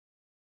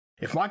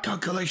If my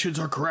calculations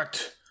are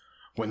correct,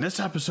 when this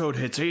episode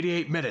hits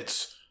 88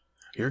 minutes,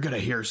 you're gonna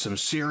hear some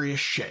serious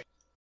shit.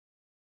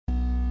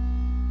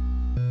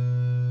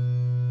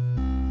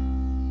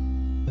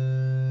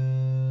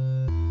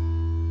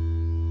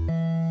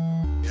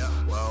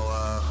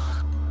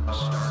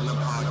 Starting the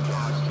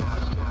podcast.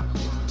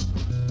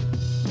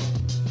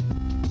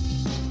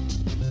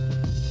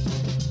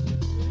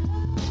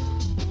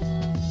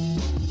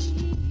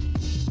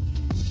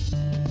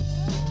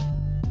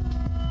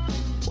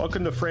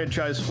 Welcome to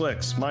Franchise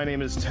Flicks. My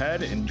name is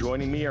Ted, and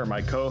joining me are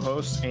my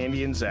co-hosts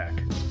Andy and Zach.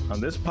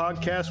 On this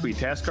podcast, we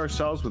task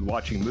ourselves with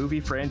watching movie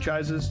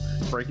franchises,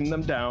 breaking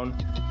them down,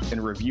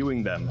 and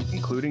reviewing them,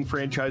 including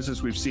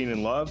franchises we've seen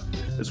and loved,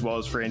 as well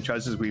as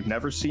franchises we've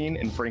never seen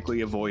and frankly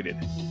avoided.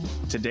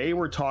 Today,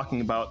 we're talking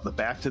about the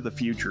Back to the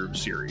Future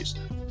series,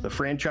 the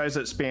franchise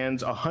that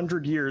spans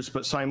 100 years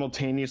but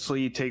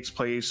simultaneously takes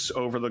place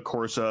over the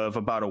course of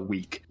about a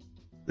week.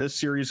 This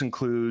series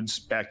includes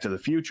Back to the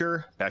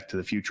Future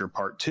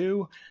Part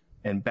 2,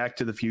 and Back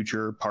to the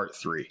Future Part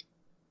 3.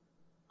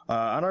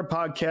 On our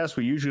podcast,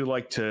 we usually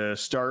like to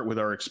start with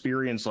our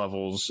experience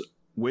levels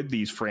with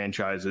these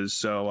franchises.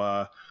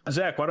 So,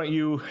 Zach, why don't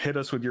you hit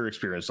us with your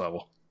experience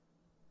level?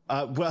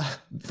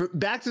 For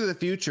Back to the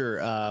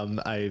Future,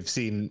 I've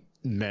seen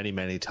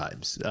many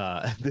times.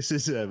 This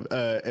is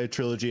a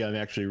trilogy I'm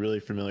actually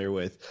really familiar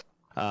with.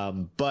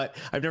 But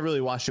I've never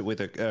really watched it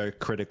with a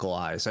critical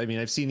eye. So, I mean,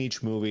 I've seen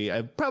each movie.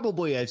 I've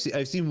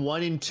seen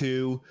 1 and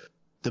 2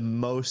 the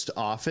most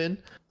often,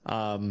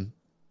 the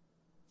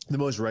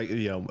most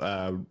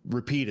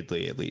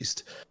repeatedly at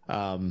least.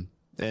 And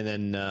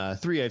then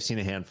 3 I've seen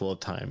a handful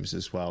of times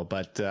as well.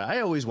 But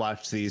I always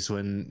watched these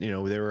when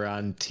they were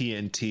on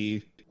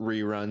TNT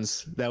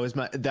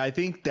reruns. I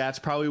think that's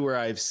probably where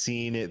I've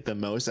seen it the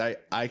most.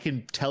 I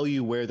can tell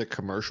you where the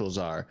commercials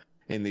are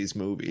in these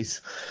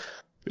movies.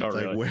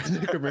 Really? Where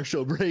the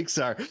commercial breaks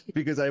are,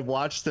 because I've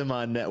watched them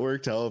on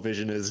network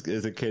television as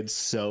a kid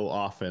so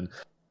often.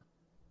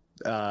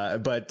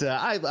 But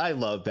I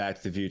love Back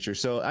to the Future,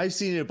 so I've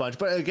seen it a bunch.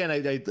 But again,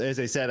 as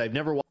I said, I've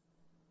never watched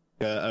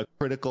a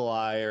critical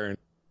eye or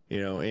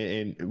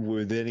in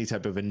with any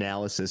type of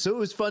analysis. So it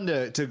was fun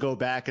to go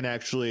back and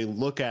actually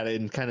look at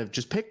it and kind of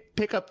just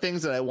pick up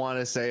things that I want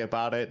to say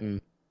about it. And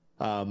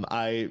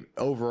I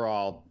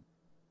overall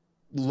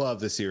love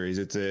the series.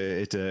 It's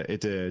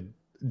a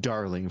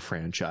darling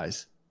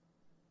franchise.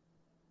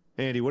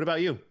 Andy, what about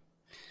you?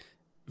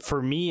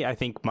 For me, I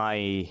think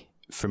my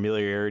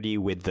familiarity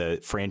with the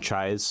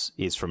franchise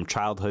is from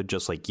childhood,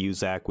 just like you,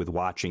 Zach, with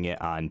watching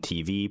it on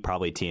TV,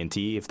 probably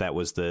TNT, if that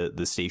was the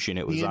station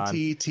it was on.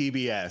 TNT,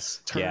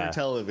 TBS, Turner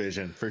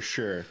Television, for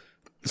sure.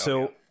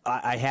 So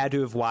I had to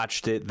have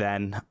watched it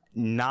then.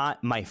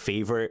 Not my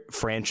favorite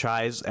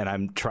franchise, and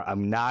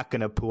I'm not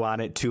going to poo on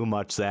it too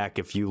much, Zach,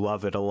 if you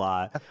love it a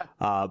lot.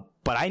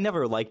 But I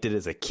never liked it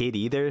as a kid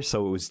either,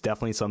 so it was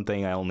definitely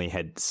something I only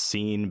had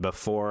seen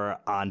before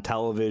on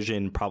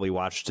television, probably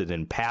watched it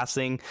in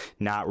passing,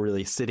 not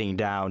really sitting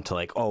down to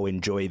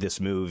enjoy this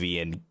movie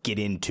and get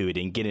into it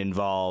and get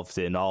involved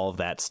and all of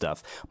that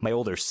stuff. My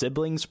older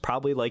siblings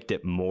probably liked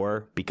it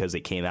more because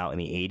it came out in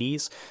the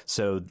 80s,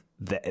 so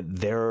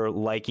their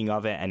liking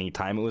of it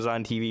anytime it was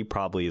on TV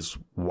probably is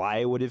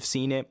why I would have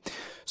seen it.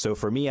 So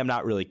for me, I'm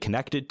not really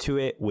connected to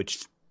it,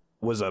 which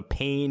was a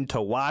pain to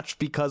watch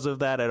because of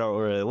that. I don't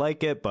really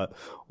like it, but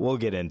we'll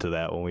get into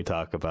that when we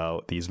talk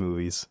about these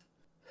movies.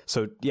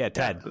 So yeah,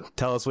 Ted,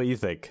 tell us what you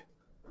think.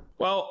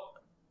 Well,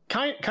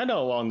 kind of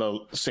along the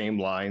same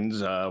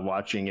lines,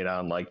 watching it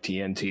on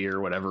TNT or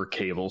whatever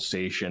cable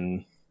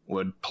station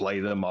would play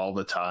them all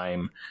the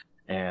time.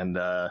 And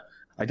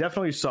I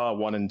definitely saw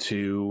 1 and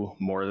 2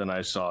 more than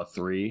I saw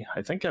 3.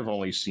 I think I've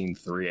only seen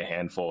 3 a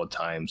handful of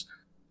times.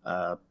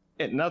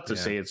 Not to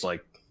say it's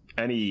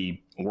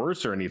any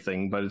worse or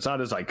anything, but it's not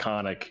as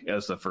iconic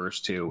as the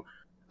first 2.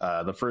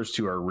 The first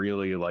 2 are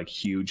really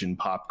huge in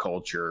pop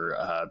culture,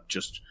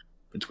 just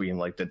between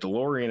the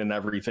DeLorean and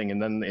everything.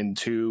 And then in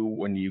 2,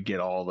 when you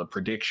get all the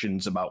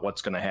predictions about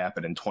what's going to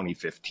happen in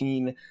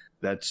 2015,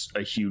 that's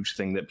a huge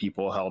thing that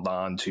people held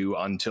on to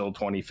until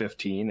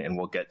 2015. And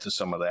we'll get to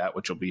some of that,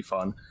 which will be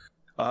fun.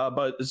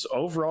 But it's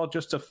overall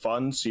just a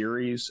fun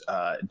series.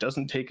 It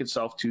doesn't take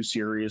itself too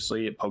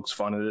seriously. It pokes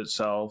fun at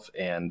itself.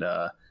 And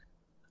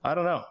I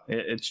don't know.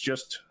 It's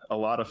just a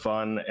lot of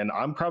fun. And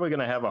I'm probably going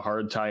to have a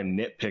hard time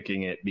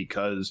nitpicking it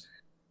because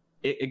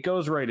it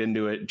goes right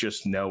into it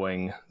just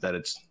knowing that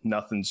it's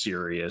nothing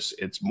serious.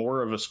 It's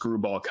more of a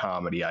screwball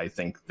comedy, I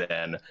think,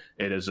 than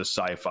it is a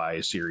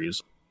sci-fi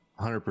series.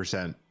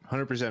 100%.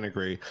 100%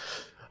 agree.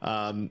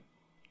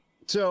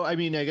 So, I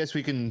mean, I guess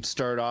we can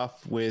start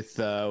off with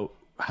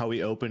how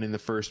we open in the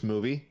first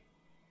movie.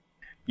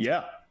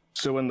 Yeah.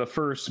 So in the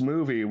first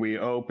movie, we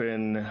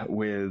open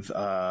with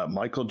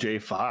Michael J.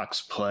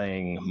 Fox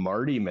playing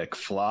Marty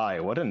McFly.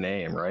 What a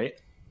name, right?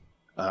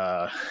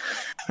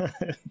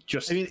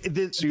 Just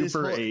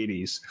super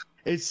 80s.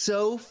 It's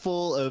so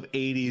full of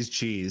 80s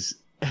cheese.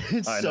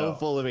 It's so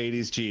full of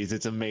 80s cheese.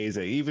 It's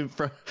amazing. Even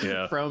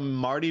from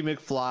Marty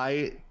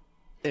McFly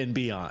and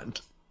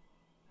beyond.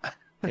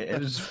 It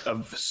is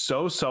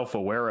so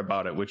self-aware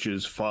about it, which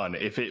is fun.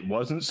 If it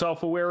wasn't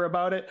self-aware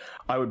about it,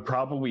 I would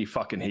probably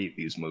fucking hate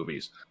these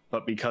movies.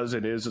 But because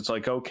it is, it's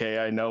like, okay,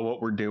 I know what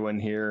we're doing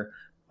here.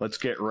 Let's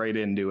get right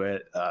into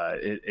it.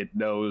 It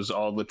knows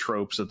all the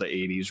tropes of the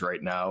 80s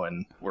right now,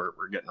 and we're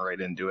getting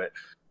right into it.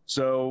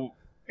 So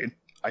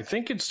I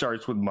think it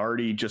starts with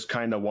Marty just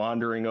kind of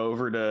wandering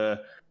over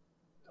to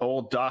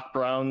old Doc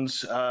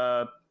Brown's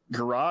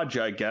garage,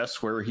 I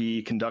guess, where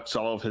he conducts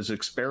all of his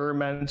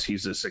experiments.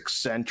 He's this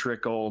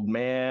eccentric old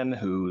man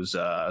who's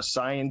a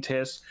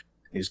scientist.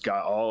 He's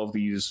got all of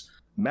these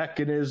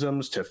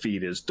mechanisms to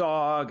feed his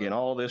dog and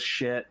all this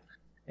shit.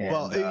 And,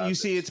 well, you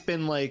see, it's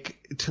been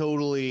like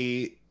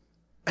totally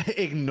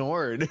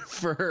ignored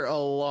for a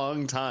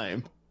long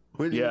time.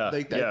 What's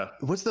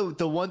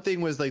the one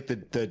thing was like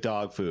the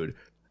dog food?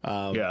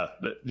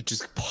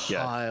 Just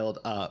piled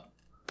up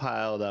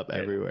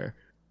everywhere.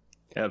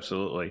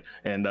 Absolutely.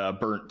 And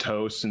burnt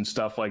toast and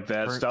stuff like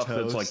that.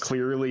 That's like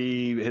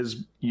clearly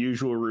his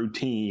usual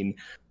routine,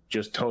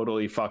 just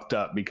totally fucked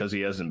up because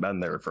he hasn't been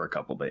there for a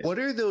couple days. What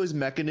are those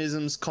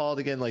mechanisms called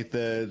again? Like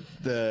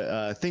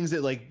the things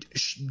that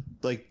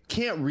like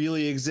can't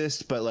really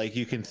exist, but like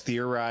you can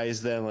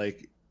theorize them,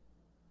 like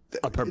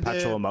a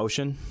perpetual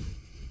motion.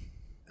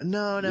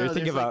 No, you're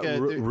thinking about like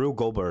Rube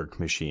Goldberg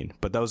machine,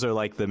 but those are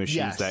like the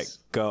machines that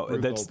go.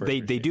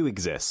 They do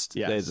exist.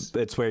 Yes.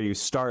 It's where you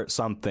start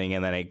something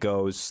and then it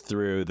goes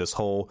through this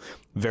whole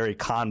very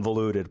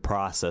convoluted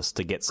process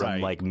to get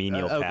some like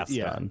menial task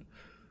done.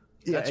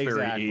 Yeah, that's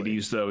very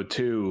 80s though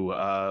too.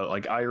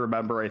 Like I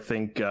remember, I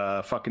think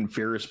fucking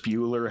Ferris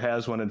Bueller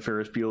has one in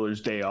Ferris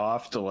Bueller's Day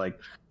Off to like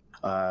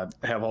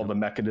have all the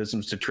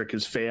mechanisms to trick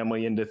his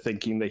family into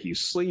thinking that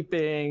he's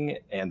sleeping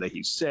and that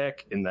he's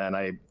sick. And then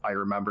I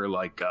remember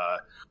like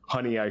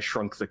Honey, I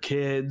Shrunk the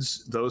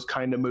Kids, those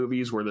kind of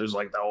movies where there's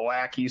like the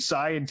wacky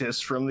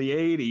scientist from the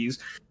 80s.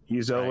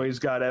 He's always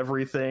got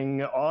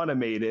everything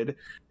automated.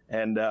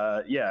 And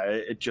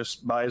it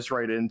just buys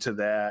right into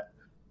that.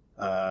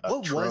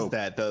 What trope. was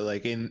that though?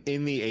 Like in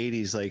the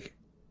 80s, like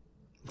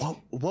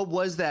what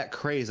was that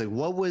craze? Like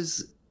what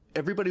was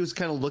everybody was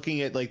kind of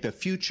looking at like the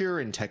future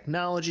and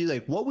technology.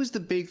 Like what was the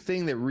big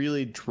thing that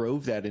really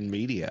drove that in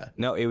media?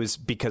 No, it was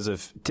because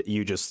of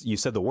you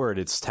said the word,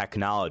 it's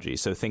technology.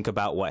 So think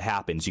about what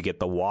happens. You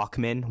get the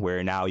Walkman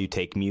where now you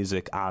take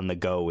music on the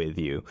go with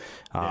you.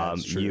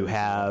 You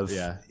have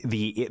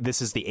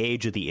this is the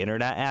age of the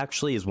internet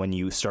actually is when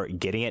you start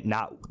getting it,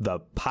 not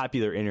the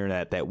popular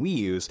internet that we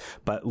use,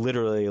 but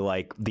literally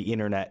like the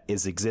internet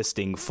is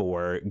existing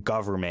for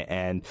government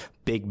and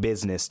big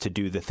business to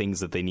do the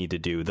things that they need to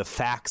do. The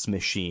fax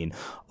machine,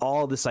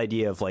 all this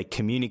idea of like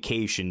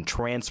communication,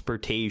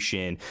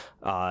 transportation,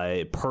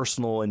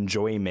 personal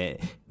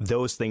enjoyment,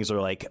 those things are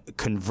like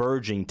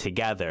converging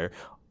together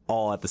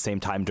all at the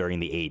same time during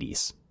the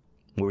 80s,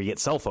 where we get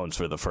cell phones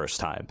for the first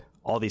time.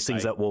 All these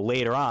things that will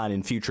later on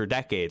in future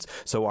decades.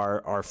 So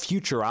our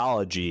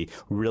futurology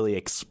really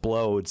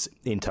explodes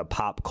into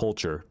pop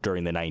culture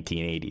during the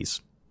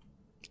 1980s.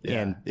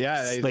 And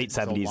late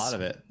 70s a lot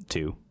of it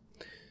too.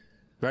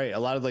 Right, a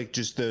lot of like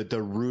just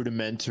the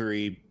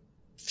rudimentary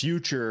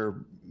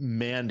future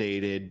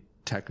mandated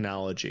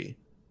technology.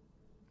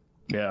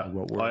 Yeah,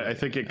 I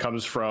think it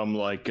comes from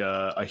like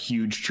a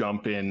huge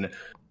jump in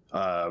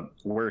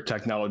where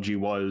technology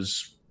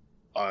was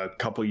a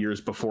couple years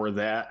before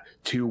that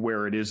to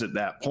where it is at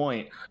that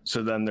point.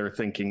 So then they're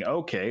thinking,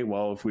 okay,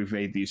 well, if we've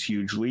made these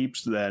huge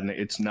leaps, then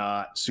it's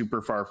not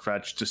super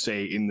far-fetched to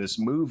say in this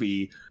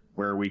movie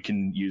where we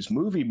can use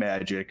movie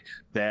magic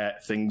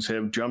that things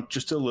have jumped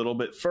just a little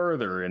bit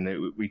further,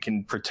 and we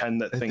can pretend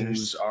that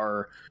things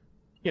are,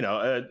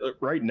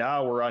 right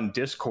now we're on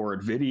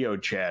Discord video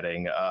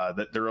chatting,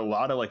 that there are a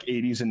lot of like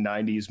 80s and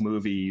 90s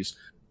movies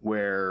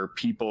where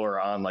people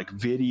are on like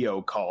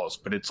video calls,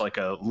 but it's like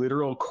a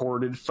literal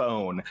corded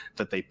phone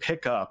that they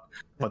pick up,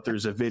 but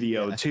there's a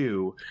video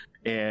too.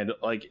 And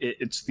like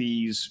it's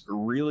these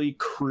really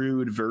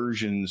crude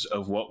versions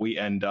of what we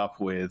end up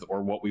with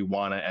or what we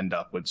want to end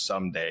up with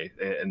someday.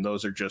 And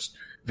those are just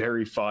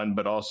very fun,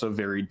 but also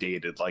very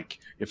dated. Like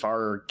if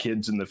our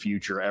kids in the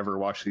future ever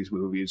watch these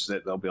movies,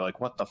 that they'll be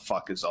like, what the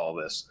fuck is all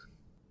this?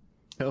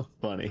 So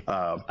funny.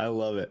 I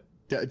love it.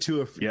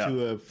 To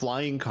a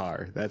flying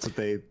car. That's what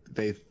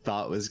they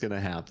thought was going to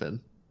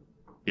happen.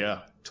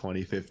 Yeah.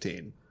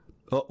 2015.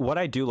 Well, what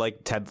I do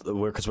like, Ted,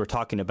 because we're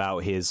talking about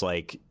his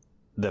like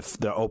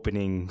the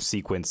opening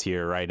sequence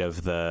here, right,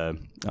 of the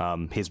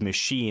his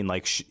machine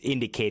like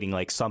indicating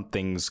like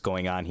something's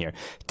going on here.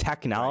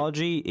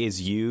 Technology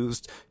is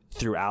used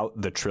throughout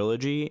the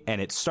trilogy,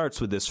 and it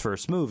starts with this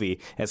first movie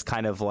as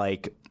kind of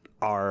like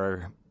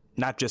our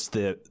not just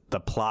the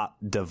plot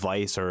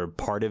device or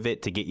part of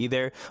it to get you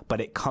there, but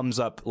it comes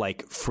up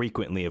like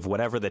frequently of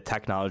whatever the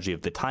technology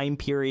of the time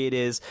period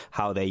is,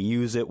 how they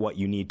use it, what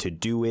you need to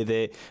do with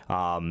it,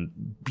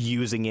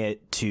 using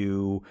it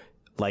to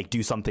like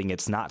do something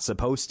it's not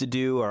supposed to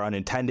do or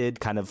unintended,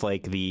 kind of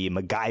like the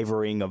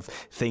MacGyvering of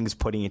things,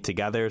 putting it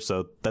together.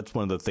 So that's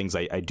one of the things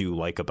I do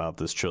like about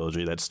this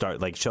trilogy,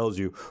 that shows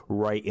you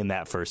right in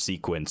that first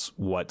sequence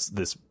what's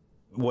this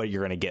what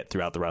you're going to get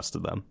throughout the rest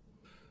of them.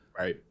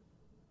 Right.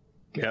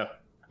 Yeah.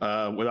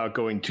 Without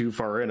going too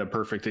far in, a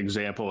perfect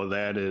example of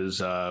that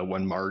is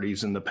when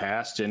Marty's in the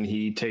past and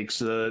he takes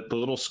the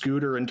little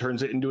scooter and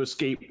turns it into a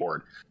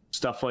skateboard.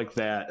 Stuff like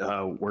that,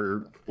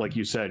 where, like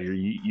you said, you're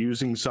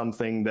using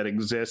something that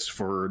exists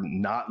for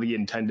not the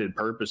intended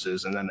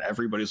purposes, and then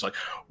everybody's like,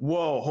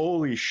 whoa,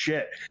 holy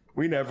shit,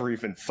 we never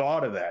even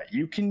thought of that.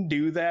 You can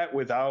do that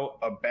without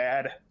a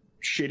bad,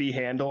 shitty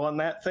handle on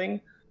that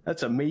thing?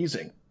 That's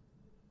amazing.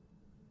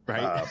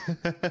 Right.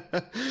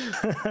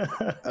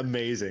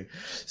 Amazing.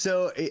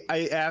 So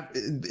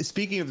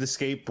speaking of the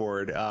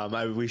skateboard,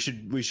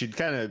 we should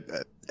kind of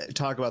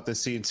talk about this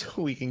scene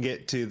so we can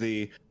get to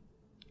the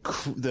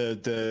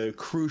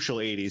crucial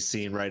 80s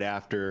scene right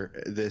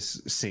after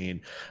this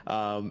scene.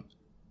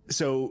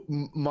 So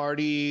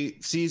Marty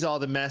sees all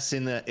the mess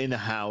in the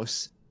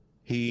house.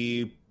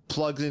 He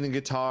plugs in a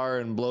guitar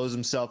and blows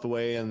himself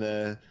away on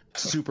the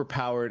super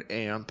powered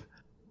amp,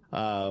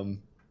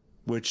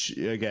 which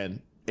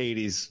again,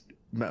 80s,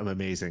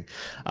 amazing.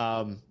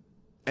 And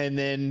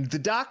then the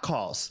doc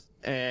calls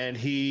and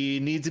he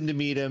needs him to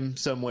meet him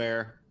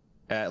somewhere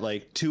at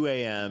like 2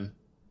 a.m.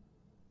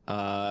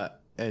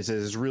 And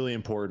says it's really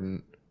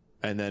important.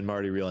 And then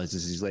Marty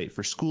realizes he's late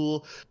for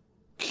school.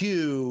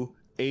 Cue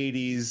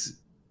 80s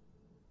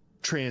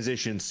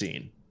transition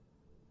scene.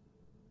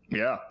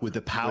 Yeah. With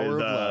the power of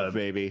love,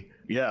 baby.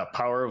 Yeah,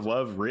 Power of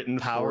Love written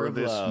for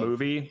this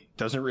movie.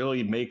 Doesn't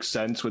really make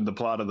sense with the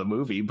plot of the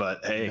movie,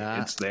 but hey,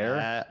 it's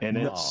there and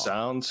it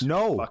sounds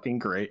fucking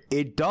great.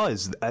 It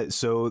does.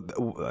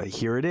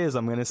 Here it is.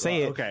 I'm going to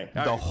say it. Okay.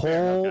 The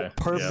whole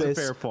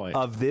purpose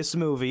of this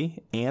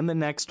movie and the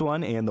next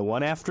one and the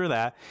one after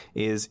that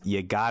is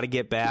you got to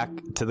get back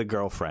to the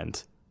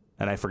girlfriend.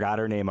 And I forgot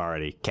her name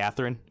already.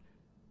 Catherine?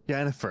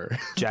 Jennifer.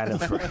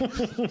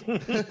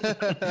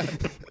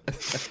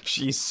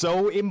 She's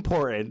so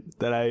important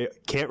that I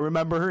can't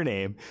remember her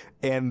name,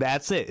 and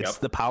that's it. It's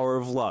the power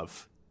of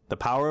love. The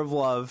power of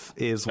love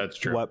is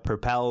what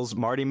propels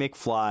Marty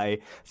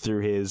McFly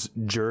through his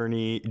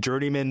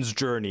journeyman's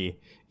journey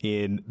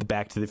in the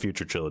Back to the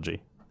Future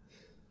trilogy.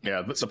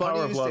 Yeah, the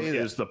power of love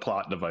is the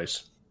plot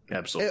device.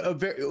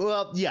 Absolutely.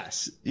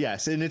 Yes,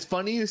 and it's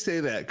funny you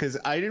say that because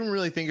I didn't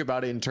really think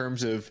about it in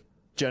terms of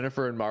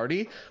Jennifer and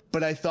Marty,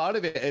 but I thought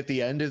of it at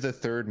the end of the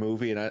third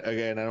movie, and I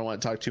don't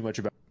want to talk too much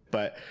about it,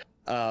 but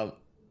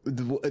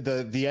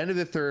the end of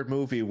the third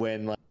movie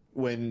when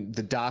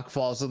the doc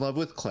falls in love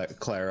with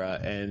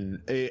Clara,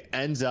 and it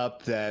ends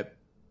up that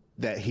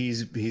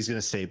he's going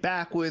to stay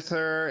back with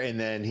her, and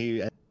then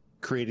he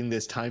creating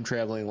this time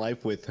traveling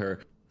life with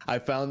her. I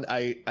found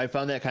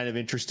that kind of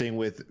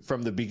interesting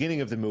from the beginning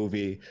of the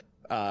movie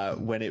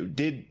when it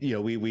did,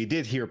 we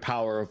did hear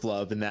Power of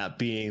Love, and that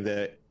being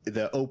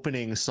the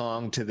opening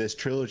song to this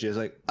trilogy. Is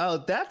like,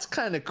 oh, that's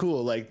kind of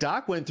cool. Like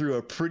Doc went through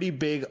a pretty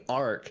big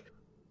arc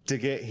to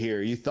get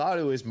here. You thought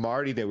it was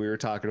Marty that we were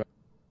talking about,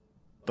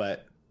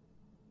 but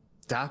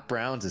Doc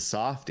Brown's a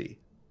softie.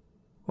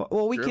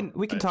 Well, we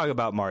can talk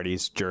about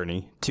Marty's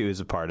journey too as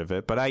a part of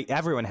it, but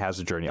everyone has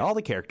a journey. All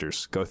the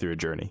characters go through a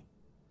journey.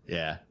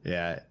 Yeah,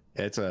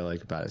 that's what I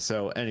like about it.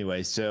 So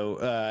anyway,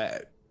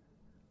 80s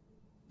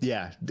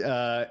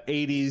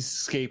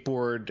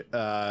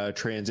skateboard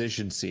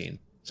transition scene.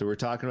 So we're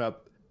talking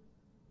about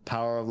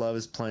Power of Love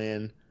is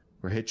playing.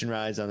 We're hitching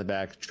rides on the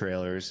back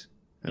trailers.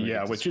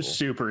 Which is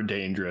super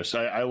dangerous.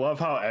 I love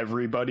how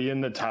everybody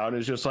in the town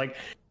is just like,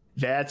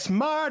 that's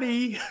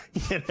Marty.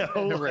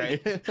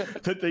 Right.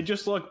 That they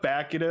just look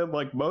back at him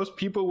like most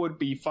people would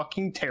be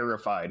fucking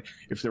terrified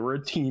if there were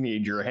a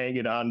teenager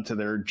hanging on to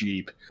their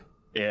Jeep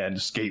and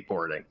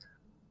skateboarding.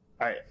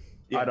 I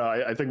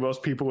think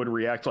most people would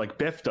react like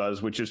Biff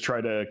does, which is try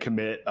to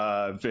commit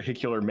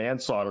vehicular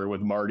manslaughter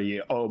with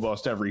Marty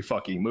almost every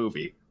fucking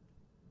movie.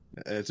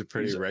 It's a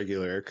pretty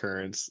regular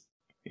occurrence.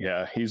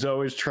 Yeah, he's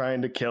always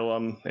trying to kill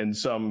him in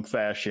some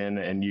fashion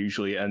and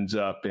usually ends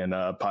up in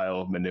a pile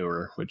of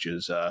manure, which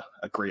is a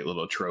great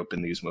little trope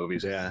in these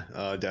movies. Yeah,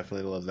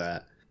 definitely love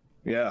that.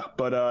 Yeah,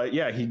 but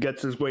he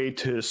gets his way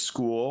to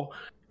school.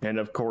 And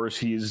of course,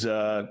 he's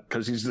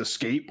because he's the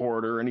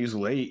skateboarder and he's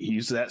late.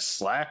 He's that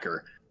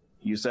slacker.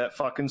 He's that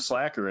fucking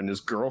slacker, and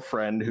his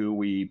girlfriend, who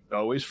we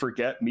always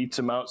forget, meets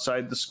him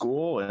outside the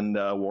school and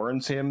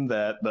warns him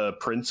that the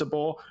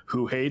principal,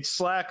 who hates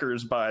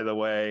slackers, by the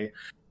way,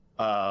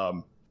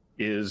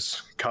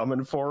 is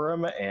coming for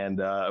him.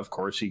 And of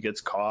course, he gets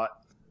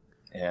caught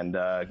and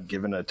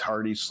given a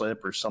tardy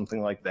slip or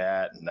something like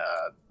that. And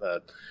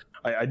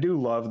I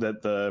do love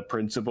that the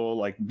principal,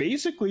 like,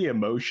 basically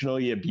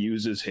emotionally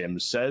abuses him,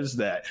 says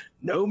that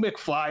no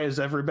McFly has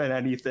ever been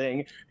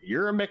anything.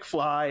 You're a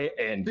McFly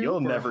and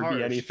you'll never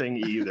be anything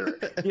either.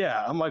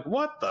 Yeah, I'm like,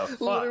 what the fuck?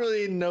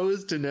 Literally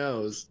nose to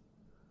nose.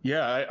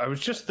 Yeah, I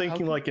was just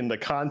thinking, like, in the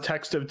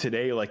context of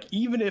today, like,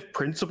 even if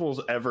principals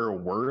ever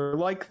were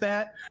like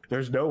that,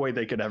 there's no way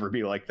they could ever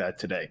be like that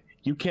today.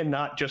 You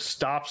cannot just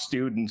stop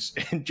students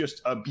and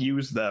just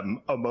abuse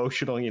them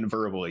emotionally and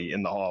verbally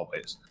in the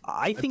hallways.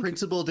 I think the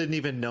principal didn't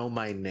even know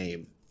my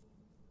name.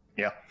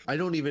 Yeah. I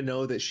don't even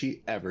know that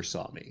she ever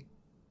saw me.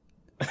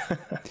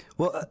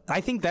 Well,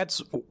 I think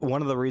that's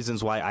one of the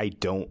reasons why I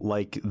don't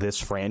like this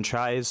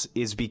franchise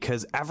is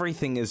because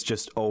everything is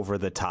just over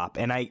the top.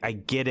 And I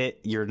get it.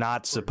 You're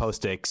not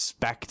supposed to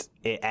expect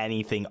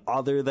anything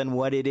other than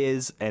what it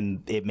is.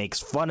 And it makes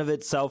fun of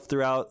itself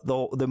throughout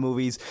the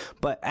movies.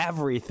 But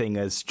everything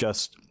is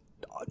just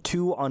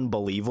too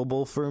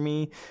unbelievable for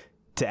me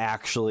to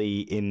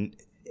actually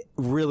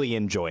really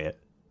enjoy it,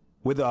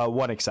 with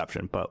one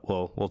exception. But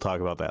we'll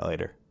talk about that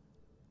later.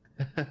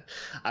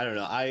 I don't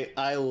know.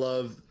 I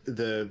love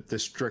the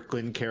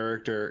Strickland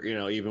character,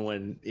 even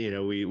when,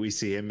 we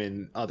see him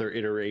in other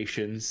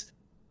iterations.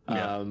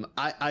 Yeah.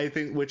 I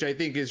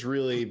think is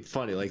really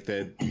funny. Like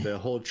the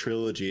whole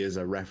trilogy is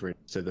a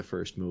reference to the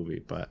first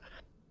movie. But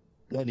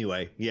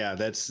anyway, yeah,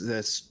 that's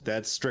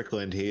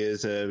Strickland. He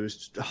is a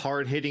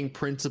hard-hitting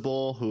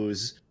principal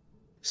who's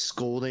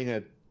scolding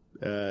a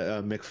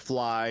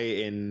McFly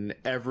in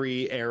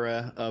every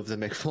era of the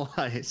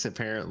McFlys,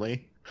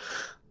 apparently.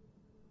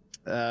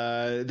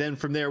 Then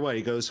from there,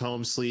 he goes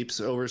home,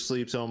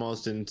 oversleeps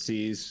almost, and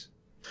sees.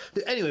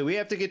 Anyway, we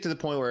have to get to the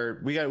point where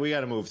we got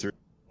to move through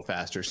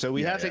faster. So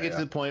we have to get to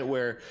the point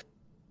where,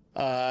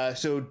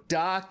 so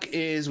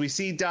we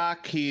see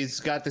Doc.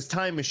 He's got this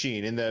time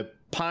machine in the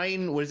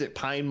Pine. What is it?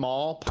 Pine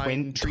Mall.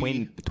 Twin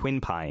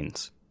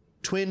Pines.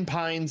 Twin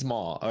Pines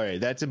Mall. All right,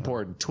 that's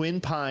important.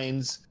 Twin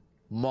Pines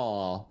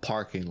Mall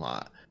parking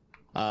lot.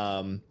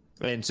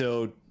 And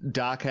so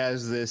Doc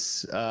has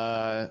this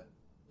time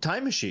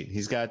machine.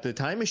 He's got the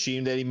time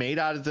machine that he made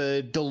out of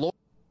the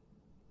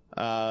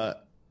DeLorean,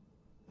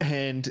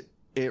 and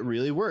it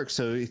really works.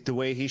 So the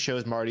way he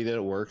shows Marty that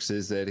it works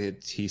is that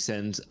he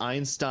sends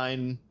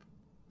Einstein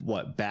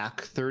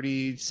back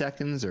 30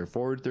 seconds or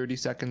forward 30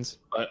 seconds,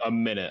 a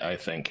minute, I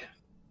think.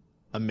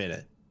 A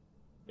minute,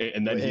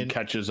 and then he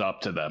catches up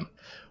to them.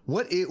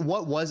 Was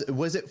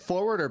it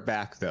forward or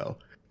back though?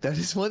 That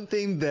is one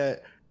thing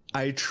that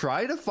I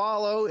try to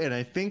follow, and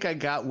I think I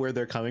got where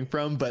they're coming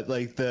from, but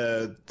like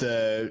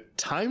the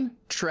time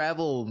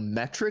travel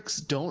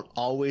metrics don't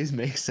always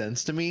make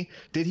sense to me.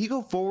 Did he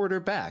go forward or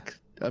back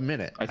a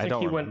minute? I think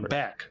he went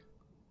back.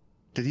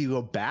 Did he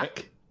go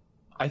back?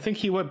 I think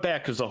he went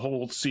back because the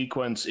whole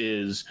sequence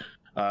is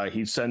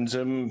he sends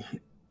him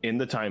in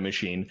the time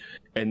machine,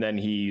 and then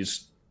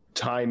he's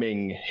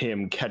timing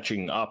him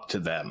catching up to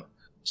them.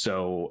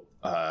 So,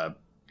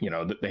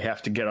 they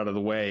have to get out of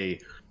the way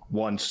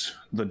once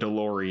the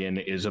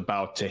DeLorean is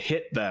about to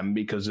hit them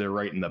because they're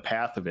right in the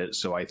path of it.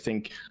 So I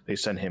think they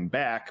send him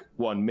back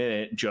 1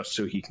 minute just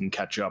so he can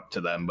catch up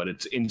to them, but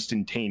it's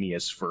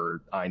instantaneous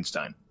for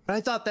Einstein. But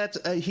I thought that's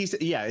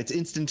it's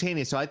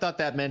instantaneous. So I thought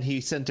that meant he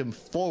sent him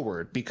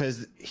forward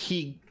because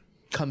he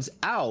comes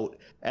out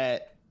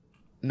at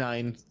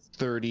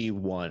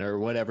 9:31 or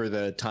whatever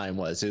the time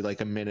was. So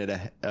like a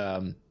minute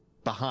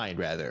behind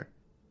rather.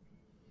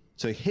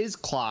 So his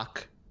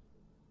clock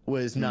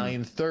was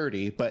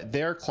 9:30, but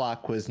their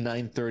clock was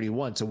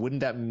 9:31. So wouldn't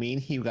that mean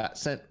he got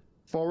sent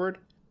forward?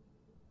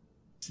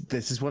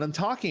 This is what I'm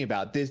talking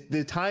about.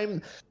 The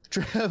time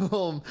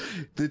travel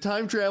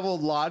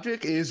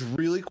logic is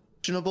really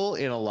questionable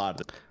in a lot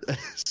of it.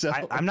 So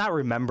I'm not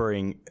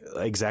remembering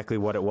exactly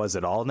what it was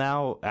at all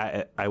now.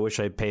 I wish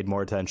I paid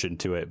more attention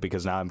to it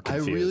because now I'm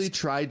confused. I really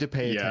tried to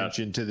pay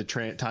attention to the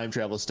time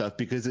travel stuff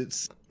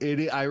because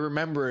I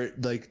remember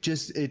it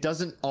it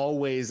doesn't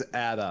always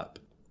add up.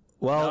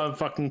 Well, I'm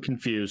fucking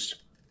confused.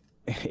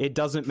 It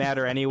doesn't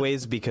matter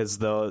anyways because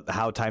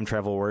how time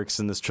travel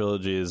works in this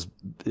trilogy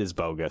is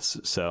bogus.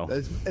 So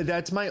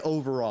that's my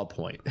overall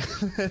point.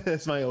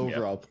 That's my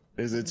overall point,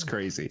 is it's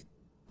crazy.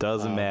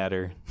 Doesn't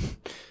matter.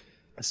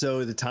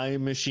 So the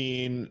time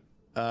machine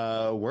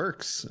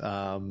works,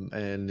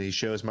 and he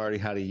shows Marty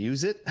how to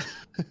use it,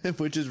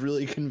 which is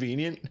really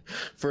convenient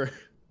for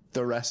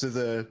the rest of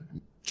the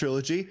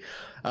trilogy.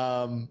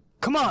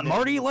 Come on,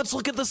 Marty, let's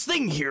look at this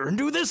thing here and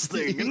do this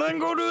thing and then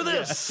go do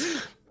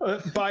this.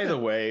 By the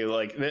way,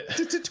 it's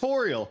a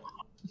tutorial.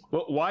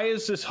 Why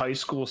is this high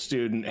school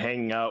student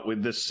hanging out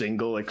with this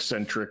single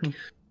eccentric,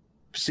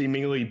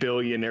 seemingly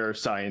billionaire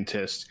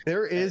scientist?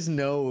 There is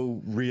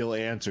no real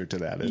answer to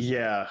that.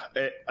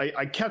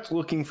 I kept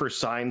looking for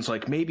signs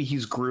like maybe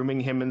he's grooming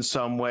him in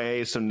some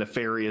way, some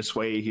nefarious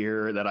way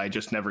here that I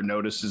just never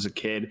noticed as a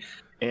kid.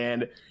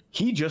 And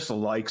he just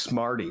likes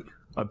Marty,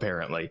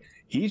 apparently.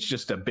 He's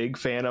just a big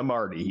fan of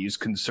Marty. He's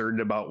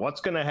concerned about what's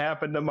going to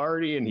happen to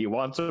Marty, and he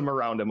wants him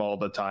around him all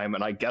the time.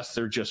 And I guess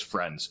they're just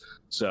friends.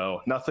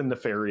 So nothing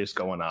nefarious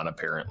going on,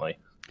 apparently.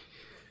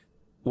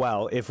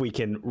 Well, if we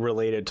can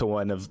relate it to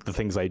one of the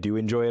things I do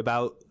enjoy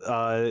about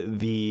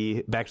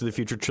the Back to the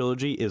Future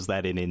trilogy is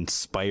that it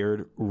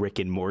inspired Rick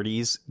and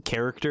Morty's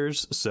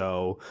characters.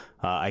 So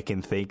I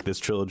can thank this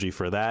trilogy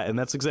for that. And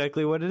that's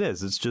exactly what it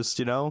is. It's just,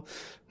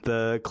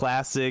 the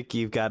classic,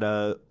 you've got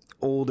a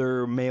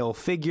older male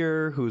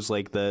figure who's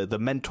like the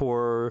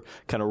mentor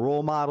kind of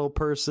role model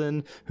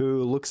person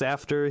who looks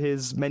after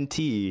his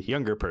mentee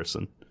younger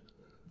person.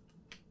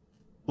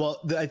 Well,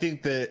 I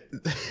think that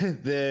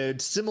the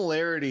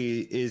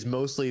similarity is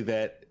mostly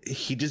that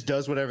he just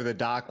does whatever the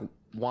doc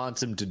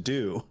wants him to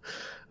do.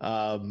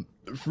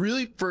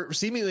 really for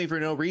seemingly for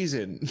no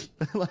reason.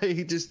 Like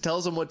he just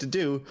tells him what to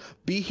do.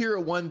 Be here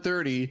at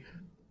 1:30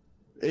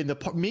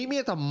 meet me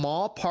at the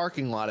mall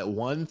parking lot at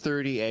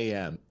 1:30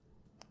 a.m.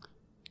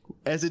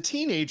 As a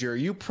teenager,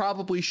 you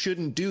probably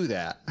shouldn't do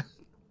that.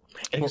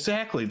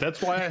 Exactly.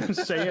 That's why I'm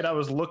saying I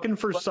was looking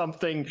for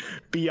something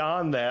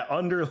beyond that,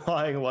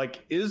 underlying,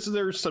 like, is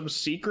there some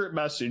secret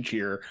message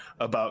here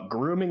about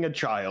grooming a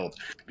child?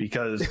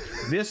 Because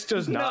this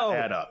does not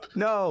add up.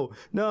 No.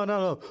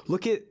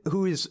 Look at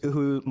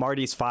who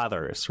Marty's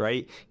father is,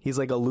 right? He's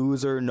like a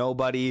loser,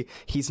 nobody.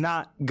 He's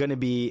not gonna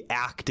be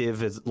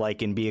active as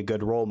like and be a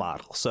good role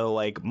model. So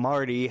like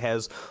Marty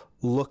has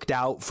looked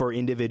out for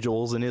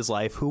individuals in his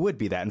life who would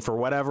be that, and for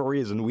whatever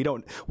reason,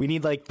 we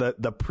need like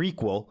the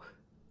prequel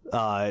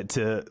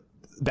to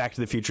Back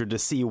to the Future to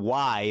see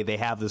why they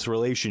have this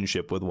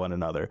relationship with one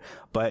another.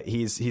 But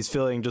he's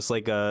feeling just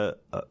like a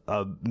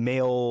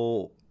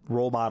male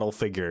role model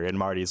figure in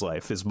Marty's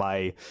life is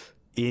my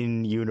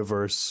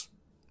in-universe,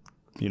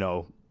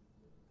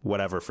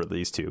 whatever for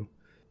these two.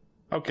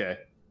 Okay.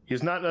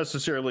 He's not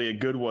necessarily a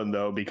good one,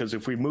 though, because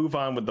if we move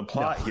on with the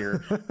plot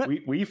here,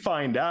 we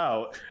find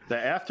out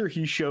that after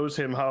he shows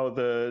him how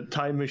the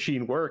time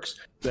machine works,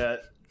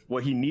 that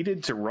what he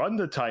needed to run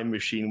the time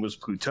machine was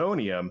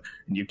plutonium,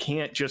 and you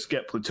can't just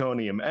get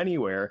plutonium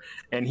anywhere.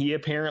 And he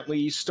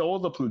apparently stole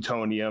the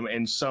plutonium,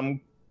 and some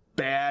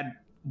bad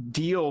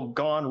deal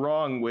gone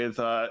wrong with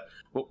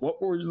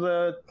what were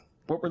the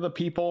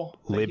people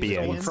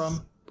Libyans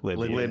from?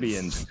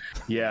 Libyans.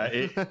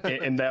 Yeah,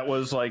 and that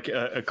was like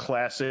a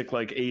classic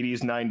like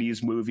 80s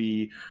 90s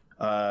movie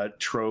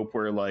trope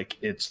where like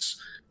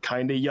it's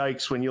kind of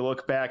yikes when you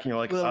look back and you're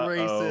like,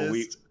 uh-oh,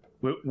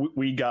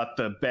 we got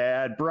the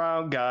bad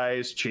brown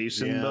guys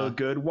chasing the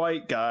good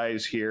white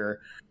guys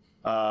here.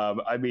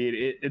 I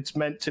mean, it's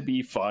meant to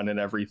be fun and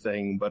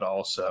everything, but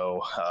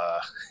also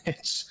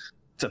it's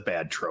a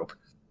bad trope.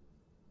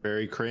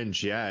 Very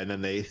cringe, yeah. And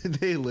then they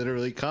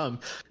literally come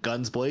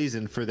guns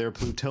blazing for their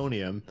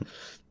plutonium,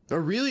 or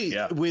really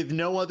with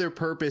no other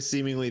purpose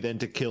seemingly than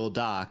to kill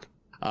Doc.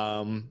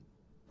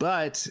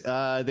 But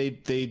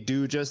they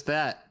do just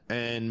that,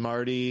 and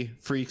Marty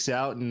freaks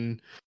out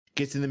and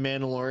gets in the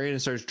Mandalorian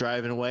and starts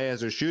driving away as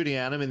they're shooting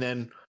at him, and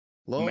then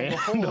lo and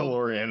behold,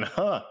 Mandalorian,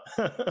 huh?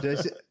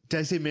 Did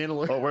I say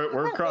Mandalorian? Oh,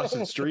 we're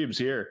crossing streams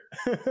here.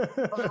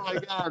 Oh my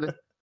god.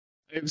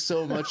 I have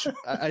so much.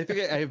 I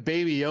think I have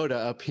Baby Yoda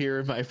up here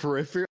in my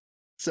periphery.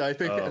 So I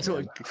think that's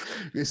what,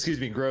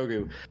 excuse me,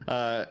 Grogu.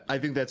 I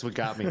think that's what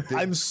got me.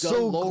 I'm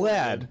so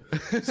glad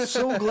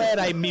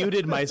I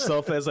muted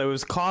myself as I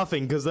was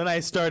coughing, because then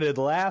I started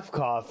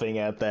coughing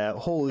at that.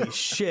 Holy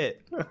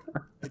shit.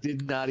 I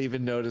did not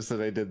even notice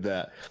that I did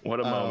that. What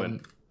a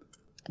moment.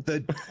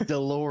 The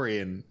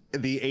DeLorean,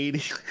 the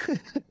 80s,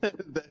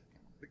 the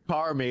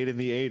car made in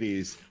the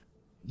 80s,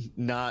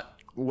 not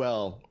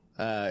well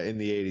in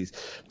the 80s.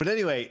 But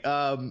anyway,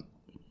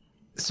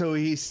 so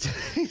he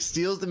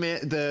steals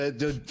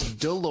the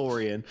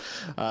DeLorean,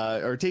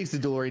 or takes the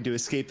DeLorean to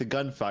escape the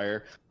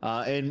gunfire,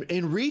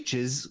 and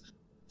reaches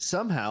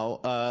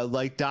somehow,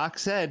 like Doc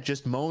said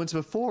just moments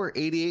before,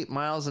 88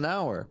 miles an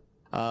hour.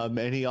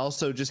 And he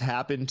also just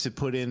happened to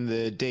put in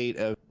the date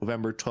of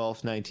November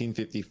 12th,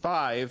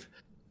 1955,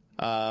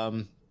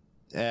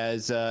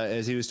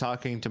 as he was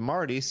talking to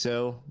Marty.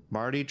 So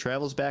Marty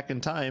travels back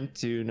in time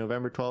to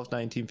November 12th,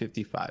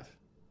 1955.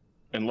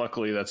 And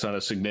luckily, that's not a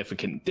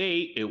significant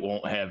date. It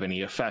won't have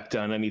any effect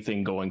on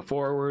anything going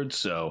forward.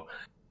 So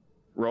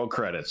roll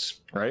credits,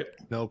 right?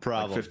 No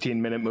problem. Like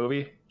 15-minute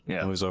movie.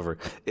 Yeah, it was over.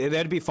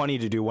 That'd be funny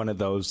to do one of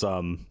those,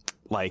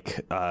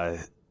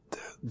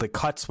 the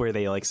cuts where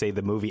they like say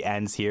the movie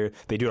ends here.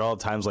 They do it all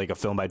the times, like a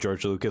film by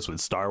George Lucas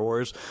with Star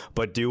Wars,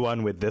 but do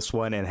one with this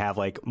one and have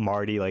like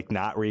Marty like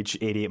not reach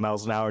 88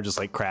 miles an hour, just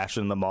like crash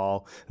in the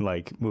mall, and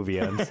like movie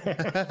ends.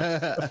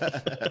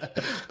 The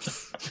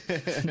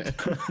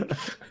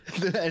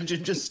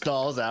engine just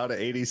stalls out at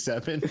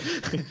 87.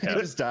 It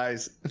just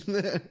dies.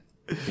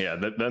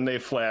 Yeah, then they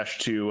flash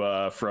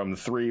to from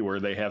 3 where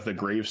they have the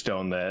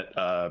gravestone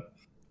that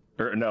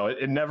or no,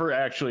 it never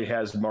actually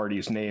has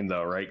Marty's name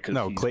though, right?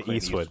 No, Clint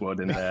Eastwood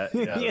in that.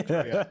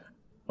 Yeah.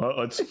 Well,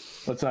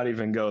 let's not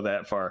even go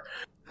that far.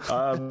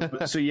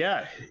 So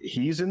yeah,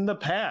 he's in the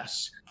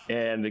past,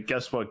 and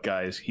guess what,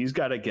 guys? He's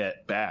got to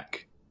get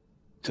back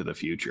to the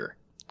future.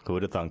 Who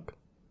would have thunk?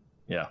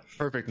 Yeah,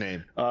 perfect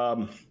name.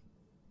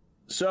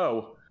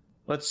 So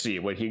let's see.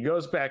 When he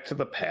goes back to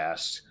the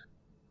past,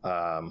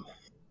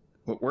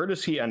 where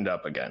does he end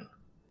up again?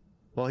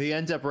 Well, he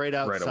ends up right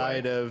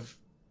outside of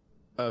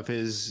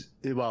his.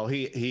 Well,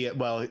 he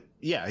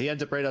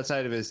ends up right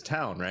outside of his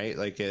town, right?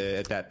 Like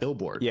at that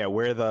billboard. Yeah,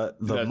 where the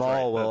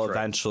mall will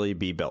eventually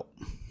be built.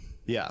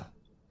 Yeah,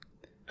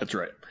 that's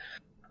right.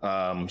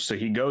 So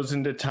he goes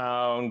into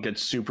town,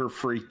 gets super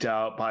freaked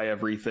out by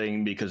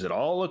everything because it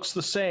all looks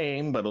the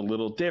same but a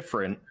little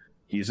different.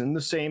 He's in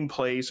the same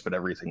place, but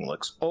everything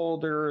looks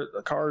older.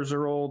 The cars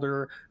are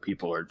older.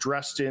 People are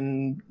dressed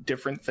in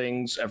different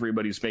things.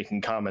 Everybody's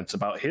making comments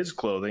about his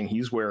clothing.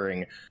 He's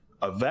wearing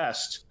a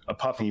vest, a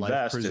puffy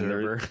vest,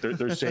 preserver. and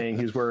they're saying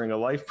he's wearing a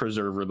life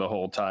preserver the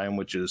whole time,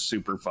 which is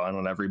super fun.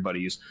 And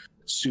everybody's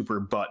super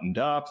buttoned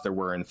up. They're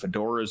wearing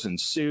fedoras and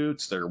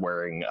suits. They're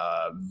wearing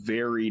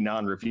very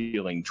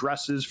non-revealing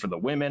dresses for the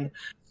women.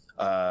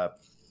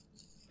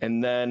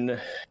 And then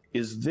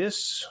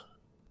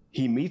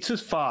he meets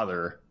his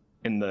father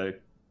in the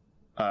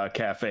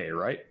cafe,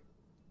 right?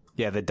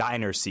 Yeah, the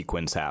diner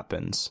sequence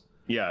happens.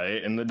 Yeah,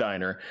 in the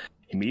diner.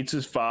 He meets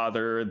his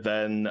father.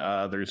 Then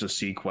there's a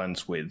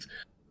sequence with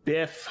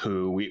Biff,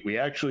 who we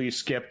actually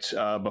skipped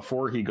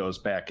before he goes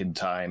back in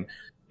time,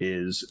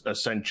 is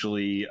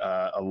essentially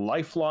a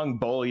lifelong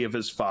bully of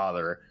his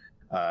father,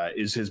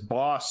 is his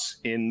boss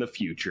in the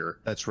future.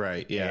 That's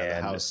right. Yeah, and,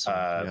 the house.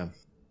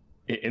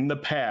 In the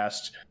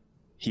past,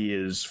 he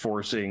is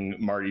forcing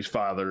Marty's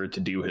father to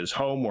do his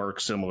homework,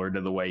 similar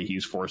to the way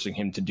he's forcing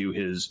him to do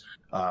his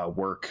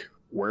work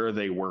where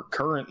they work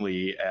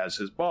currently as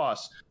his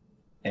boss.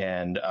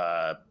 And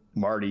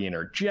Marty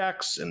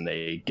interjects, and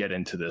they get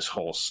into this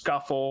whole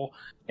scuffle.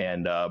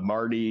 And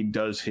Marty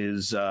does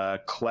his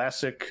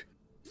classic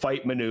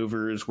fight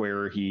maneuvers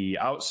where he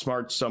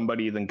outsmarts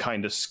somebody, then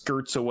kind of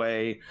skirts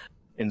away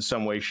in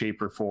some way,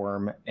 shape, or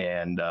form.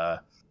 And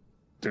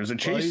there's a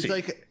chase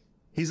scene.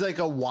 He's like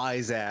a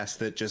wise ass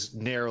that just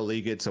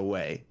narrowly gets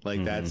away.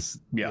 Like that's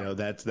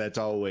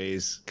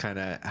always kind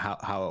of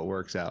how it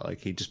works out. Like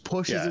he just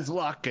pushes his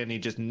luck and he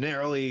just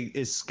narrowly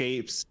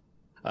escapes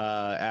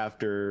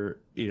after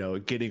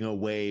getting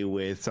away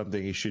with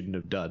something he shouldn't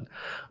have done.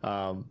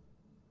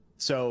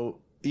 So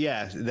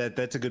yeah,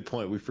 that's a good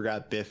point. We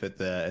forgot Biff at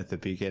the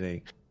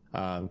beginning,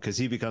 because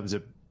he becomes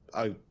a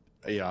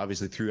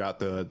obviously throughout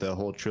the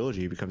whole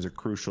trilogy, he becomes a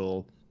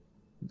crucial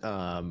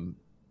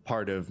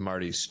part of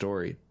Marty's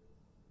story.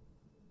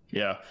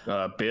 Yeah,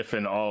 Biff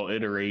in all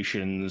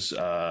iterations,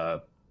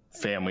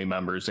 family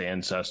members,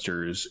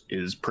 ancestors,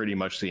 is pretty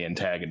much the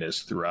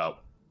antagonist throughout.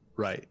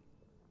 Right.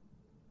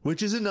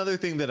 Which is another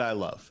thing that I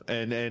love,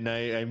 and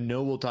I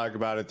know we'll talk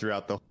about it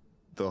throughout the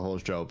whole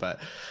show, but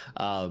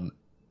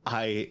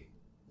I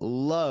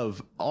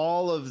love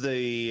all of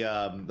the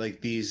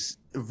like these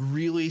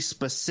really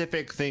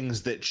specific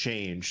things that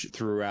change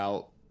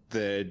throughout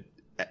the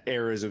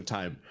eras of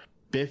time.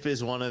 Biff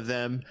is one of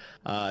them.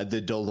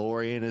 The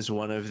DeLorean is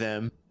one of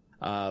them.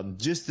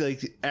 Just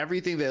like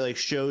everything that like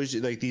shows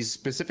you, like these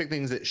specific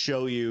things that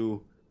show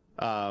you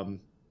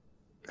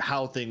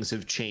how things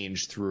have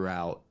changed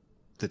throughout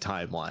the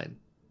timeline.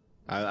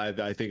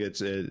 I think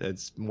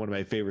it's one of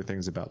my favorite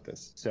things about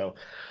this. So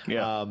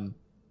yeah.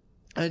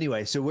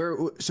 Anyway, so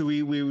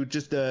we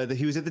just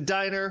he was at the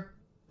diner,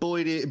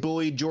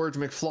 bullied George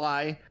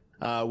McFly,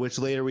 which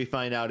later we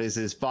find out is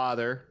his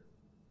father,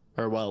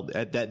 or well,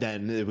 at that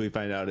then we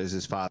find out is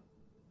his father.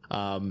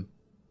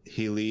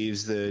 He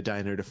leaves the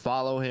diner to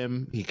follow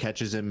him. He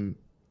catches him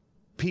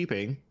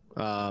peeping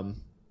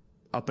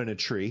up in a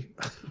tree.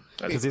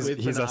 Because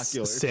he's a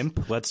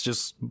simp. Let's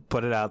just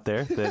put it out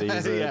there that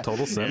he's a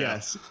total simp.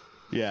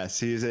 Yes.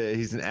 He's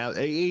an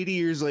 80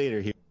 years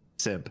later. He's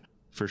a simp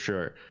for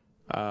sure.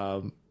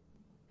 And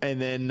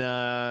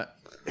then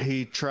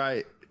he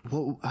tried.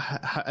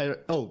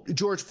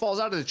 George falls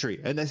out of the tree,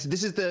 and this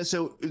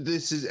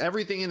is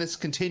everything in this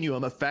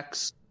continuum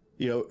affects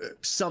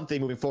something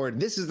moving forward.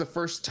 This is the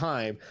first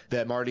time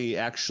that Marty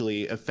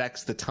actually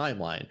affects the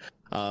timeline,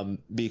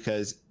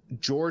 because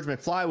George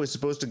McFly was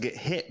supposed to get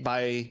hit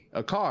by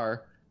a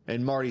car,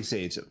 and Marty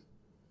saves him.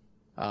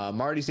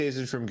 Marty saves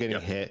him from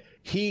getting hit.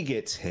 He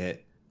gets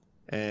hit,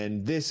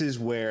 and this is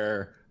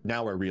where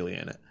now we're really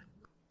in it.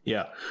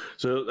 Yeah.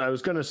 So I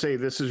was going to say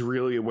this is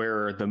really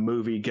where the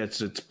movie gets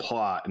its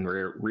plot and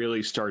where it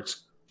really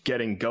starts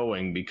getting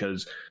going,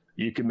 because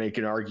you can make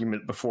an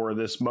argument before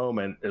this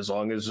moment, as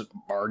long as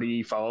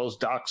Marty follows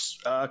Doc's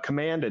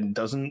command and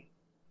doesn't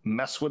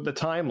mess with the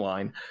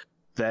timeline,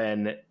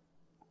 then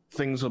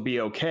things will be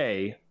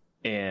okay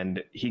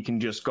and he can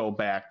just go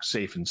back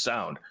safe and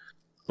sound.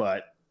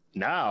 But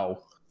now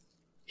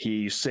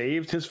he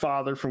saved his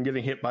father from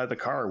getting hit by the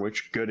car,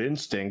 which good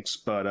instincts,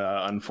 but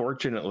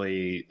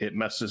unfortunately it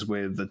messes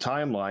with the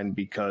timeline,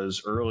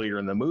 because earlier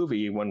in the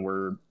movie, when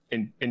we're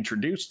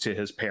introduced to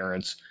his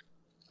parents,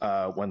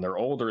 when they're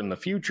older in the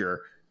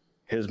future,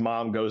 his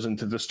mom goes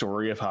into the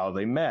story of how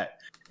they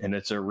met. And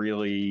it's a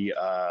really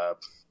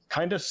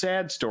kind of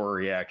sad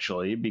story,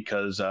 actually,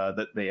 because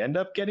that they end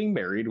up getting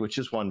married, which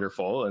is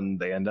wonderful, and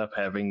they end up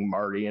having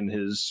Marty and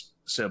his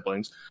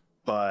siblings.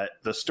 But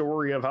the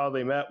story of how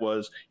they met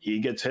was he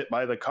gets hit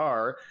by the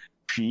car.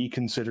 She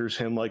considers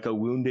him like a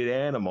wounded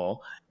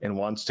animal and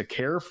wants to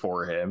care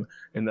for him.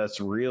 And that's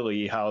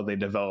really how they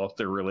develop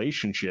their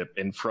relationship.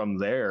 And from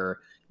there,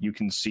 you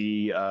can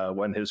see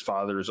when his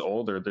father is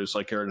older, there's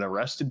like an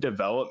arrested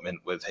development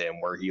with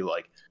him where he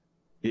like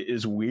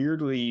is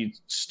weirdly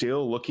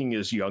still looking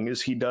as young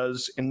as he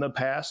does in the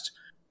past.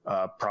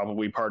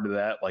 Probably part of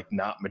that, like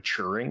not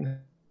maturing.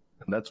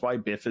 And that's why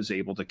Biff is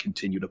able to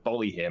continue to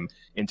bully him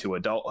into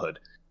adulthood.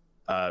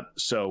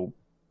 So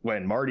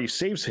when Marty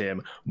saves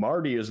him,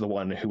 Marty is the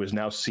one who is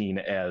now seen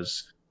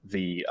as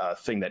the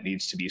thing that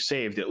needs to be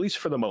saved, at least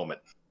for the moment.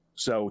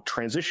 So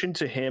transition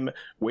to him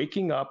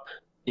waking up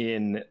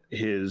in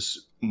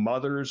his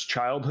mother's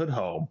childhood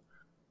home,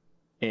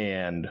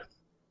 and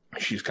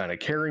she's kind of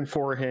caring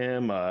for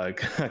him,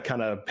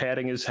 kind of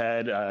patting his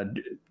head,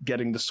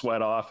 getting the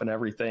sweat off and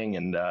everything.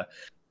 And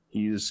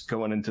he's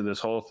going into this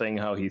whole thing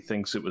how he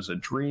thinks it was a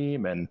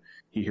dream, and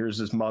he hears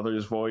his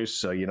mother's voice,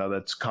 so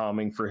that's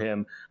calming for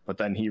him. But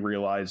then he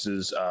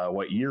realizes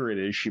what year it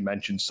is. She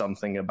mentioned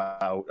something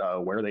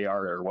about where they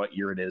are or what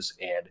year it is,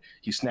 and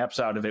he snaps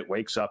out of it,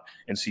 wakes up,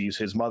 and sees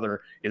his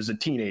mother is a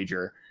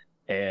teenager.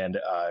 And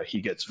he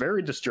gets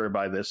very disturbed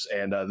by this.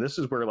 And this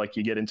is where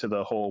you get into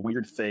the whole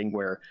weird thing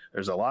where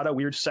there's a lot of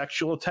weird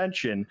sexual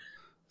tension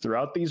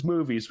throughout these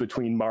movies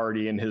between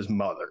Marty and his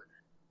mother.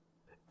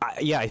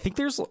 I think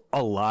there's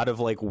a lot of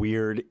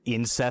weird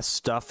incest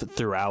stuff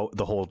throughout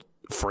the whole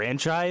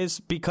franchise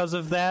because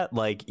of that.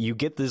 You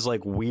get this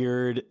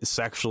weird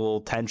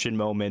sexual tension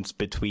moments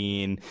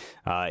between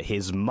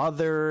his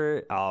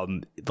mother,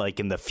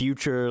 in the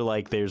future,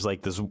 there's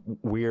this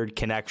weird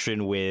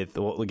connection with,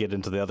 we'll get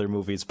into the other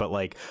movies,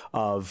 but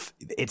of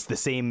it's the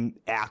same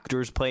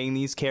actors playing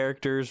these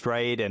characters,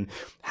 right? And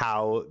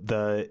how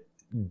the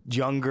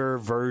younger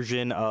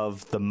version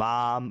of the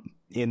mom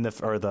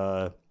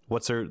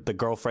what's the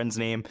girlfriend's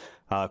name?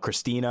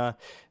 Christina.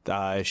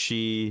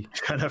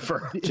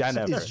 Jennifer.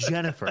 It's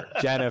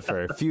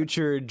Jennifer.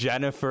 Future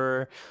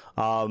Jennifer.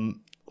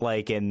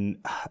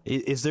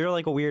 Is there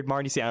a weird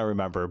Marty scene? I don't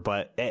remember,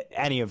 but at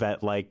any event,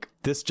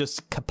 this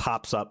just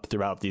pops up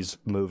throughout these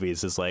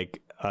movies. Is these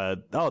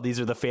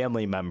are the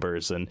family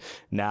members, and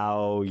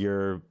now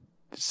you're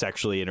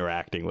sexually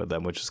interacting with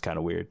them, which is kind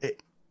of weird.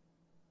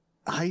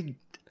 I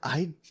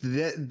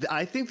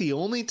think the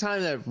only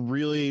time that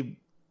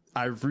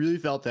I really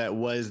felt that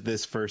was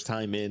this first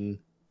time in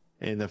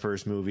the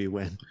first movie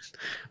when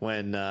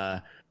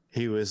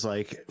he was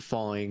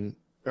falling,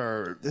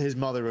 or his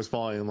mother was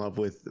falling in love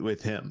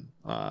with him.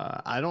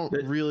 I don't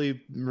really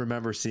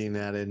remember seeing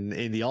that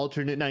in the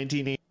alternate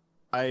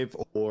 1985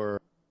 or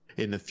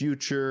in the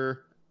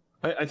future.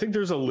 I think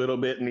there's a little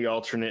bit in the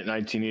alternate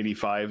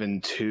 1985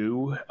 and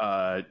 2,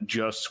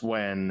 just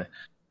when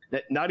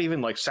not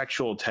even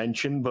sexual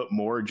tension, but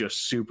more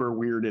just super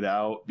weirded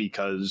out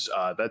because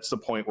that's the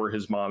point where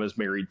his mom is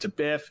married to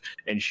Biff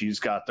and she's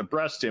got the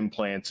breast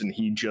implants, and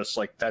he just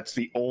that's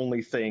the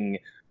only thing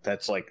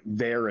that's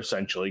there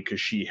essentially,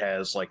 because she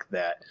has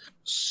that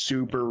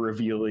super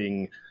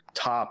revealing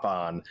top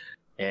on,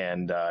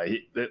 and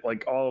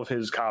all of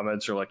his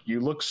comments are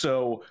you look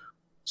so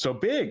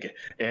big,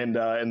 and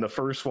in the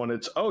first one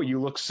it's, oh, you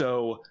look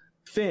so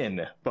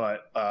thin,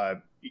 but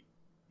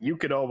you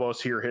could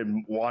almost hear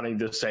him wanting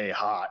to say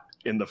hot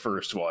in the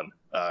first one.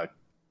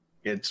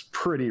 It's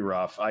pretty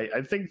rough.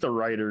 I think the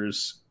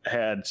writers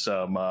had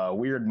some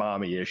weird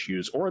mommy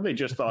issues, or they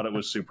just thought it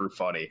was super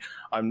funny.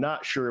 I'm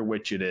not sure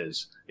which it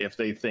is. If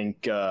they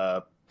think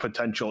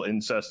potential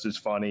incest is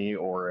funny,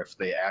 or if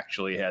they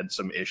actually had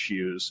some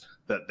issues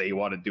that they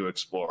wanted to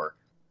explore.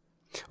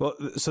 Well,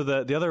 so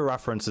the other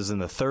reference is in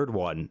the third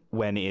one,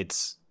 when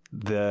it's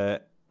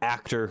the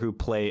actor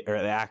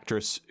the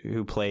actress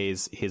who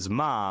plays his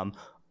mom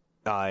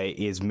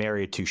is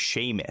married to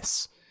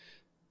Seamus.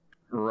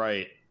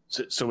 Right.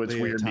 So it's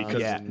weird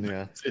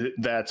because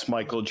that's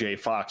Michael J.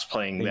 Fox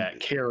playing that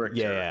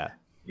character.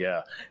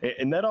 Yeah.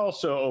 And that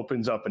also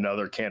opens up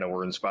another can of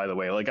worms, by the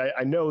way.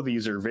 I know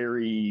these are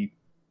very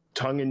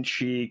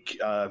tongue-in-cheek,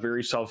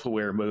 very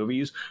self-aware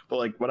movies,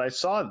 but when I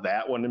saw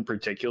that one in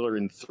particular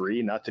in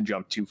 3, not to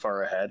jump too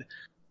far ahead,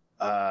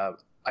 I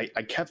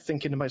kept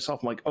thinking to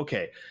myself, I'm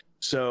okay,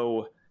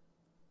 so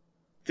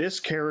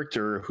this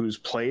character who's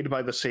played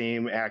by the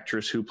same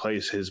actress who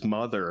plays his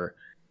mother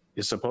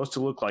is supposed to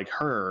look like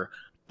her,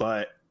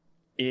 but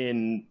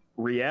in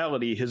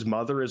reality, his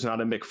mother is not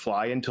a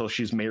McFly until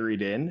she's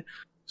married in.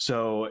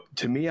 So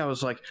to me, I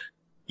was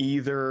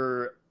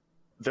either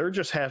they're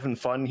just having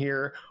fun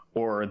here,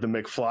 or the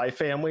McFly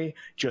family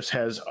just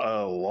has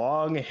a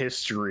long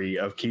history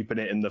of keeping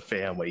it in the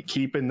family,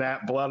 keeping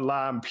that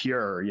bloodline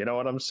pure. You know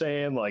what I'm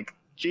saying?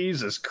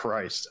 Jesus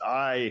Christ,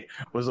 I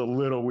was a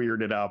little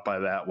weirded out by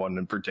that one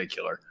in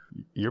particular.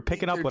 You're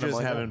picking up what I'm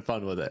just having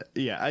fun with it.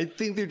 Yeah, I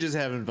think they're just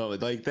having fun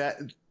with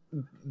that.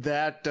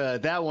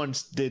 That one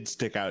did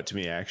stick out to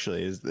me,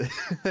 actually. Is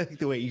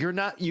the way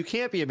you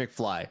can't be a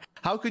McFly.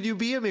 How could you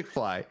be a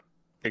McFly?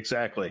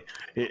 Exactly.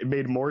 It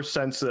made more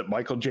sense that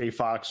Michael J.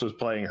 Fox was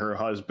playing her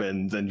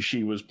husband than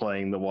she was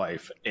playing the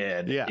wife.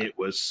 And it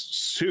was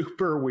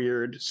super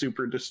weird,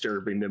 super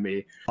disturbing to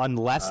me.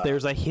 Unless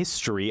there's a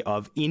history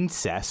of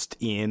incest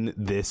in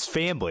this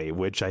family,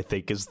 which I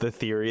think is the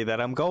theory that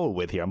I'm going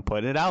with here. I'm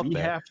putting it out there. You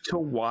have to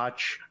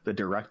watch the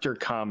director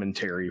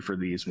commentary for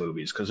these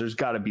movies, because there's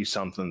got to be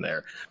something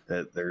there.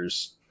 That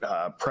there's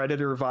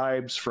Predator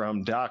vibes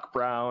from Doc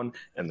Brown,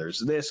 and there's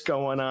this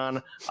going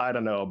on. I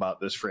don't know about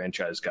this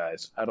franchise,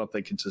 guys. I don't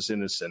think it's as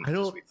innocent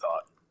as we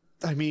thought.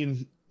 I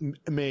mean,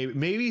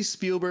 maybe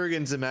Spielberg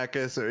and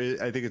Zemeckis, or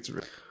I think it's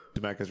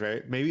Zemeckis,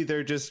 right? Maybe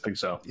they're just, I think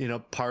so,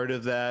 part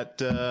of that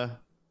Q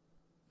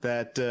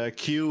that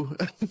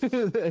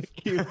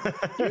Q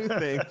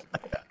thing.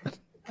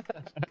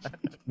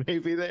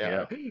 Maybe they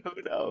are.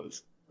 Who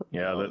knows?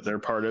 Yeah, they're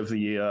part of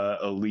the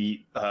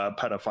elite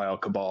pedophile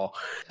cabal.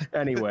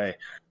 Anyway,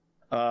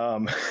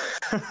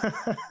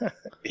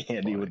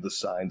 Andy with the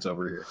signs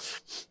over here.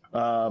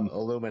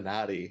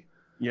 Illuminati.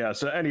 Yeah,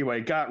 so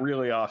anyway, got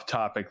really off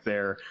topic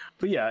there.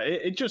 But yeah,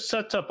 it just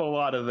sets up a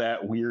lot of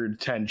that weird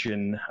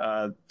tension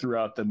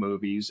throughout the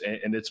movies.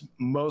 And it's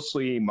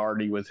mostly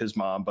Marty with his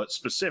mom, but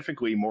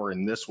specifically more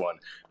in this one,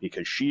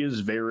 because she is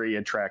very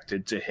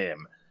attracted to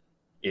him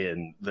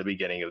in the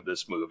beginning of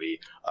this movie.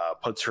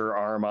 Puts her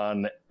arm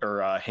on,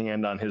 or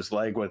hand on his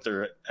leg with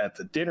her at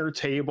the dinner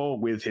table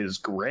with his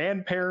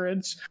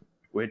grandparents,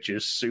 which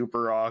is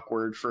super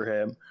awkward for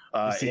him,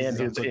 and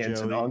his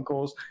aunts and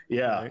uncles.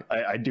 Yeah,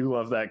 right. I do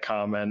love that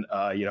comment.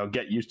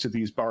 Get used to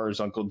these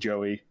bars, Uncle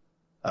Joey,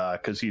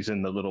 because he's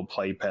in the little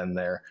playpen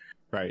there.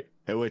 Right,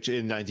 which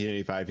in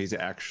 1985, he's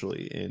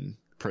actually in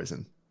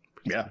prison.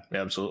 Yeah,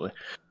 absolutely.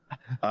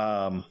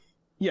 So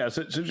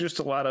just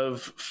a lot of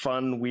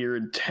fun,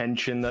 weird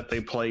tension that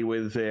they play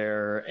with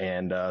there,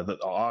 and the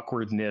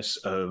awkwardness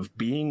of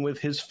being with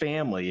his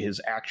family,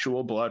 his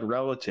actual blood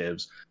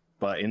relatives,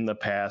 but in the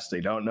past, they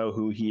don't know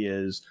who he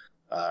is,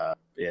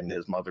 and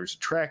his mother's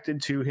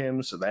attracted to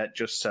him. So that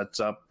just sets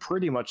up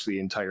pretty much the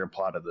entire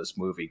plot of this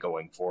movie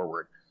going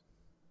forward.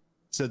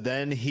 So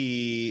then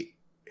he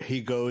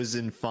goes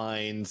and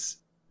finds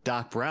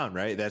Doc Brown,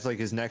 right? That's like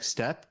his next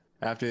step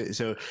after.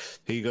 So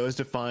he goes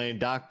to find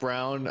Doc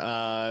Brown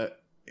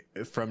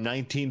from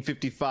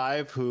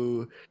 1955,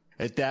 who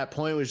at that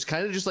point was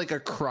kind of just like a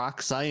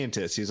crock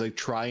scientist. He's like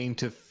trying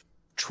to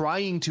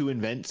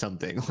invent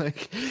something.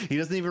 Like, he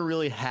doesn't even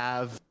really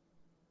have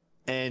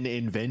an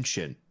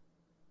invention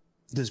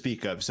to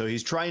speak of, so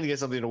he's trying to get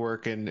something to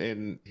work,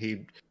 and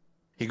he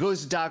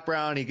goes to Doc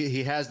Brown.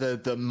 He has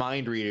the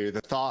mind reader,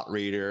 the thought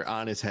reader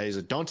on his head. He's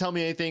like, don't tell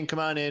me anything, come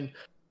on in.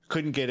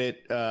 Couldn't get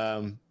it.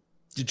 It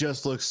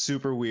just looks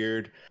super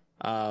weird.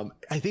 I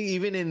think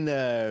even in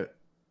the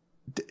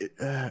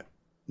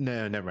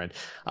no, never mind.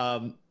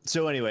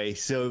 So anyway,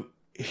 so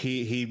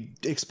he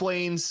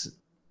explains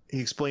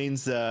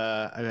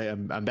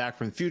I'm back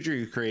from the future.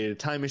 You created a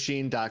time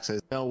machine. Doc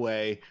says, no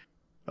way.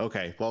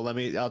 Okay, well,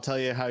 I'll tell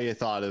you how you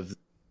thought of the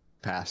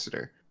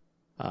capacitor.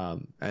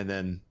 And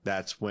then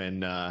that's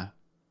when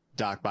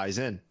Doc buys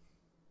in.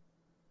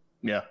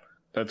 Yeah,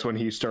 that's when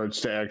he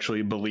starts to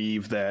actually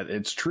believe that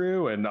it's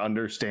true and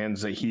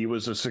understands that he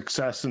was a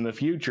success in the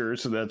future.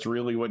 So that's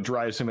really what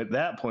drives him at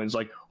that point. It's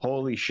like,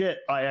 holy shit,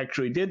 I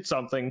actually did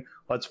something.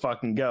 Let's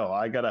fucking go.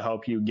 I got to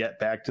help you get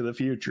back to the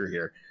future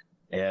here.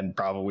 And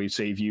probably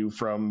save you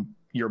from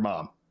your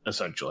mom,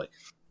 essentially.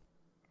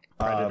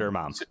 Predator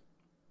mom.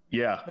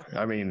 Yeah,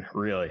 I mean,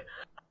 really.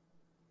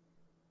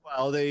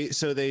 Well,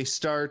 so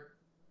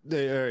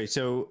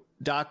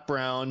Doc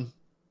Brown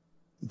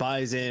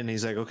buys in.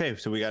 He's like, okay,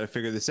 so we got to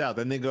figure this out.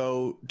 Then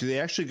do they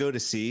actually go to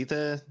see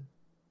the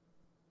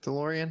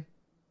DeLorean?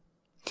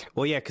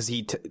 Well, yeah, because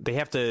they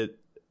get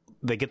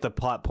the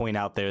plot point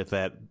out there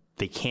that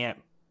they can't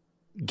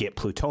get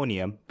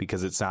plutonium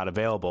because it's not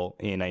available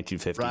in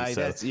 1950. Right.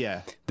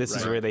 So this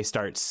is where they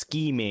start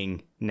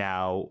scheming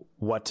now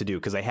what to do,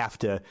 because they have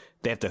to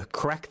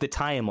correct the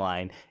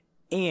timeline,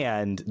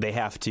 and they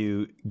have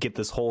to get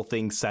this whole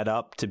thing set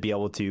up to be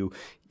able to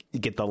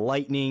get the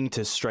lightning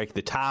to strike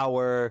the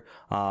tower,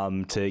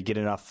 to get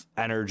enough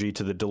energy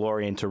to the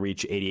DeLorean to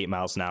reach 88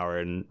 miles an hour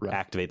and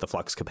activate the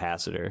flux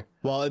capacitor.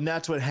 Well, and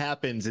that's what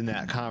happens in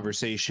that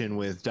conversation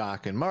with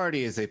Doc and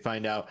Marty, is they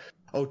find out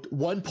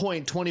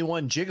 1.21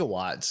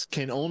 gigawatts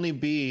can only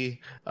be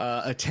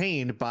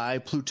attained by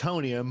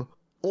plutonium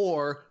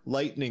or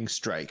lightning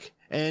strike.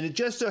 And it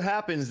just so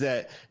happens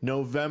that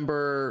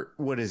November,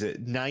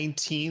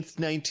 19th,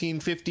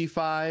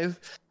 1955,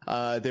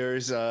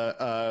 there's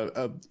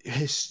a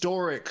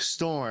historic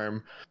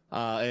storm,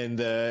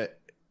 and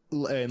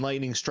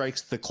lightning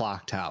strikes the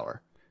clock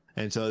tower.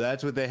 And so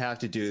that's what they have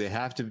to do. They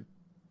have to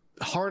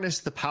harness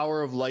the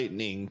power of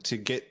lightning to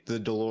get the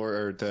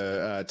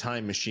the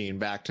time machine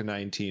back to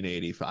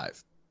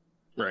 1985.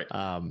 Right.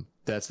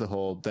 That's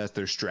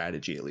their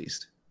strategy, at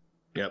least.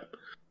 Yep.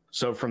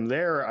 So from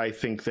there, I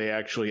think they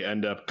actually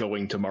end up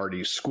going to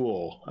Marty's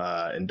school,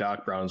 and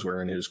Doc Brown's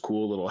wearing his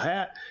cool little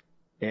hat,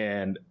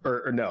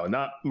 or no,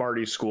 not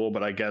Marty's school,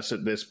 but I guess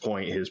at this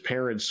point, his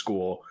parents'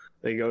 school.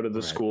 They go to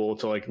the school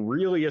to like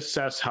really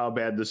assess how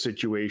bad the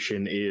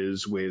situation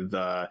is with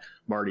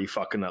Marty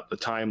fucking up the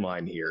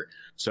timeline here.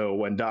 So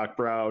when Doc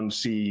Brown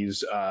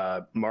sees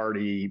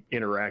Marty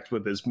interact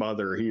with his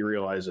mother, he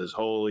realizes,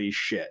 holy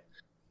shit.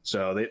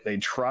 So they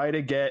try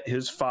to get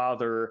his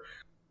father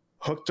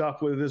hooked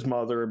up with his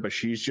mother, but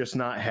she's just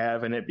not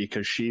having it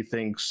because she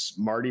thinks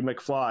Marty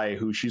McFly,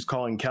 who she's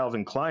calling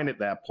Calvin Klein at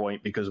that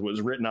point because it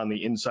was written on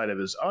the inside of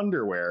his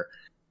underwear,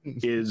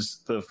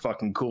 is the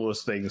fucking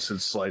coolest thing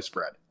since sliced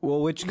bread.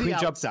 Well, which the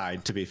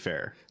outside, to be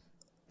fair,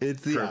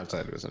 it's the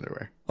outside of his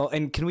underwear. Well,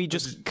 and can we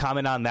just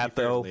comment on that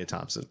though? Leah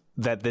Thompson.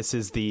 That this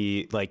is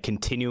the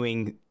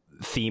continuing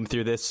theme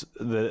through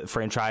the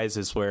franchise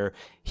is where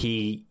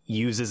he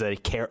uses a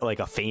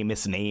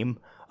famous name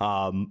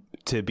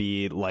to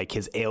be like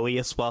his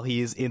alias while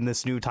he's in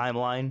this new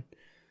timeline.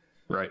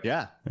 Right.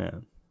 Yeah.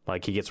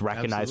 Like he gets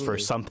recognized for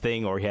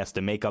something, or he has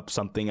to make up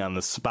something on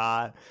the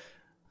spot.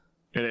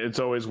 And it's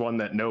always one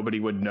that nobody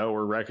would know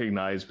or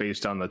recognize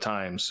based on the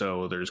time.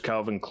 So there's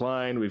Calvin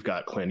Klein. We've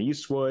got Clint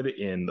Eastwood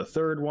in the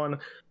third one.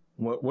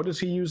 What does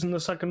he use in the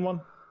second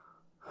one?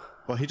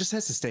 Well, he just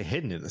has to stay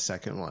hidden in the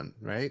second one,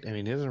 right? I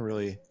mean, he doesn't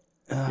really.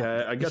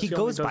 Yeah, I guess he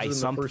goes by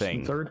something. First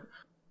and third.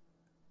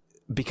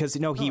 Because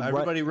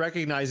everybody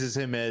recognizes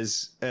him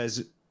as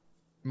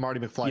Marty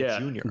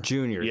McFly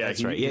Jr. Yeah,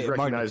 that's right. He's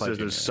recognized as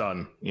Jr. his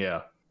son.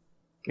 Yeah.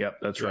 Yep,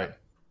 that's right.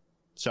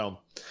 So,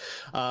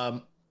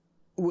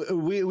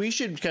 we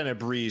should kind of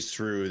breeze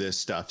through this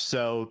stuff.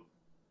 So,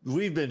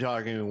 we've been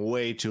talking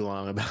way too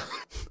long about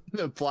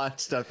the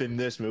plot stuff in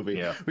this movie.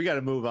 Yeah. We got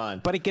to move on.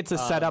 But it gets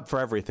us set up for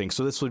everything.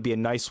 So this would be a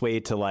nice way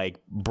to like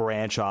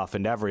branch off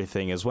into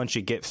everything. Is once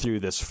you get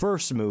through this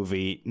first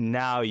movie,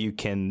 now you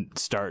can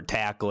start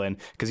tackling,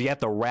 because you have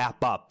to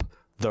wrap up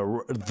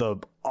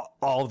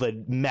all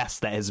the mess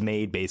that is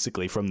made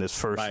basically from this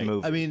first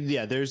movie. I mean,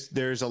 yeah,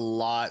 there's a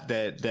lot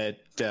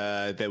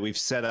that we've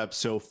set up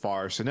so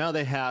far. So now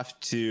they have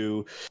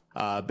to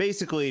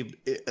basically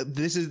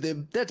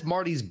that's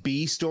Marty's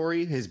B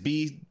story. His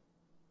B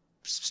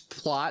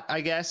plot,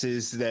 I guess,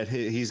 is that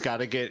he's got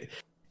to get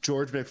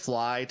George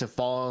McFly to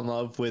fall in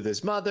love with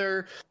his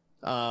mother,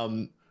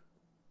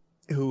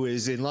 who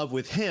is in love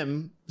with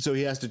him. So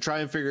he has to try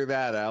and figure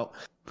that out.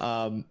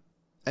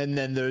 And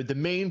then the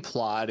main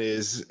plot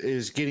is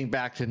getting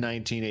back to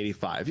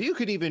 1985. You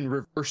could even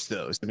reverse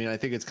those. I mean, I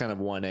think it's kind of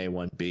 1A,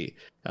 1B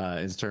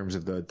in terms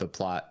of the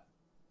plot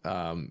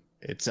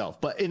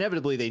itself. But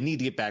inevitably, they need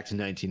to get back to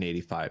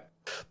 1985.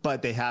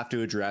 But they have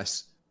to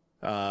address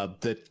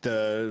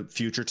the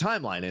future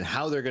timeline and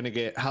how they're going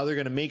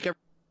to make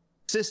everything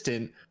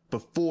consistent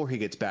before he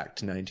gets back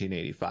to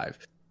 1985.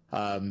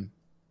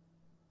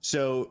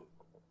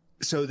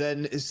 So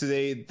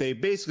they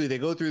basically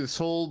go through this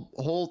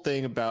whole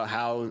thing about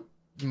how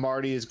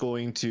Marty is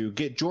going to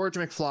get George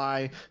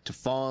McFly to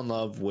fall in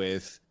love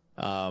with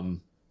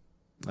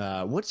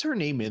what's her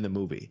name in the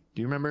movie?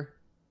 Do you remember?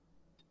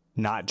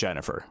 Not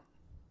Jennifer.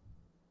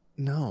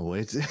 No,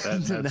 it's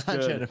not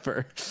good.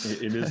 Jennifer.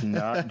 It is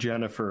not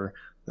Jennifer.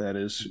 That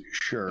is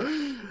sure.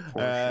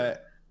 Sure.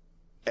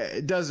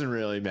 It doesn't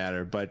really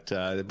matter, but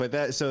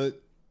that, so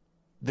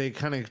they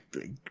kind of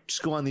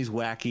just go on these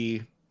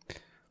wacky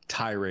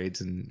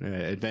tirades and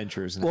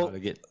adventures and how to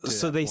get to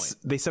so they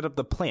set up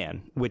the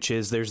plan, which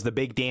is there's the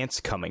big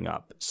dance coming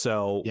up.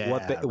 So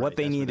what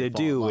they need to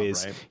do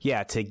is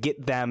to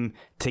get them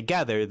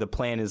together. The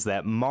plan is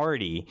that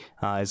Marty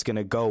is going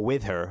to go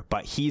with her,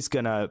 but he's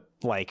going to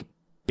like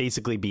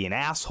basically be an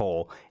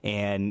asshole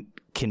and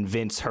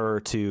convince her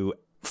to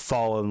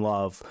fall in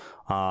love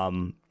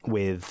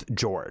with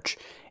George.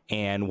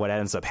 And what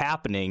ends up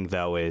happening,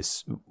 though,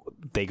 is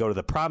they go to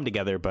the prom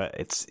together, but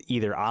it's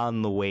either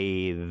on the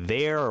way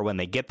there or when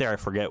they get there. I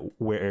forget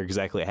where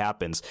exactly it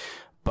happens.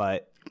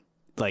 But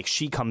like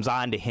she comes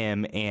on to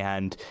him,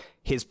 and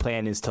his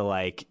plan is to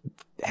like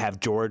have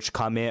George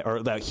come in, or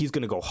like he's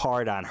going to go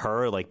hard on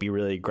her, like be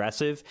really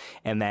aggressive.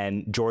 And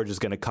then George is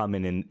going to come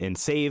in and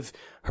save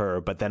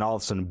her. But then all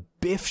of a sudden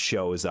Biff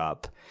shows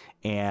up,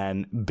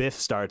 and Biff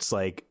starts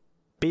like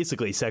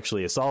basically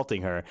sexually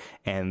assaulting her,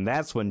 and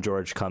that's when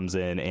George comes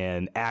in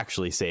and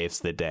actually saves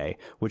the day,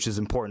 which is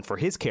important for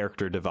his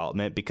character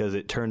development because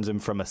it turns him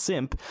from a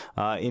simp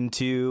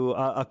into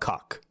a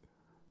cuck.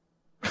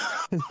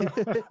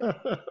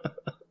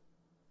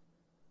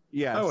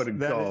 Yeah, I wouldn't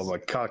call him a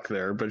cuck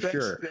there, but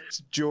sure.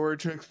 That's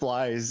George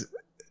McFly's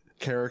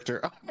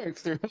character arc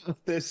throughout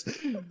this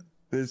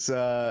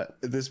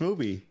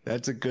movie.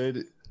 That's a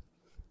good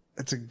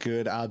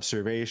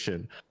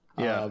observation.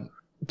 Yeah.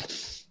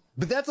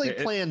 But that's like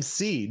plan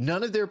C.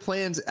 None of their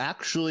plans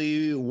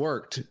actually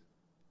worked.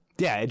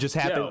 Yeah, it just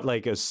happened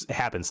like a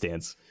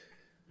happenstance.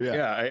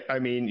 Yeah, I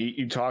mean,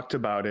 you talked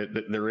about it.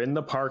 They're in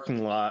the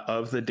parking lot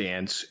of the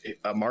dance.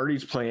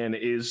 Marty's plan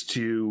is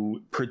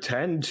to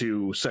pretend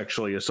to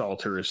sexually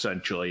assault her,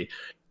 essentially.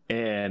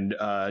 And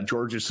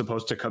George is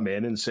supposed to come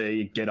in and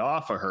say, get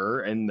off of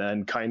her, and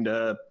then kind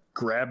of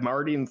grab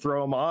Marty and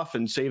throw him off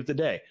and save the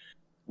day.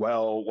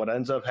 Well, what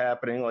ends up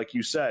happening, like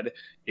you said,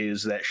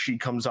 is that she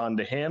comes on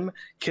to him,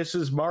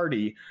 kisses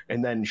Marty,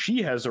 and then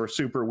she has a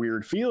super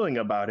weird feeling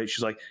about it.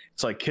 She's like,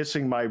 it's like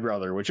kissing my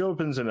brother, which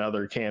opens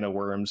another can of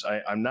worms.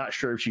 I'm not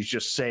sure if she's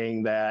just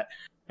saying that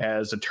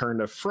as a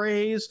turn of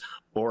phrase,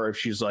 or if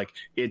she's like,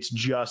 it's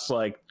just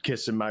like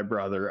kissing my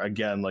brother.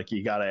 Again, like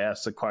you got to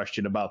ask the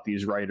question about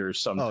these writers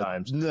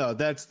sometimes. Oh, no,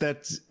 that's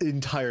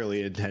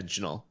entirely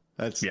intentional.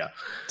 That's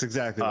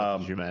exactly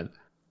what you meant.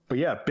 But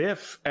yeah,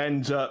 Biff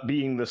ends up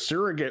being the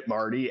surrogate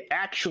Marty,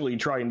 actually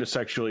trying to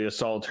sexually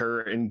assault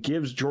her, and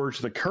gives George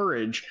the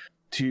courage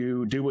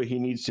to do what he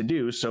needs to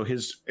do. So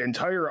his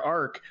entire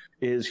arc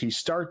is he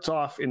starts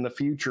off in the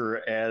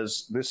future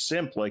as this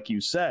simp, like you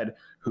said,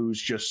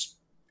 who's just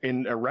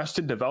in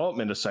Arrested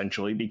Development,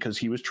 essentially, because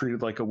he was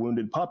treated like a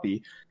wounded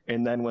puppy.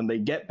 And then when they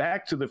get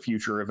back to the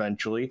future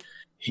eventually,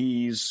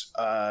 he's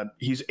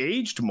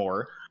aged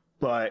more,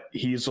 but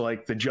he's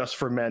like the Just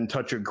for Men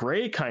Touch of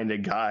Grey kind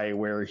of guy,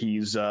 where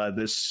he's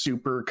this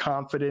super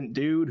confident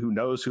dude who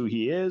knows who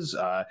he is.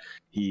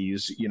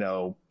 He's,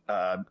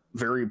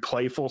 very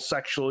playful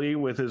sexually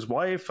with his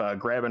wife,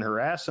 grabbing her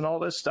ass and all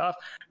this stuff.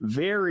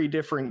 Very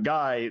different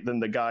guy than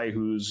the guy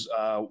who's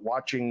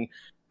watching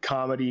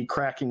comedy,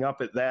 cracking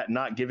up at that,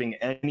 not giving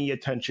any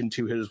attention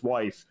to his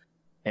wife.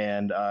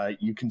 And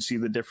you can see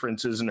the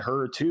differences in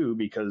her too,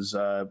 because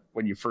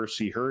when you first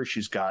see her,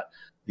 she's got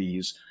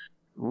these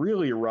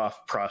really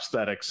rough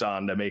prosthetics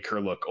on to make her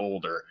look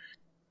older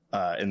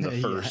in the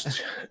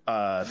first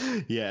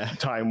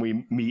time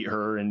we meet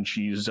her, and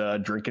she's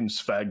drinking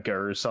Svedka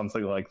or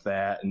something like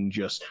that, and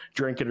just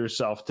drinking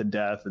herself to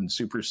death and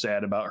super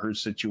sad about her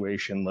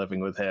situation living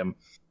with him.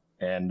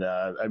 And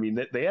I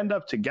mean, they end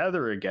up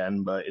together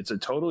again, but it's a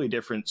totally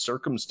different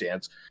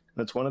circumstance.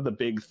 That's one of the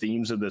big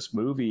themes of this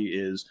movie,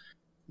 is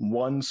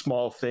one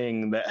small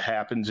thing that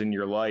happens in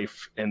your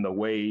life and the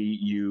way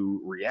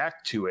you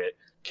react to it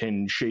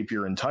can shape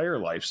your entire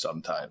life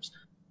sometimes.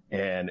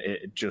 And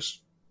it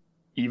just,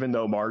 even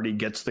though Marty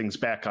gets things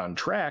back on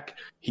track,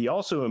 he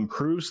also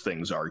improves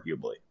things,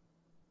 arguably.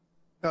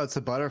 Oh, it's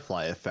a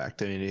butterfly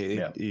effect. I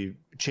mean, you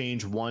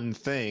change one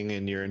thing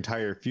and your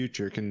entire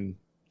future can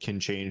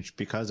change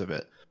because of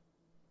it.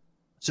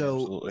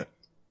 Absolutely.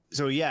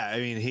 So yeah, I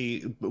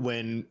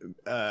mean,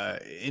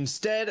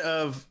 instead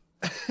of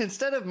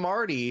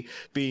Marty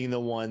being the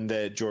one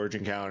that George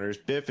encounters,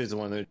 Biff is the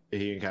one that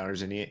he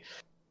encounters, and he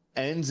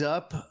ends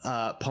up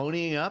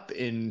ponying up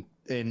and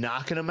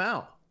knocking him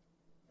out.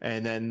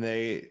 And then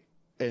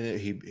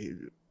he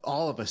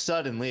all of a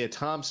sudden, Leah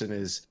Thompson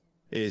is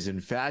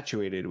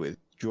infatuated with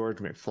George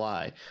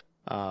McFly,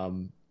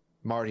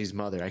 Marty's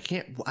mother. I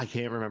can't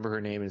remember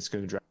her name, and it's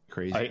going to drive me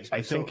crazy.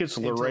 I think it's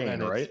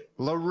Lorraine, right?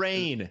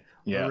 Lorraine.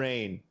 Yeah.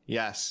 Lorraine.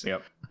 Yes.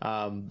 Yep.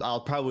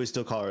 I'll probably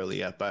still call her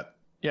Leah, but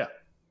yeah,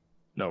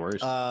 no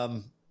worries.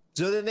 So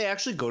then they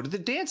actually go to the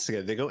dance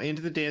together. They go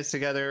into the dance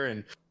together,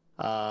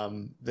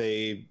 and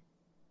they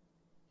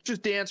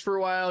just dance for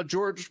a while.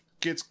 George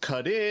gets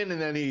cut in, and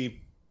then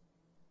he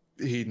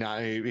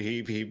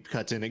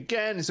cuts in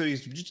again. So he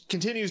just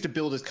continues to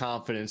build his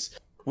confidence,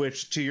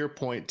 which, to your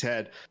point,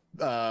 Ted,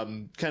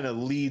 kind of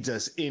leads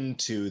us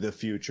into the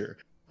future,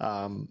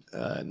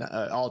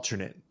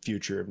 alternate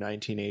future of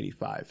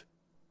 1985.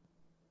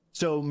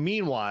 So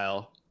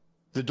meanwhile,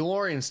 the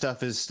DeLorean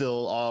stuff is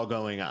still all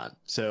going on.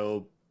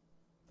 So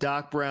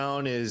Doc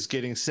Brown is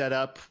getting set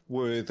up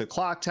with the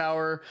clock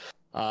tower.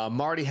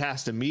 Marty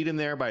has to meet him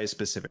there by a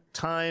specific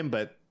time,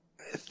 but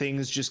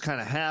things just kind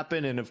of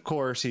happen, and of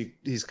course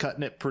he's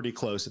cutting it pretty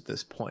close at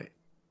this point.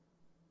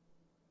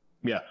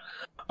 Yeah.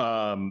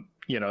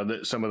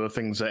 Some of the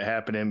things that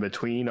happen in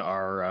between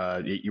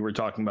are, you were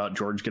talking about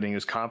George getting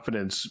his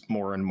confidence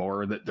more and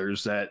more, that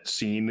there's that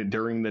scene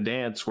during the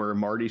dance where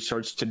Marty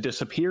starts to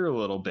disappear a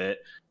little bit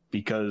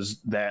because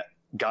that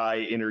guy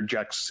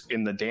interjects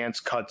in the dance,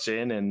 cuts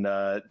in, and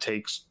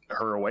takes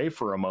her away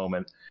for a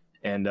moment.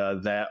 And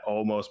that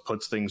almost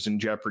puts things in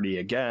jeopardy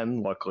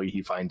again. Luckily,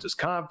 he finds his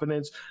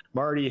confidence.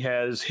 Marty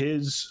has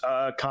his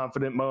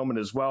confident moment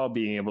as well,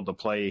 being able to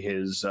play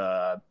his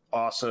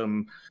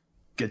awesome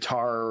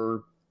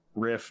guitar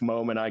riff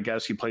moment, I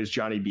guess. He plays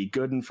Johnny B.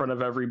 Good in front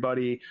of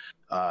everybody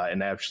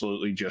and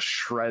absolutely just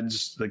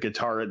shreds the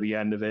guitar at the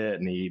end of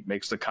it. And he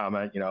makes the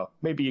comment,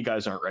 maybe you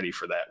guys aren't ready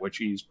for that, which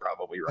he's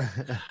probably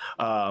right.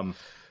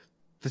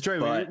 That's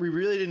right. But we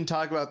really didn't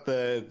talk about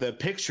the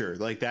picture.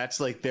 Like, that's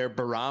like their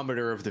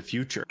barometer of the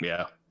future.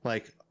 Yeah.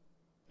 Like,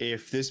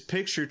 if this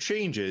picture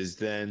changes,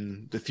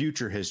 then the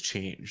future has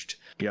changed.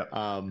 Yeah.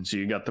 So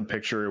you got the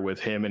picture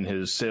with him and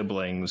his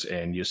siblings,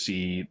 and you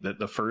see that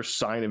the first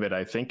sign of it,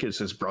 I think, is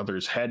his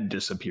brother's head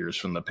disappears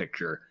from the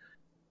picture.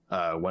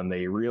 When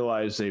they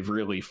realize they've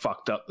really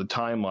fucked up the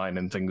timeline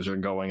and things are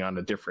going on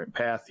a different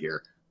path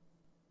here.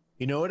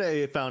 You know what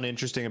I found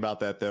interesting about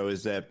that, though,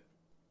 is that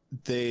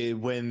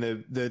when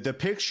the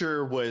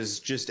picture was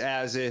just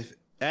as it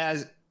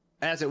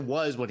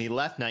was when he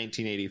left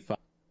 1985,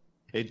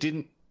 it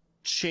didn't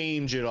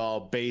change at all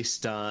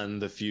based on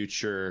the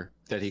future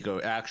that he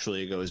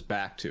actually goes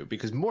back to,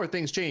 because more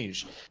things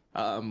changed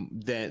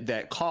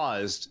that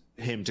caused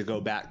him to go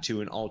back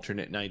to an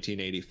alternate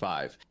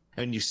 1985.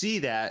 And you see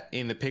that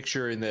in the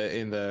picture in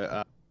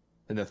the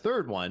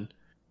third one,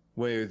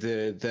 where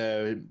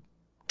the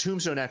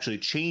tombstone actually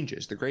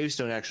changes, the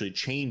gravestone actually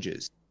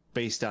changes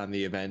based on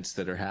the events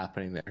that are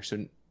happening there.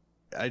 So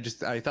I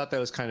thought that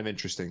was kind of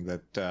interesting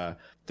that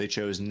they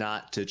chose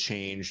not to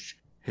change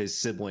his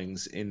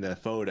siblings in the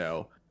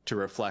photo to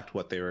reflect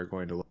what they were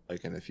going to look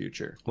like in the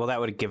future. Well, that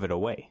would give it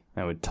away.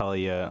 That would tell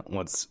you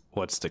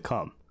what's to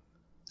come.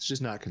 It's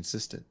just not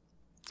consistent.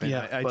 And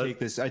yeah,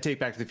 I take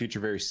Back to the Future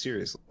very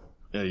seriously.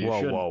 Yeah,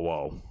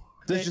 whoa.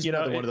 This is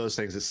just one of those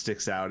things that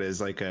sticks out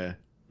as like an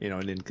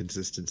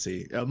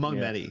inconsistency among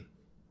many.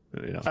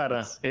 I don't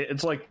know.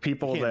 It's like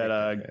people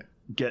that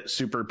get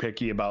super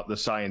picky about the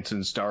science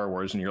in Star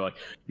Wars, and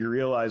you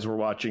realize we're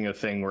watching a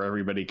thing where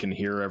everybody can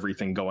hear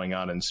everything going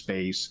on in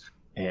space,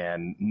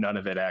 and none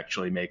of it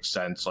actually makes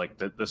sense. Like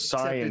the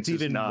science it's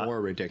even is not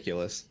more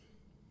ridiculous.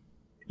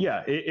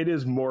 Yeah, it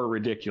is more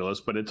ridiculous,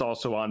 but it's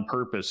also on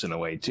purpose in a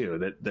way too.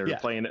 That they're Yeah.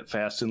 playing it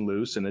fast and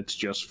loose, and it's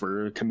just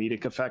for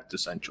comedic effect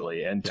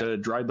essentially, and to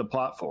drive the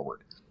plot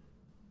forward.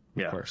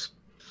 Yeah, Of course.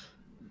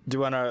 Do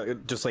you want to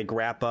just like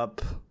wrap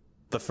up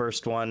the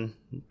first one?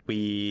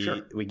 We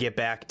get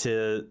back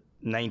to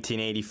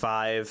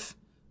 1985.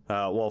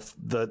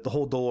 The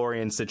whole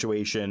DeLorean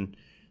situation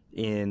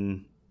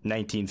in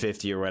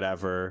 1950 or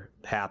whatever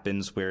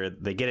happens, where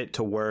they get it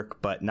to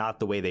work, but not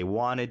the way they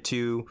wanted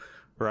to.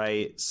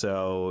 Right,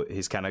 so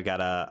he's kind of got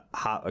a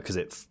hot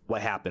because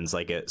what happens?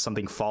 Like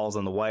something falls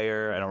on the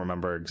wire. I don't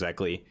remember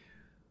exactly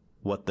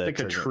what the. I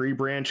think a tree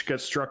branch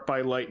gets struck by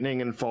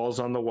lightning and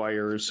falls on the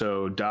wire.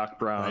 So Doc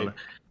Brown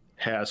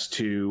has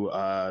to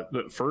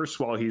first,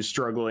 while he's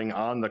struggling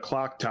on the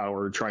clock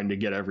tower trying to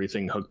get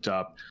everything hooked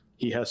up,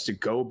 he has to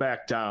go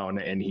back down,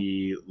 and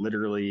he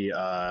literally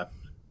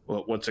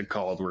what's it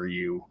called? Where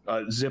you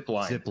zip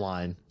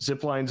line?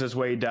 Zip lines his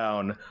way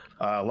down.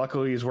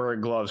 Luckily, he's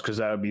wearing gloves because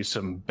that would be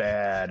some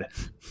bad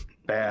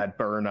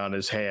burn on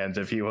his hands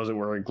if he wasn't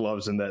wearing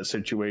gloves in that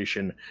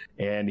situation.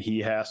 And he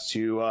has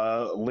to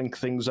link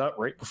things up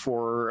right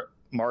before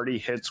Marty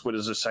hits what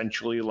is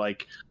essentially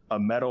like a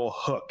metal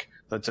hook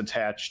that's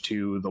attached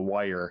to the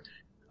wire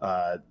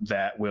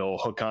that will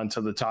hook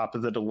onto the top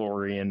of the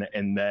DeLorean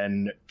and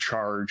then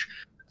charge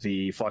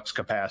the flux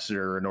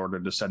capacitor in order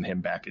to send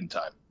him back in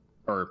time.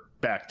 Or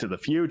Back to the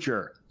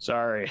Future.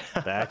 Sorry.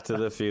 Back to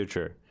the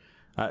Future.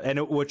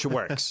 Which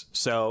works.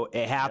 So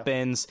it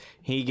happens.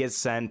 He gets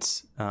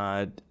sent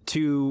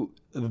to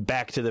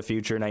Back to the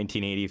Future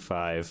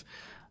 1985.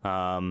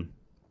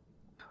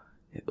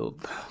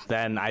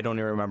 Then I don't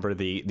even remember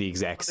the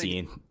exact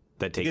scene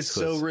that takes place.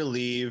 He gets so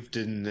relieved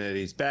and that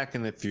he's back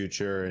in the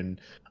future, and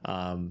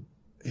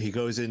he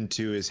goes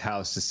into his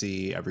house to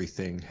see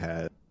everything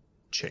has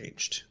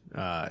changed.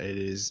 It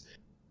is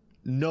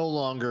no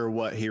longer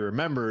what he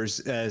remembers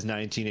as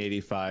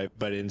 1985,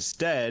 but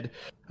instead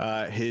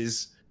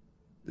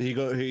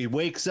he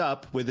wakes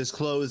up with his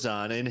clothes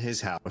on in his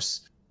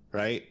house,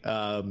 right?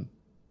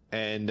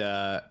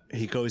 And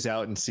he goes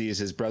out and sees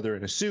his brother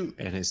in a suit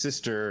and his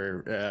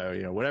sister,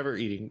 whatever,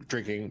 eating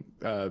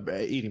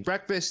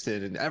breakfast,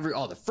 and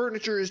all the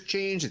furniture has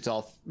changed. It's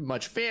all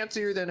much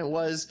fancier than it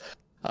was,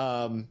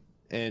 and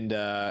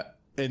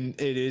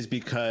it is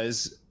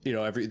because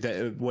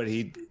what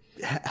he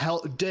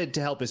did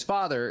to help his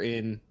father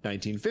in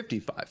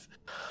 1955.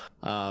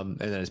 And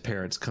then his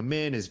parents come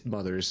in. His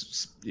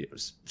mother's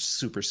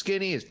super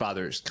skinny. His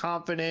father's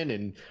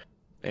confident,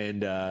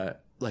 and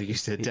like you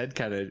said, Ted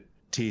kind of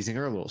teasing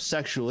her a little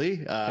sexually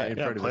in front of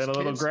his playing a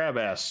little kids. grab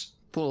ass.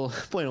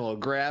 Playing a little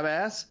grab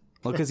ass.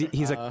 Well, because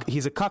he's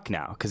a cuck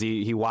now, because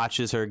he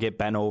watches her get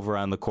bent over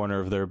on the corner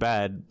of their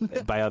bed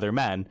by other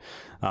men.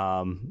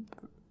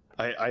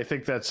 I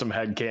think that's some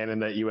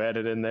headcanon that you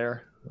added in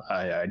there.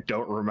 I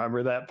don't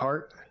remember that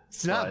part.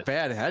 It's not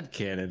bad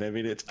headcanon. I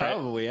mean, it's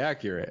probably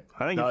accurate.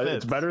 I think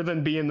it's better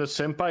than being the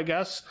simp, I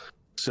guess.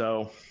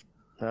 So,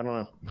 I don't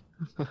know.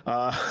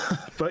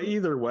 But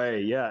either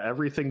way, yeah,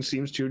 everything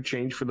seems to have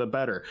changed for the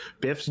better.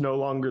 Biff's no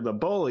longer the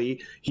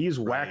bully. He's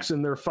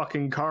waxing their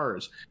fucking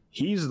cars.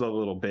 He's the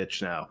little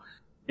bitch now.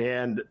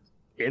 And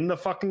in the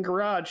fucking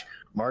garage,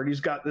 Marty's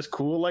got this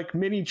cool, like,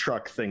 mini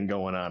truck thing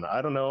going on.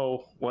 I don't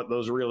know what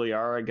those really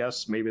are, I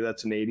guess. Maybe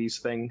that's an 80s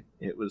thing.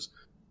 It was,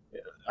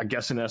 I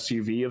guess, an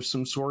SUV of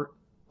some sort.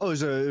 Oh,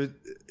 I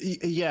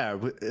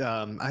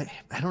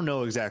don't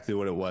know exactly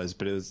what it was,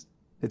 but it's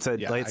a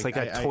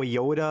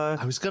Toyota.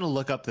 I was gonna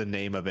look up the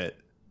name of it.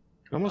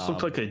 It almost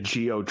looked like a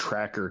Geo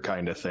Tracker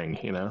kind of thing,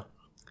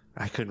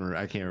 I can't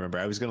remember.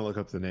 I was gonna look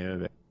up the name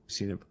of it. I've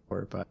seen it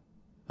before, but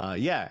that's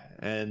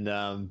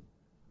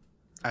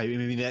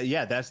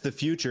the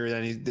future.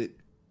 Then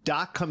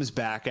Doc comes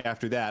back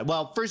after that.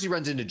 Well, first he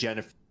runs into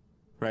Jennifer,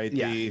 right?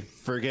 Yeah. The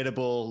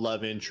forgettable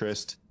love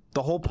interest.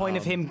 The whole point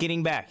of him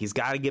getting back, he's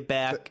got to get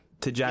back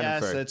to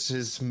Jennifer. Yes, that's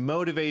his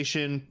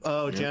motivation.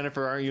 Oh, yeah.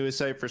 Jennifer, aren't you a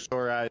sight for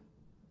sore eyes?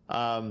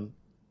 And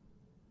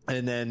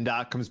then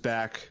Doc comes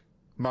back.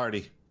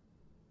 Marty,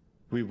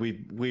 we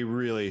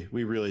really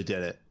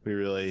did it. We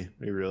really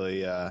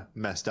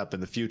messed up in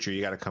the future.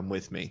 You got to come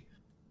with me.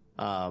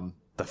 The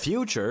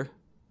future.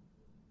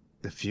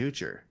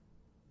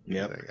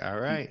 Yep. Like, all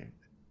right.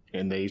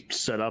 And they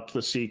set up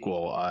the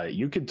sequel.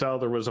 You could tell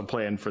there was a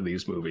plan for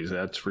these movies,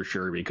 that's for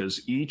sure,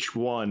 because each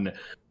one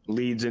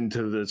leads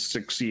into the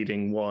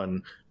succeeding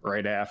one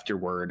right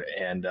afterward,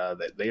 and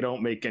they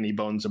don't make any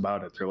bones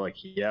about it. They're like,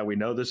 yeah, we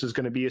know this is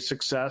going to be a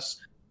success.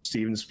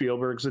 Steven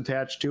Spielberg's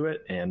attached to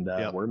it, and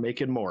we're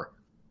making more.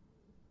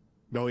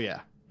 Oh yeah,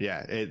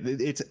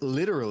 it's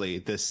literally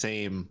the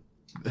same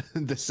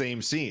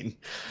scene,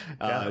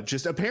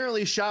 just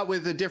apparently shot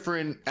with a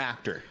different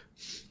actor.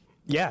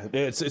 Yeah,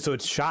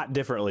 it's shot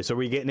differently. So are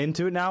we getting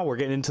into it now? We're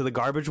getting into the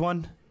garbage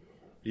one?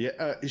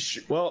 Yeah.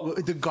 Well,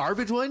 the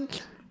garbage one?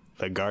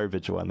 the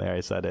garbage one there. I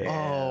said it.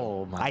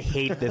 Oh my! I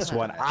hate this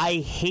one. I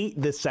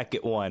hate the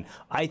second one.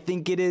 I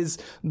think it is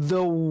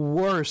the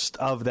worst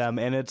of them,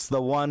 and it's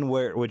the one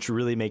which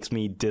really makes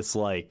me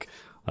dislike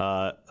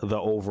the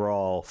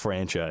overall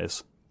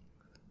franchise.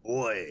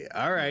 Boy,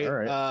 all right.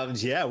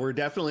 Yeah, we're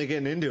definitely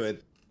getting into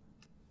it.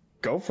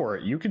 Go for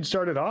it. You can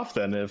start it off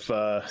then if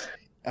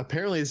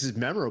apparently this is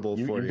memorable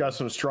for you. You've got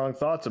some strong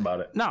thoughts about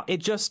it. No, it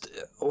just,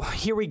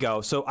 here we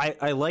go. So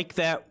I like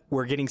that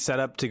we're getting set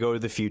up to go to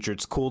the future.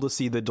 It's cool to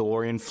see the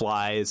DeLorean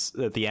flies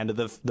at the end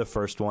of the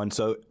first one.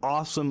 So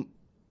awesome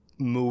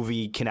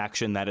movie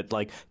connection that it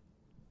like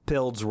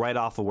builds right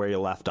off of where you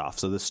left off.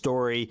 So the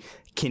story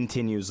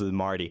continues with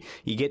Marty.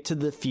 You get to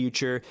the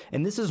future,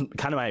 and this is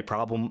kind of my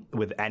problem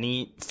with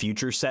any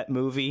future set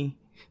movie,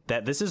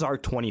 that this is our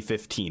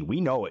 2015.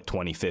 We know what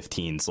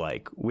 2015's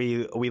like.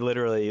 We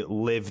literally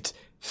lived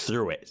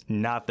through it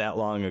not that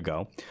long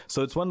ago.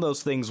 So it's one of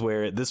those things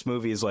where this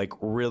movie is like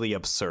really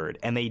absurd,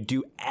 and they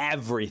do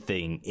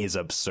everything is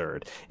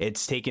absurd.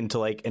 It's taken to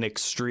like an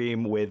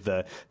extreme with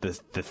the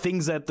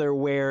things that they're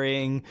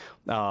wearing.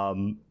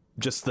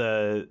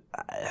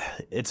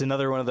 It's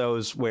another one of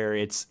those where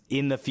it's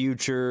in the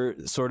future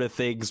sort of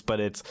things,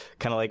 but it's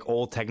kind of like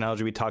old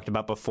technology we talked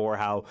about before,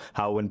 how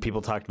when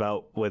people talked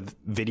about with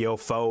video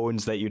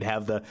phones that you'd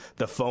have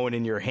the phone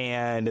in your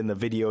hand and the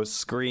video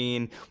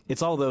screen.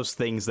 It's all those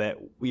things that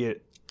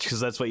because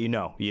that's what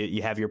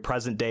you have your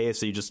present day,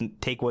 so you just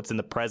take what's in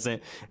the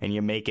present and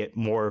you make it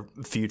more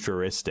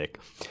futuristic.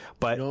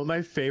 But you know what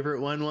my favorite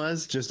one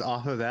was, just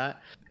off of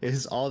that,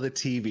 is all the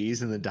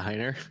TVs in the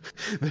diner.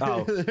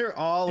 They're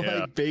all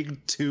like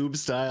big tube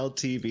style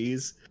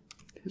TVs.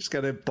 Just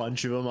got a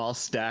bunch of them all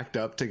stacked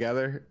up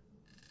together.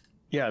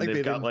 Yeah, like they've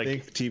they got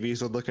didn't think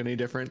TVs would look any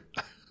different.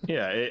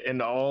 Yeah,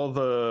 and all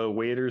the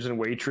waiters and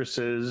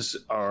waitresses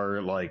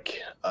are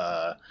like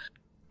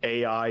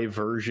AI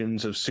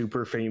versions of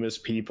super famous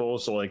people.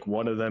 So like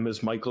one of them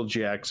is Michael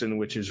Jackson,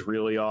 which is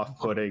really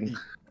off-putting.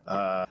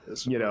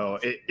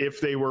 If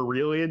they were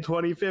really in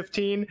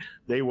 2015,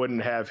 they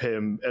wouldn't have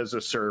him as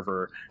a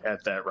server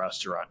at that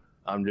restaurant.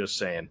 I'm just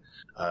saying.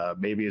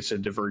 Maybe it's a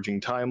diverging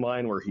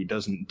timeline where he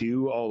doesn't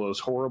do all those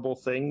horrible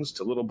things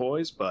to little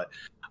boys. But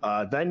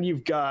then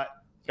you've got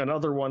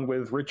another one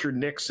with Richard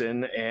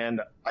Nixon, and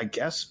I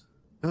guess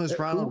it was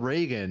Ronald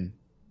Reagan.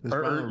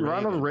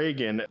 Ronald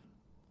Reagan.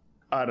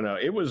 I don't know.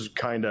 It was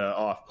kind of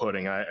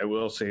off-putting. I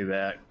will say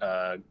that.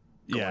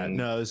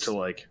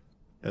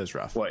 It was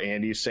rough. What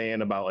Andy's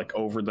saying about like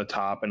over the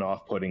top and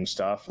off-putting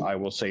stuff, I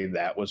will say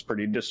that was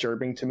pretty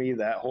disturbing to me,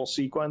 that whole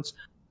sequence.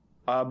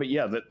 But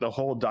yeah, the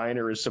whole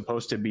diner is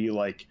supposed to be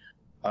like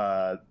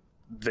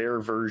their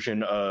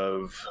version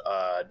of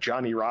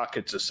Johnny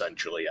Rockets,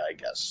 essentially, I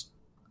guess.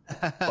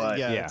 But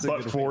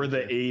but for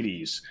the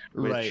 80s,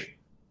 which right.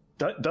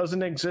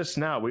 Doesn't exist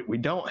now. We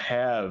don't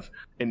have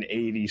an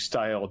 80s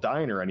style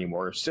diner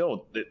anymore.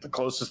 Still, the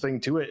closest thing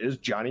to it is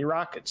Johnny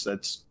Rockets.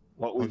 That's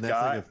what we've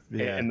got,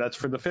 and that's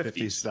for the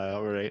 50s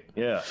style, right?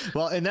 Yeah.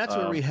 Well, and that's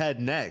where we head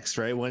next,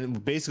 right? When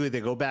basically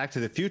they go back to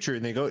the future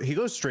and he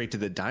goes straight to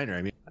the diner.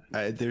 I mean,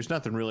 there's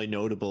nothing really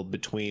notable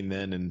between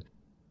then and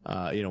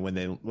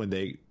when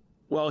they.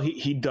 Well,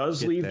 he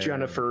does leave there.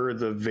 Jennifer,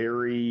 the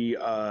very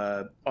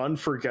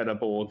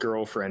unforgettable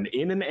girlfriend,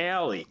 in an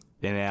alley.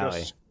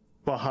 Just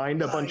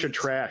behind a bunch of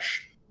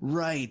trash.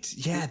 Right.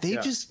 Yeah, they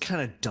just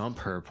kind of dump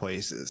her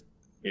places.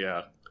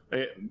 Yeah.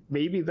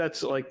 Maybe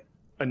that's like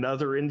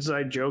another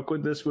inside joke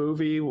with this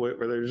movie where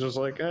they're just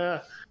like,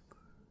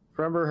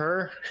 remember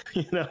her?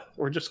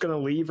 We're just going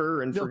to leave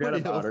her and forget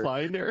about her.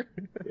 Find her.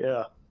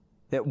 Yeah.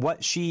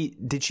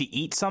 Did she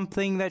eat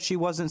something that she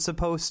wasn't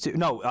supposed to?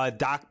 No,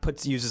 Doc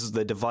uses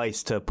the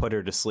device to put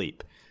her to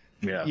sleep.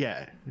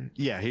 Yeah.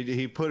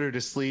 He put her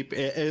to sleep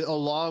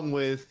along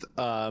with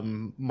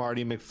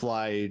Marty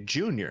McFly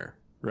Jr.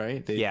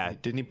 Right?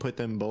 Didn't he put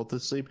them both to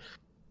sleep?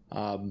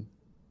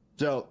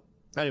 So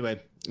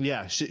anyway,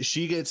 yeah,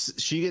 she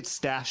gets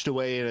stashed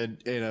away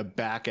in a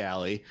back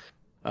alley,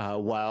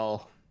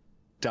 while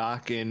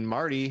Doc and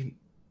Marty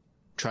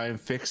try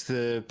and fix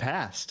the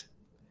past.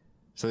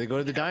 So they go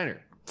to the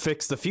diner.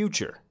 Fix the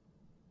future,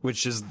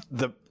 which is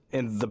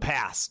in the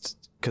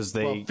past, because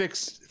they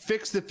fix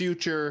the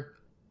future.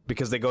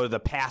 Because they go to the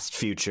past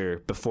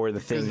future before the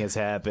thing has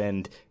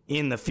happened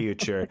in the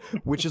future,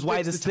 which is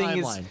why this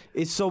thing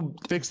is so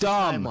fix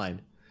dumb. The timeline.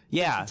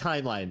 Yeah, the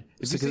timeline.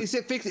 If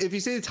you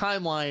say the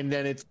timeline,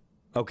 then it's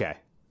okay.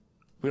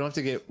 We don't have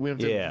to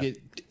get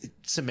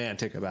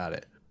semantic about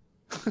it.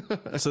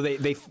 So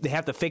they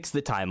have to fix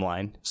the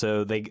timeline.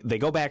 So they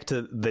go back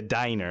to the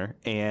diner,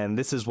 and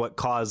this is what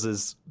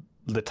causes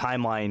the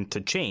timeline to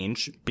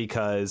change,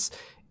 because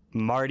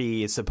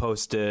Marty Jr.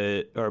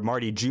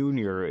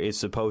 is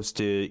supposed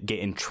to get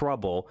in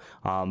trouble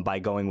by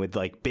going with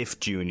like Biff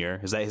Jr.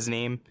 Is that his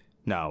name?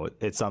 No,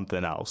 it's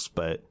something else,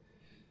 but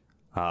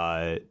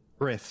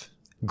Griff,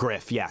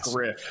 yes.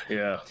 Griff,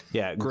 yeah.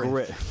 Yeah,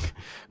 Griff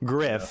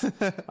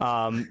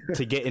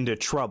to get into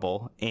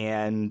trouble,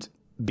 and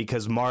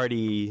because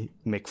Marty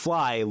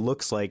McFly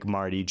looks like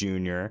Marty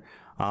Jr.,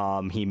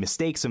 he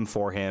mistakes him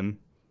for him,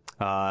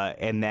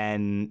 and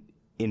then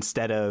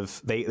instead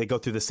of they go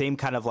through the same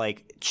kind of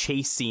like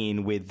chase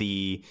scene with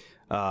the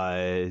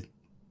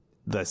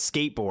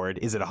skateboard.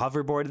 Is it a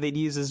hoverboard they'd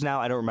uses now?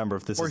 I don't remember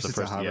if this is the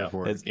first.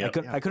 Hoverboard.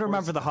 I couldn't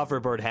remember the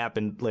hoverboard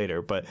happened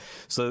later, but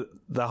so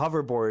the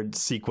hoverboard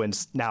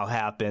sequence now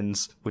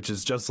happens, which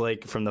is just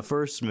like from the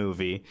first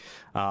movie,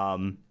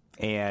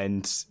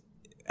 and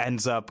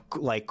ends up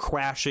like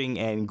crashing,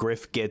 and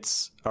Griff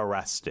gets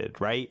arrested.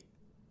 Right?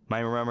 Am I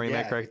remembering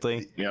that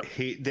correctly? Yep.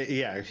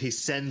 He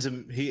sends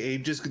him.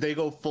 They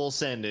go full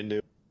send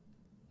into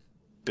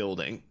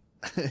building.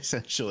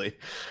 Essentially,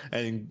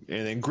 and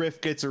then Griff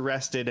gets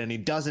arrested, and he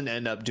doesn't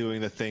end up doing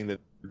the thing that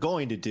they're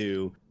going to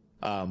do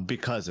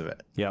because of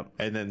it. Yep.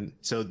 And then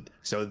so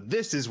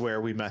this is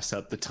where we mess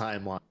up the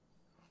timeline,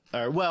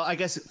 or well, I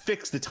guess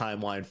fix the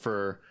timeline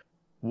for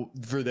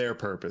their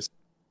purpose.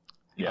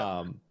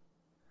 Yeah.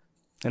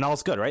 And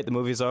all's good, right? The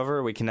movie's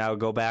over. We can now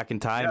go back in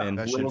time and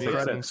little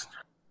credits.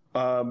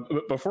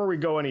 But before we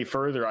go any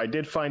further, I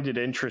did find it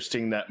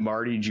interesting that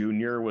Marty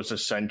Jr. was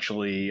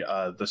essentially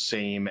the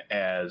same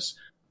as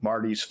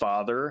Marty's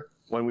father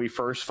when we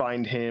first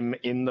find him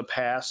in the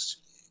past.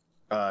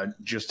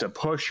 Just a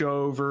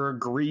pushover,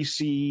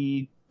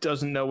 greasy,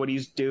 doesn't know what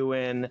he's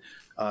doing,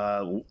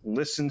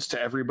 listens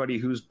to everybody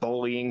who's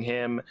bullying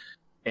him.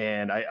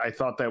 And I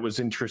thought that was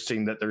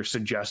interesting that they're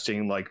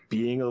suggesting like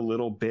being a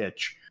little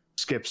bitch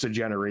skips a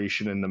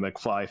generation in the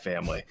McFly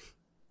family.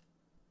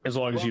 As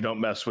long as you don't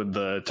mess with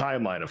the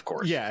timeline, of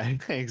course. Yeah,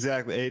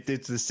 exactly.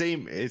 It's the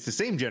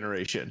same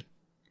generation,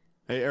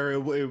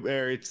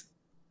 or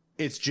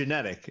it's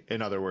genetic.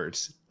 In other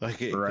words,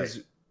 like right.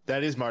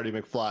 That is Marty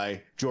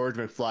McFly. George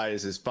McFly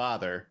is his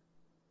father,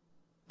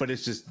 but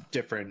it's just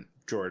different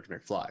George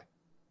McFly.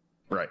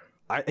 Right.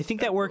 I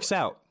think that works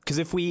out, because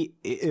if we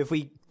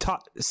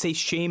say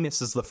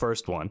Seamus is the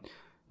first one,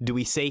 do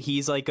we say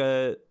he's like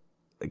a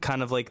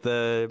kind of like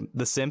the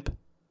simp?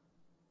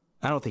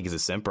 I don't think he's a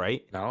simp,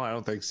 right? No, I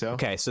don't think so.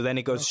 Okay, so then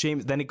it goes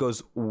Seamus, then it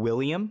goes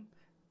William,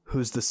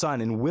 who's the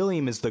son, and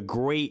William is the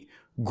great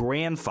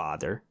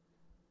grandfather.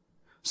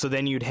 So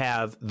then you'd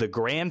have the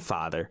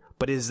grandfather,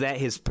 but is that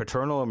his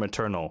paternal or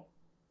maternal?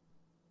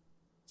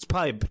 It's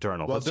probably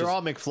paternal. Well, they're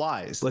all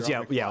McFlys.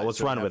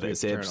 Let's run with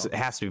it. It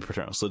has to be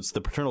paternal. So it's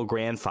the paternal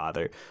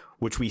grandfather,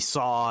 which we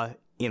saw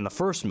in the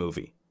first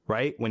movie,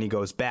 right? When he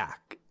goes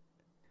back.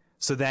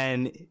 So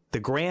then the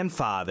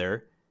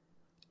grandfather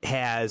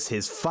has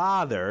his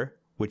father,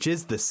 which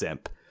is the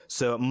simp.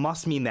 So it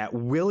must mean that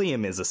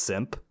William is a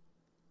simp.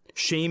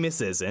 Seamus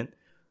isn't.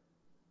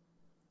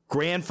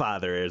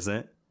 Grandfather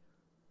isn't.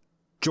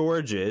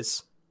 George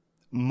is.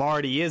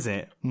 Marty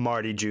isn't.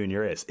 Marty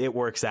Jr. is. It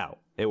works out.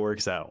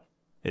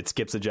 It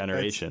skips a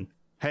generation.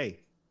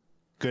 Hey,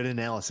 good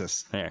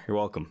analysis. Yeah, you're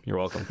welcome.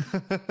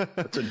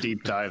 That's a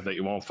deep dive that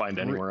you won't find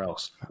anywhere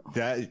else.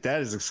 That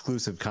is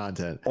exclusive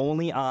content.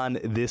 Only on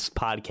this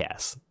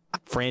podcast.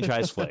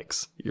 Franchise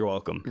Flicks. You're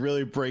welcome.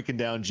 Really breaking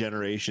down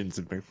generations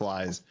of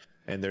McFlys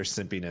and their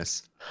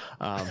simpiness.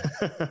 That's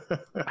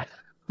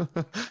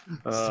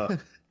a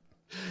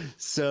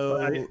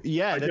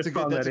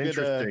good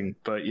interesting.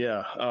 But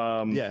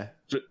yeah.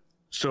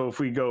 So if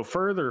we go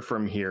further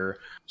from here,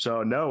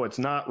 so no, it's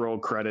not roll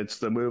credits.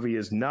 The movie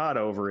is not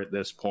over at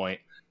this point.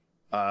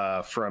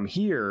 From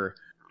here,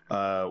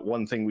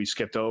 one thing we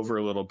skipped over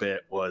a little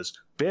bit was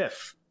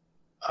Biff,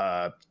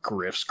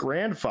 Griff's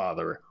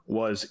grandfather,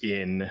 was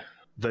in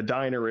the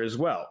diner as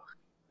well.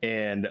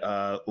 And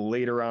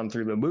later on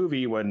through the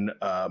movie, when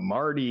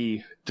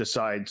Marty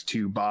decides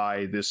to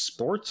buy this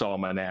sports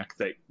almanac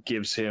that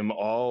gives him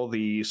all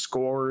the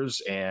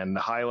scores and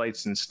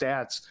highlights and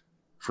stats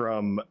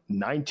from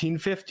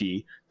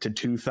 1950 to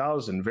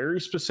 2000, very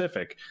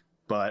specific,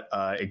 but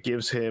it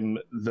gives him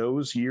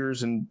those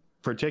years in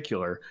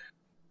particular.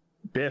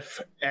 Biff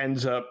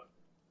ends up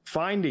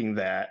finding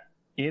that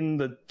in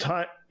the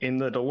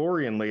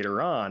DeLorean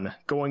later on,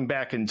 going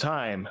back in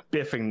time,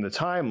 biffing the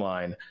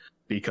timeline,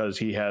 because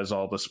he has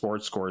all the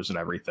sports scores and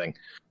everything.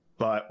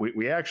 But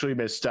we actually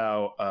missed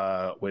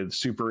out with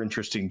super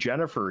interesting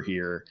Jennifer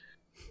here.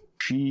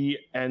 She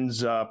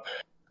ends up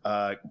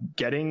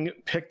getting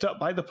picked up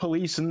by the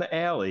police in the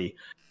alley,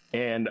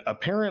 and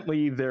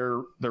apparently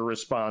their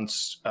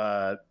response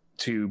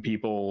to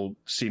people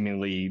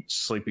seemingly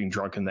sleeping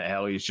drunk in the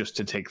alley is just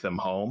to take them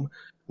home,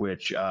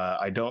 which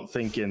I don't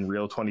think in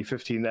real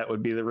 2015 that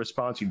would be the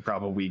response. You'd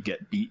probably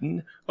get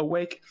beaten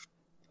awake.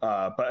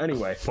 But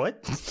anyway.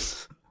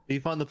 What?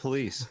 Beef on the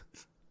police.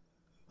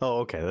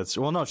 Oh, okay.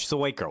 No, she's a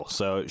white girl,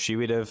 so she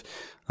would have.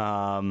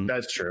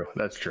 That's true.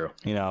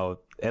 You know,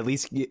 at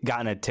least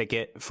gotten a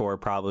ticket for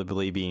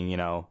probably being,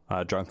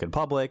 drunk in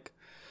public.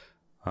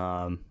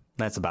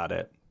 That's about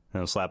it.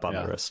 Slap on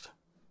the wrist.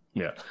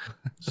 Yeah.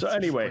 So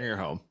anyway, bring her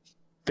home.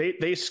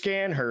 They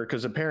scan her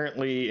because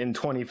apparently in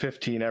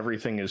 2015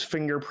 everything is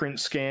fingerprint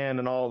scan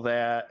and all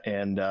that,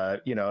 and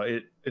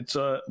it's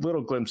a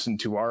little glimpse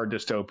into our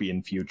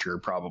dystopian future,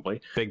 probably.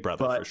 Big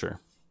Brother for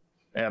sure.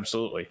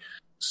 Absolutely.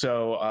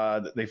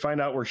 So they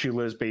find out where she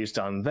lives based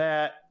on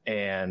that,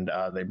 and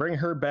they bring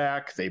her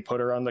back. They put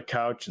her on the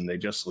couch and they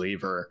just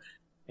leave her.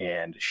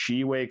 and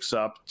she wakes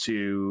up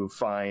to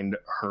find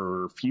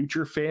her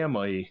future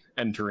family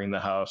entering the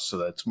house. So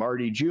that's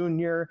Marty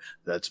Jr.,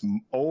 that's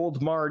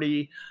old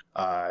Marty.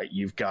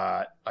 You've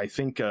got, I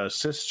think, a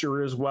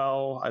sister as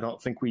well. I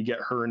don't think we get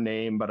her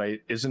name, but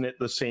isn't it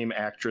the same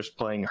actress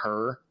playing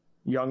her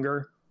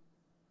younger?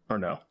 Or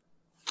no?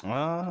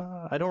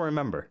 I don't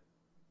remember.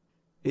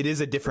 It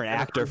is a different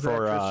actor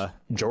for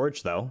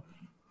George, though.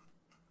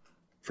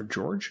 For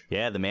George?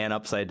 Yeah, the man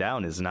upside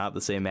down is not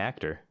the same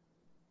actor.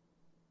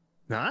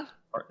 Not?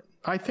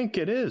 I think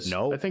it is.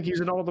 No. I think he's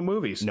in all the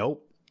movies.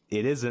 Nope,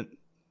 it isn't.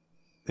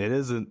 It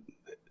isn't.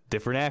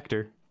 Different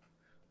actor.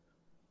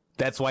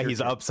 That's why he's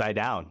upside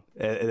down.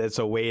 It's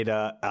a way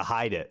to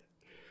hide it.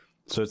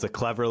 So it's a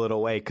clever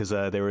little way, because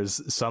there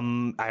was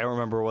some, I don't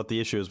remember what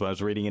the issue is when I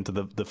was reading into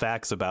the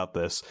facts about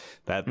this,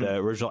 that the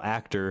original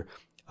actor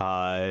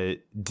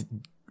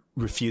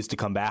refused to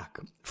come back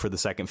for the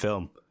second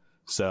film.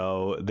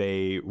 So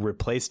they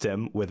replaced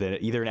him with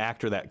either an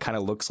actor that kind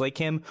of looks like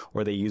him,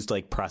 or they used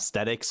like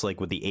prosthetics,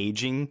 like with the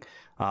aging,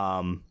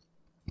 to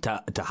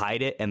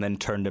hide it, and then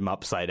turned him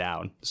upside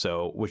down.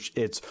 So, which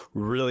it's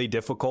really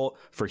difficult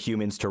for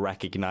humans to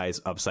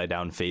recognize upside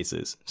down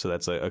faces. So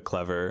that's a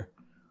clever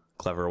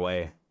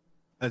way.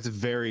 That's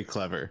very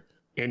clever.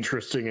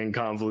 Interesting and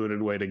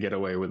convoluted way to get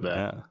away with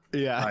that.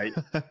 Yeah.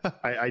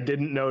 I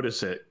didn't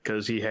notice it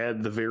because he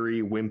had the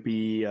very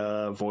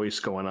wimpy voice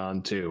going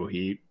on too.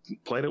 He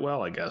played it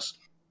well, I guess.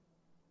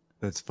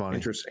 That's funny.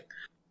 Interesting.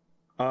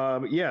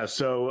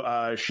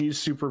 So she's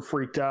super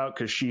freaked out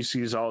because she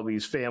sees all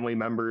these family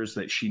members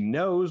that she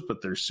knows,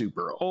 but they're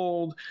super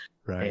old.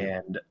 Right.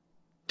 And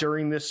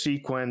during this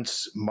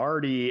sequence,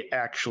 Marty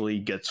actually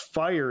gets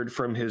fired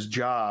from his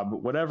job.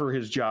 Whatever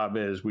his job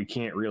is, we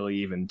can't really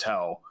even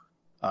tell.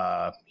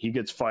 He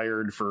gets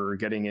fired for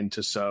getting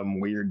into some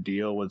weird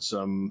deal with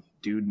some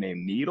dude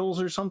named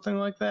Needles or something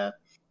like that.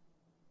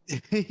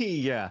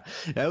 Yeah,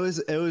 it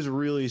was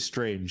really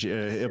strange.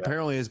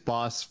 Apparently his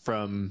boss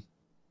from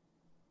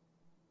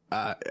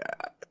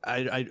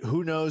I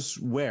who knows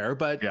where,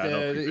 but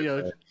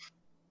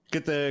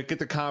get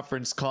the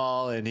conference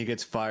call, and he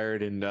gets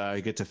fired, and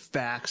he gets a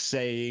fax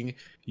saying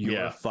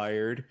you're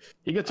fired.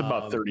 He gets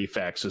about 30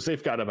 faxes.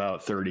 They've got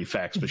about 30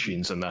 fax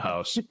machines in the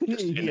house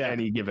in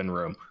any given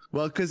room.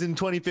 Well, because in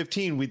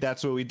 2015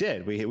 that's what we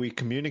did. We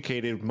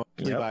communicated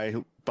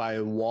mostly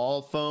by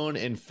wall phone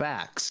and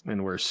fax,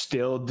 and we're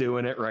still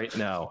doing it right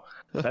now.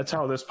 That's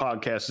how this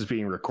podcast is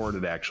being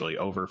recorded, actually,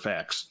 over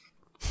fax.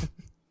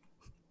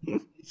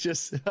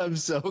 I'm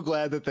so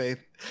glad that they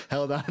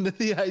held on to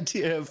the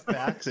idea of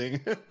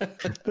faxing.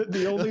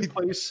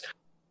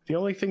 The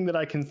only thing that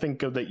I can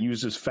think of that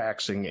uses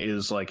faxing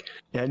is like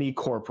any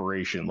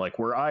corporation. Like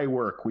where I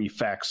work, we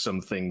fax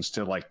some things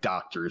to like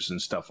doctors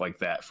and stuff like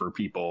that for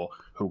people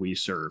who we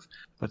serve.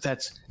 But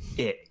that's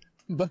it.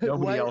 But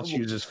nobody else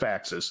uses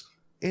faxes.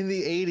 In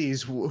the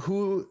 80s,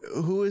 who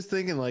was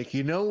thinking like,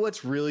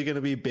 what's really going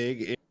to be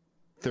big in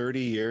 30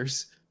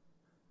 years?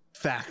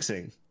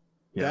 Faxing.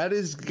 Yeah. That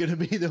is going to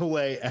be the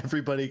way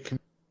everybody can.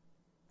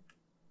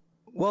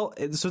 Well,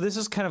 so this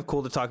is kind of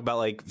cool to talk about,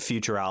 like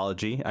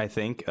futurology, I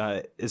think,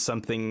 is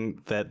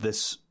something that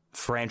this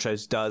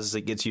franchise does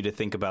that gets you to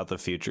think about the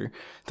future.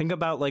 Think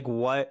about like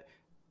what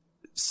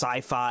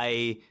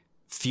sci-fi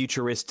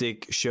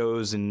futuristic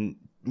shows and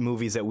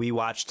movies that we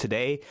watch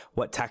today,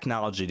 what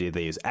technology do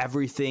they use?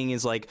 Everything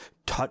is like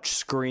touch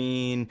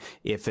screen.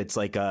 If it's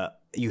like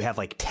you have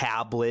like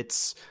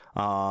tablets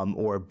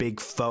or big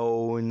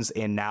phones,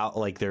 and now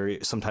like they're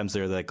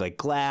like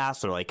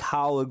glass or like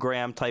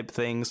hologram type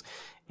things,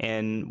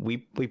 and we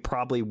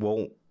probably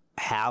won't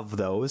have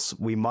those.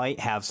 We might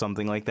have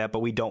something like that, but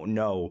we don't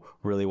know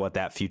really what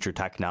that future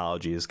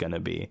technology is going to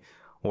be.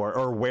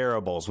 Or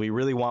wearables. We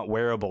really want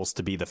wearables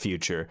to be the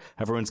future.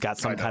 Everyone's got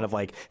some kind of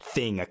like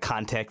thing, a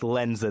contact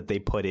lens that they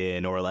put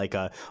in, or like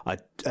a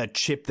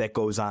chip that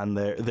goes on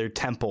their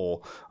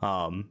temple.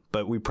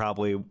 But we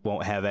probably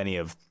won't have any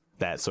of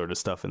that sort of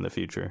stuff in the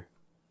future.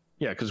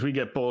 Yeah, because we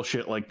get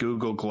bullshit like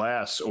Google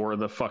Glass or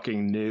the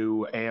fucking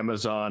new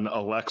Amazon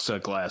Alexa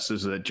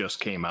glasses that just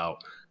came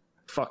out.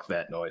 Fuck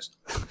that noise.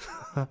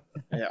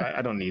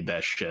 I don't need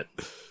that shit.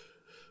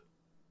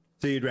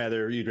 So you'd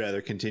rather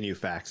continue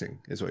faxing,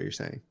 is what you're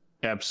saying?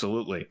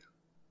 Absolutely.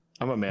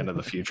 I'm a man of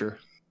the future.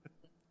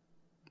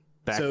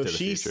 Back to the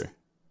future.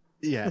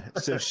 Yeah.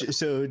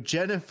 So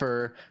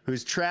Jennifer,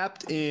 who's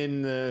trapped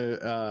in the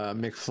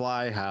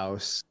McFly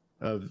house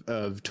of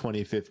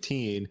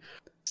 2015,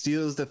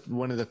 steals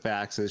one of the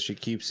faxes. She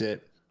keeps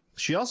it.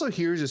 She also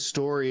hears a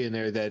story in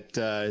there that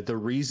the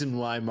reason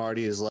why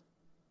Marty is left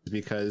is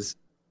because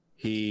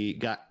he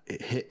got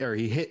hit, or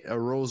he hit a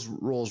Rolls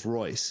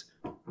Royce.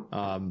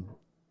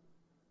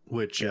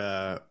 Which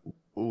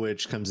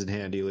comes in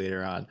handy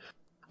later on.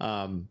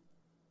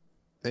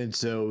 And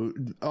so,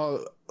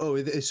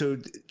 so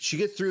she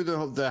gets through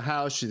the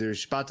house.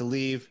 She's about to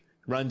leave,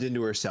 runs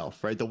into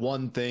herself, right? The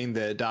one thing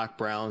that Doc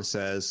Brown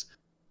says,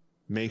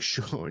 make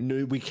sure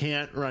we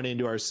can't run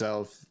into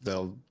ourselves.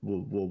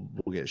 We'll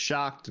get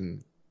shocked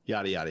and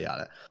yada, yada,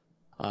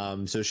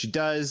 yada. So she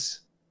does.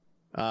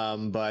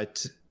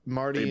 But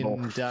Marty They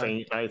and both Doc.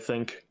 faint, I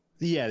think.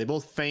 Yeah, they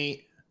both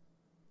faint.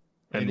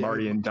 And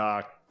Marty and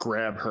Doc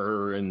grab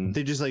her and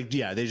They just they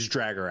just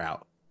drag her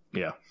out.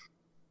 yeah.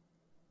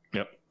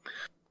 Yep.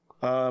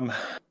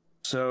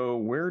 So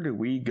where do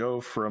we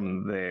go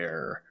from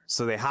there?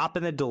 So they hop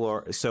in the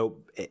DeLorean. So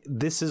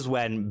this is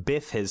when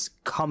Biff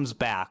comes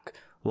back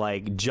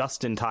like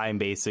just in time,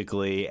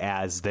 basically,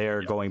 as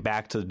they're going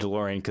back to the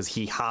DeLorean because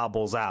he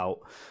hobbles out.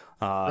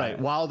 Right,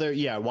 while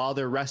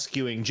they're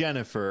rescuing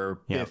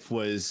Jennifer, Yep.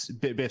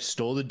 Biff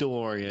stole the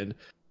DeLorean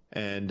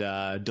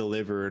and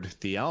delivered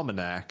the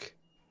almanac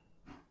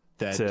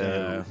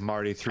that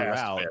Marty threw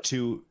Past out Biff.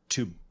 to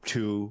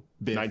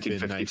Biff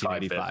in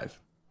 1985.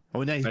 Oh,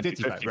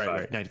 1955,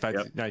 right.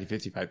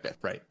 1955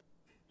 Biff, right.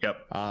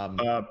 Yep.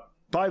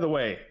 By the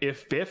way,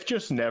 if Biff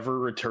just never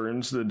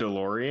returns the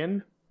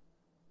DeLorean,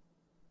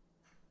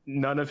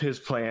 none of his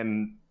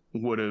plan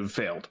would have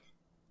failed.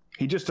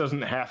 He just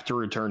doesn't have to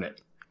return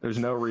it. There's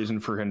no reason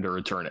for him to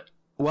return it.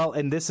 Well,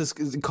 and this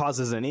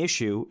causes an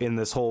issue in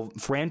this whole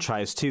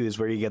franchise too, is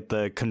where you get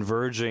the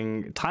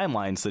converging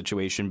timeline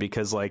situation,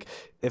 because like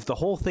if the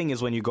whole thing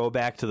is when you go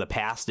back to the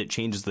past, it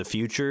changes the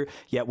future.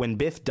 Yet when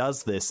Biff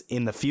does this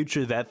in the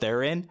future that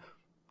they're in,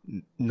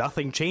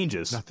 nothing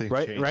changes.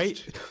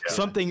 Right?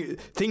 Yeah.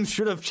 Things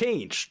should have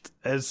changed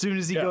as soon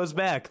as he goes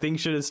back.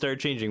 Things should have started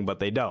changing, but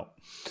they don't.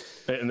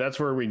 And that's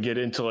where we get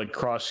into like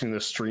crossing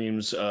the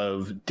streams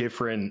of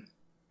different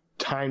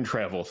time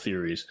travel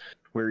theories,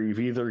 where you've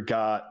either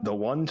got the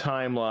one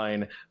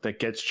timeline that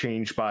gets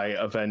changed by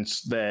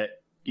events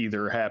that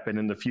either happen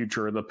in the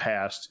future or the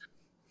past,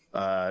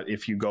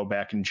 if you go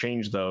back and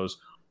change those,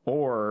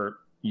 or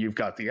you've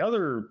got the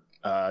other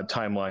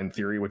timeline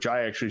theory, which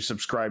I actually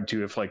subscribe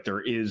to, if like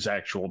there is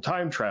actual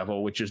time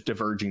travel, which is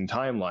diverging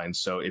timelines.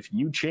 So if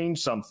you change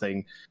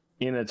something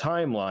in a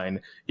timeline,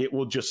 it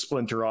will just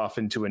splinter off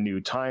into a new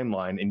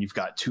timeline, and you've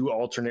got two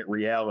alternate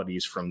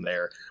realities from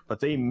there. But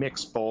they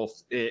mix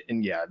both,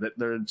 and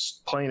they're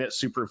playing it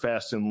super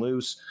fast and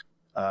loose.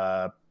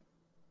 I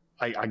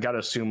gotta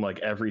assume like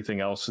everything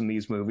else in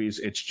these movies,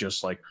 it's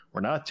just like,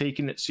 we're not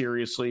taking it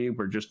seriously,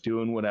 we're just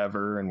doing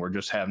whatever, and we're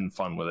just having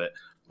fun with it.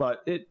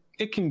 But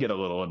it can get a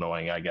little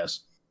annoying, I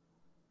guess.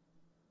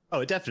 Oh,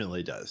 it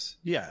definitely does.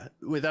 Yeah,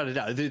 without a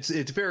doubt. It's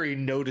very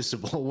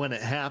noticeable when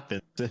it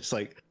happens. It's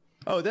like,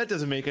 oh, that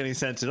doesn't make any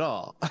sense at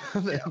all.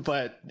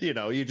 But,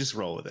 you just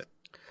roll with it.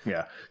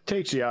 Yeah,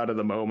 takes you out of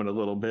the moment a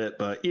little bit.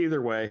 But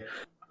either way,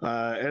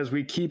 as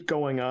we keep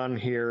going on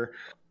here,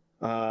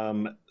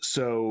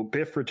 so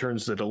Biff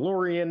returns the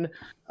DeLorean.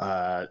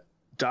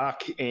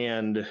 Doc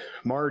and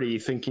Marty,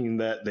 thinking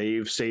that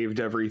they've saved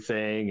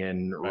everything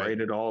and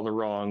righted all the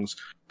wrongs,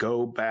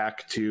 go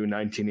back to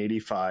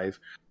 1985.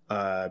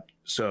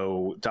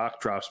 So Doc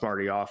drops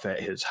Marty off at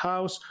his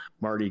house.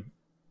 Marty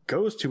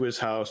goes to his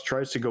house,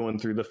 tries to go in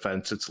through the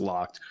fence. It's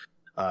locked.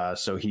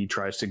 So he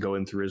tries to go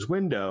in through his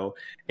window,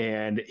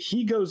 and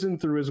he goes in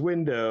through his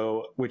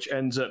window, which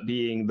ends up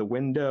being the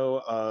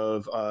window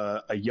of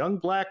a young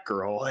black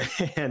girl.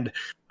 And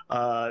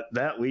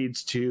that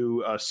leads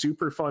to a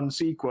super fun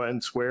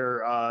sequence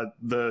where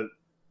the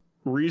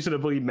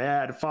reasonably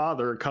mad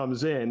father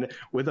comes in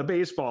with a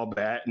baseball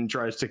bat and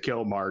tries to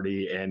kill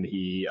Marty, and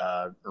he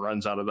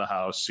runs out of the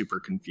house super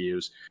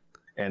confused.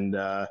 And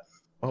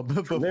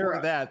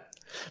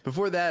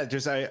before that,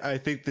 just I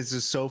think this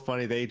is so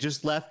funny. They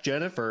just left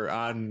Jennifer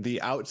on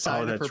the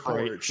outside of her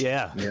porch.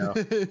 Yeah.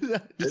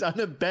 Just on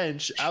a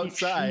bench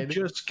outside.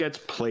 She just gets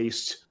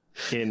placed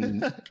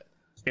in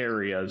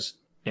areas,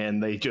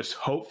 and they just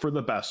hope for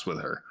the best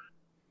with her.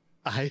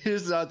 I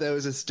just thought that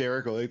was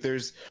hysterical. Like,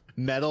 there's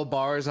metal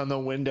bars on the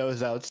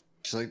windows outside.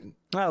 She's like,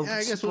 I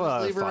guess we'll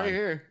just leave her right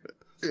here.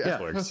 Yeah.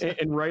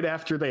 And right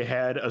after they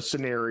had a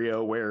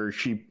scenario where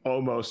she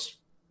almost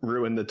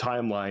ruined the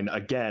timeline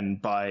again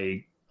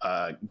by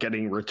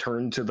getting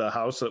returned to the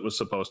house that was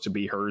supposed to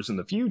be hers in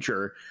the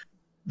future,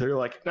 they're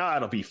like, nah,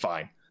 it'll be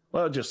fine.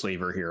 Well, just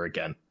leave her here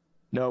again.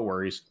 No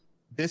worries.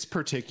 This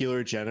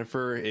particular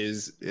Jennifer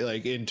is,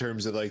 like, in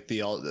terms of like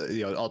the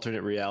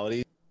alternate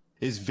reality,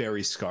 is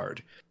very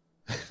scarred.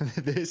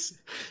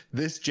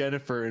 This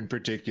Jennifer in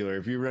particular,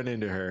 if you run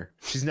into her,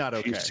 she's not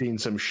okay. She's seen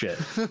some shit.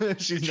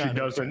 She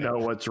doesn't know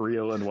what's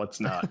real and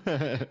what's not.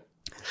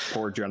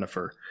 Poor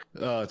Jennifer.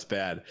 Oh, it's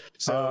bad.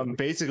 So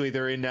basically,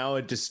 they're in now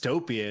a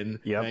dystopian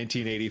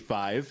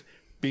 1985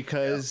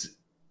 because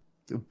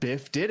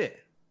Biff did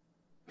it.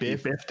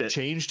 Biff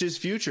changed his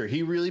future.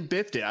 He really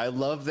biffed it. I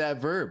love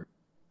that verb.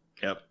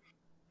 Yep.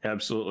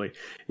 Absolutely.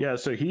 Yeah,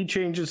 so he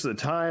changes the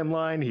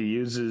timeline. He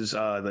uses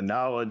the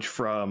knowledge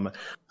from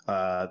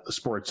the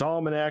Sports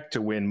Almanac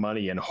to win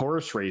money in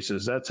horse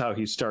races. That's how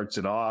he starts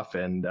it off,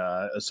 and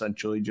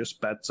essentially just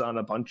bets on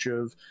a bunch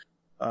of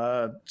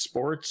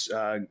sports,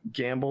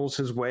 gambles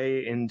his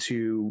way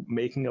into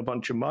making a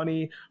bunch of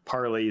money,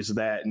 parlays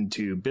that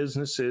into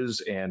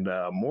businesses and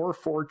more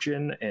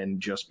fortune,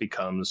 and just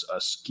becomes a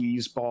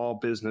skis ball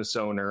business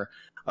owner.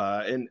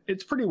 And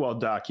it's pretty well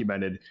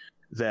documented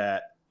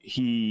that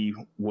he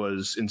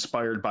was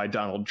inspired by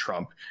Donald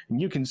Trump.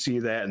 And you can see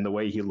that in the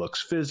way he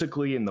looks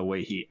physically and the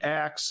way he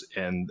acts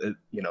and,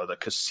 the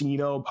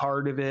casino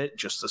part of it,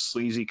 just the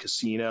sleazy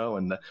casino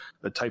and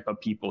the type of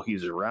people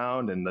he's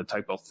around and the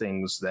type of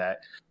things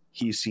that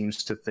he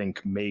seems to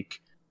think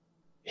make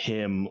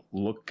him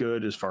look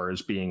good as far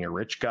as being a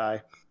rich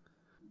guy.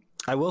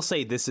 I will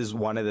say this is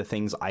one of the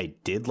things I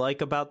did like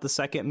about the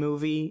second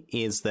movie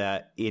is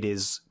that it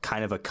is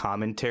kind of a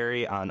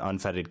commentary on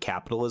unfettered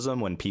capitalism.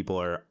 When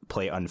people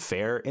play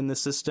unfair in the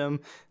system,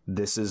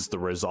 this is the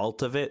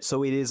result of it.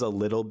 So it is a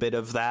little bit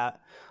of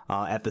that.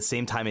 At the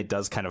same time, it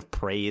does kind of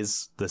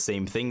praise the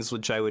same things,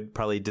 which I would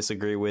probably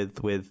disagree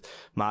with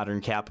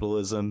modern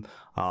capitalism.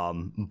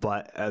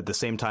 But at the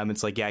same time,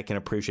 it's like, yeah, I can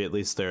appreciate at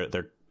least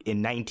they're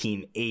in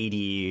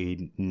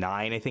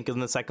 1989, I think, when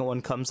the second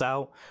one comes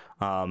out,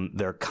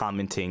 they're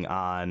commenting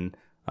on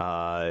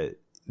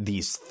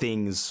these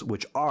things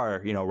which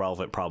are,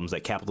 relevant problems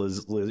that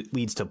capitalism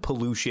leads to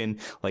pollution.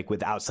 Like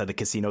with outside the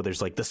casino,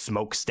 there's like the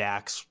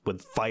smokestacks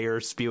with fire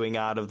spewing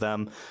out of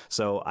them.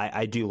 So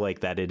I do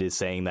like that it is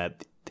saying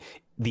that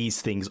these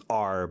things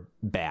are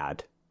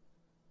bad.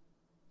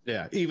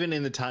 Yeah, even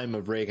in the time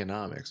of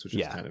Reaganomics, which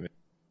is kind of...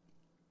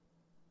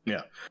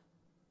 Yeah.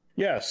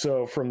 Yeah,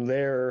 so from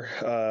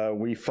there,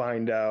 we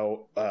find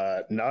out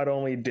not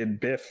only did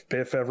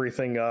Biff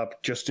everything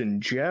up, just in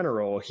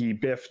general, he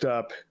biffed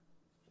up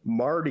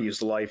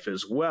Marty's life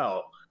as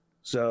well.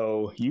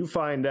 So you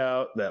find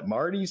out that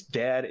Marty's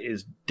dad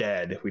is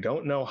dead. We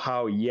don't know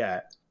how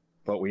yet,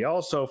 but we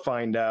also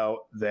find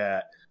out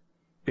that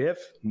Biff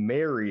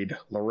married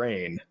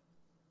Lorraine.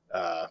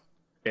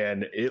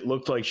 And it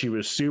looked like she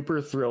was super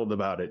thrilled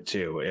about it,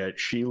 too.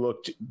 She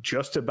looked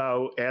just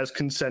about as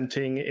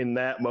consenting in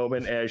that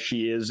moment as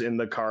she is in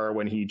the car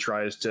when he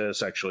tries to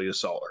sexually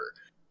assault her.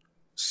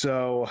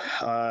 So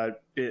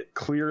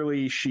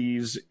clearly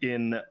she's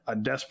in a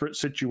desperate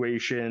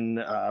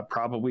situation,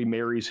 probably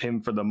marries him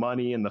for the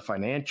money and the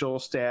financial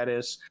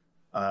status.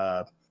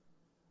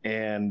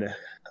 And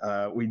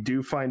we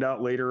do find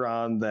out later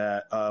on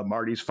that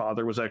Marty's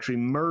father was actually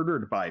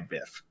murdered by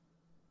Biff.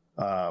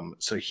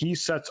 So he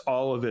sets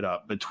all of it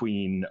up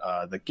between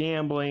the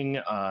gambling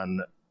on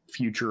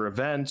future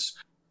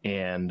events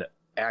and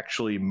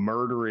actually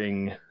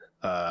murdering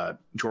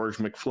George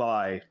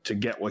McFly to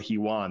get what he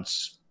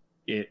wants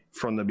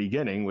from the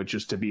beginning, which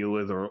is to be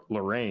with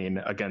Lorraine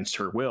against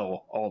her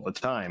will all the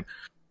time.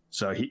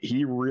 So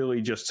he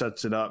really just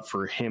sets it up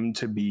for him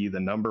to be the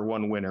number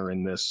one winner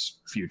in this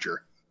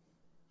future.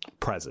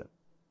 Present.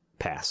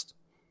 Past.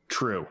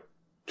 True.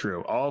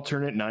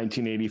 Alternate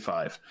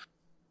 1985.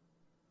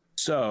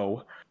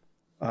 So,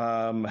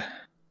 so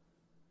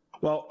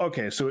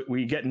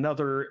we get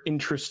another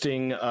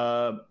interesting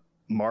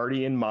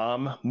Marty and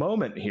Mom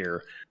moment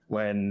here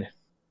when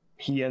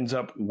he ends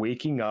up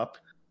waking up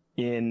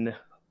in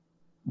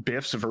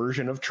Biff's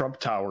version of Trump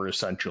Tower,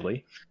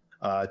 essentially,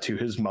 to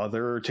his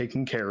mother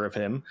taking care of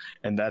him.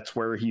 And that's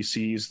where he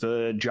sees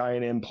the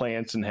giant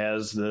implants and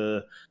has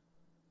the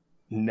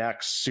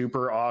next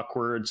super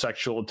awkward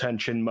sexual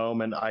tension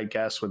moment, I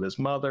guess, with his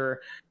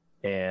mother.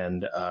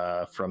 And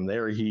from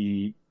there,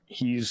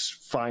 he's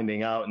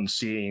finding out and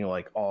seeing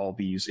like all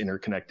these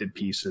interconnected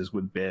pieces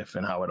with Biff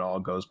and how it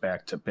all goes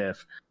back to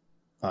Biff.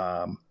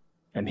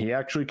 And he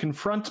actually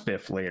confronts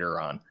Biff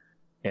later on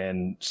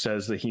and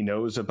says that he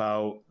knows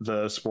about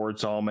the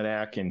sports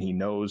almanac and he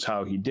knows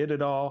how he did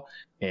it all.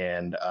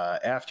 And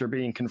after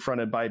being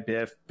confronted by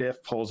Biff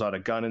pulls out a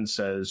gun and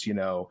says,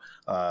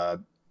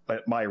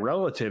 but my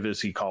relative, as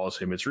he calls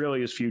him, it's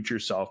really his future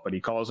self, but he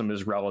calls him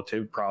his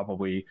relative,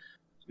 probably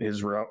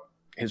his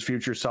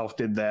future self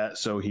did that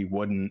so he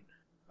wouldn't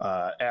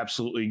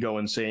absolutely go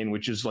insane,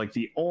 which is like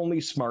the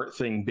only smart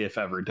thing Biff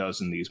ever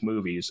does in these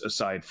movies,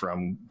 aside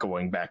from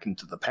going back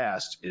into the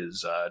past,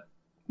 is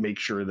make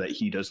sure that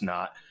he does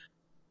not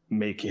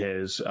make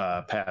his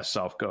past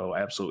self go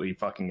absolutely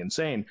fucking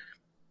insane.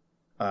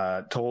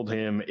 Told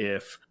him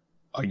if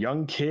a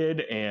young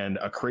kid and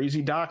a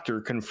crazy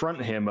doctor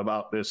confront him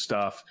about this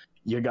stuff,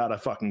 you gotta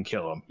fucking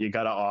kill him. You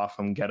gotta off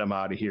him, get him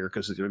out of here,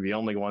 because they're the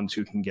only ones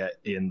who can get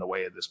in the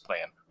way of this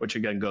plan. Which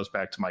again goes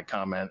back to my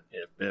comment: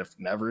 if Biff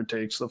never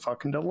takes the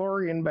fucking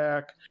DeLorean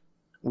back,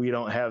 we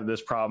don't have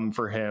this problem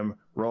for him.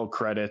 Roll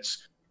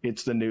credits.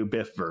 It's the new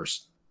Biff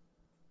verse.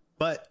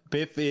 But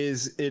Biff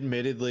is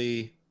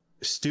admittedly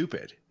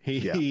stupid.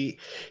 He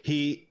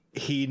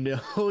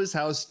knows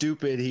how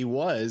stupid he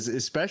was,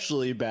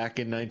 especially back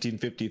in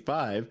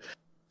 1955.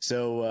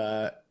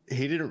 So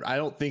I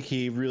don't think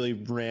he really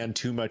ran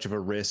too much of a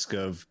risk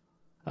of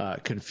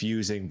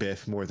confusing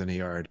Biff more than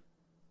he already.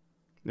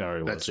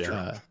 That's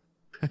true.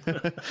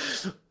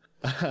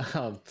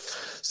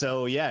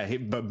 So yeah,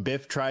 but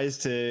Biff tries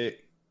to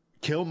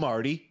kill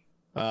Marty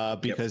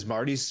because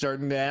Marty's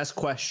starting to ask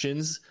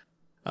questions.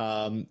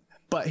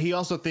 But he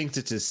also thinks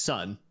it's his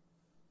son,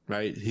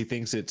 right? He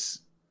thinks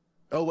it's...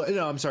 Oh,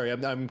 no, I'm sorry.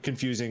 I'm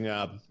confusing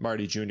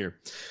Marty Jr.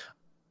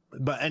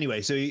 But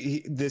anyway, so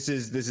this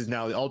is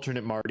now the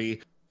alternate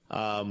Marty.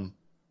 And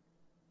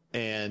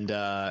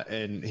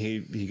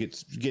he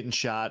gets getting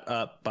shot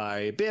up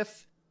by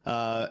Biff.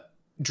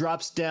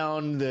 drops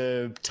down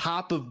the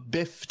top of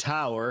Biff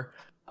Tower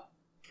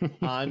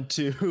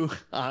onto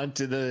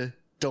the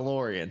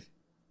DeLorean.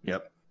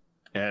 Yep.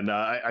 And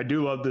I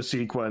do love the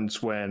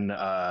sequence when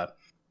the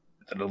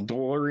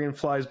DeLorean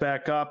flies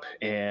back up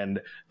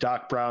and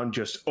Doc Brown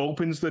just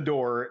opens the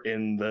door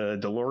in the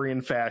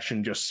DeLorean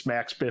fashion, just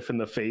smacks Biff in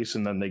the face,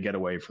 and then they get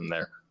away from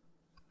there.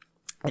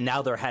 And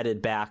now they're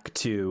headed back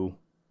to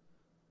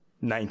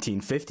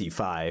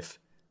 1955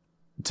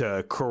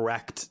 to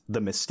correct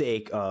the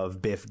mistake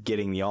of Biff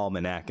getting the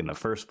almanac in the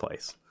first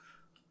place.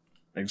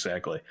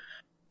 Exactly.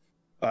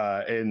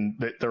 And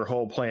their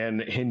whole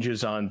plan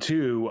hinges on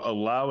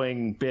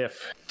allowing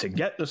Biff to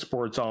get the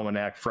sports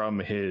almanac from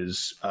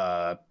his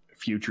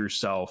future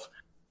self,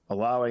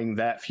 allowing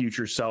that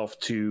future self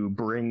to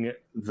bring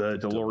the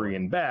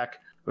DeLorean back,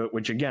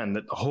 which again,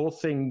 the whole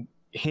thing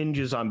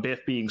hinges on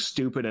Biff being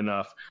stupid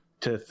enough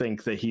to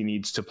think that he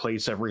needs to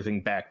place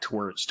everything back to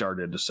where it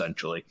started,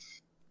 essentially.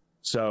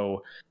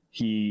 So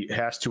he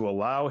has to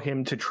allow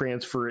him to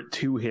transfer it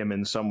to him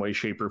in some way,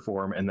 shape, or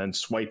form, and then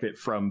swipe it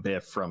from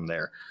Biff from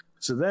there.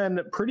 So then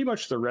pretty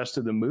much the rest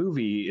of the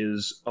movie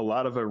is a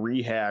lot of a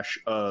rehash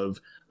of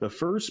the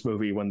first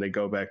movie when they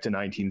go back to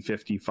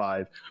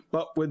 1955,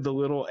 but with the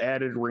little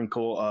added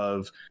wrinkle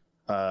of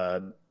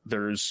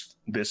there's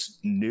this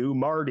new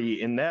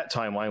Marty in that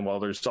timeline, while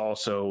there's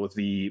also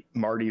the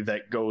Marty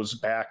that goes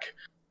back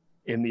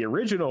in the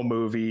original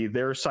movie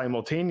there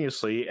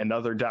simultaneously,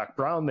 another Doc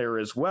Brown there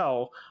as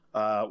well.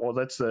 Well,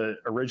 that's the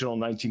original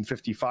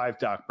 1955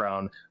 Doc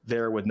Brown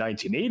there with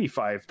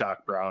 1985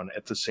 Doc Brown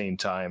at the same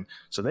time.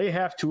 So they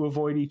have to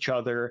avoid each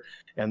other,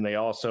 and they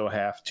also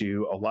have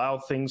to allow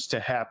things to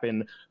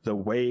happen the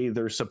way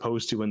they're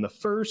supposed to in the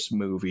first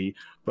movie,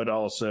 but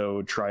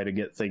also try to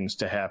get things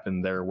to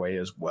happen their way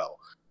as well.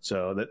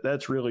 So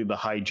that's really the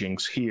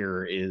hijinks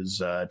here,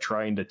 is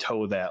trying to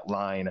toe that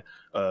line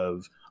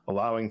of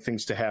allowing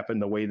things to happen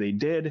the way they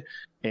did,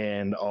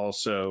 and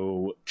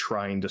also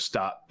trying to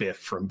stop Biff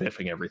from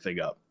biffing everything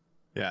up.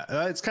 Yeah,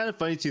 it's kind of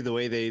funny too, the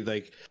way they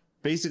like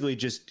basically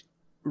just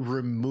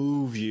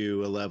remove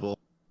you a level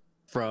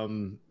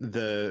from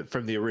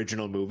the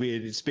original movie.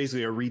 It's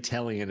basically a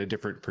retelling in a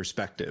different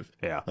perspective.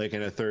 Yeah, like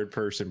in a third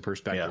person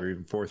perspective, or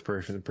even fourth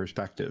person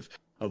perspective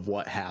of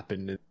what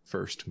happened in the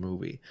first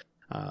movie.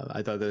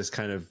 I thought that was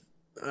kind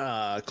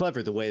of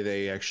clever the way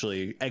they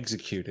actually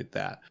executed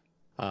that.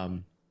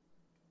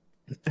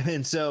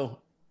 And so,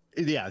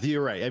 yeah,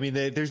 you're right. I mean,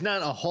 there's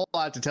not a whole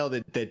lot to tell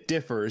that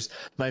differs.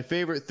 My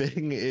favorite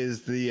thing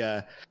is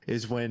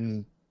is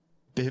when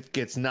Biff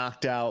gets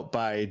knocked out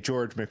by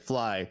George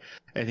McFly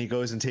and he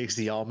goes and takes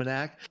the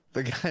almanac.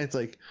 The guy's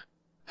like,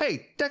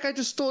 "Hey, that guy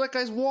just stole that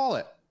guy's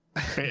wallet."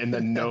 And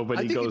then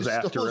nobody goes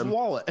after him.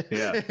 Wallet.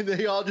 Yeah. And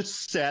they all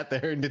just sat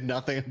there and did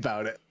nothing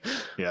about it.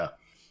 Yeah,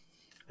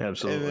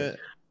 absolutely.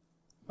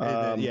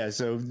 Yeah,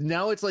 so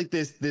now it's like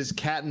this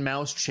cat and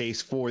mouse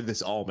chase for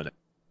this almanac.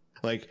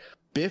 Like,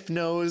 Biff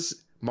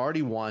knows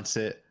Marty wants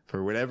it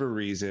for whatever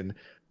reason.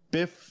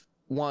 Biff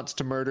wants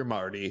to murder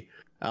Marty.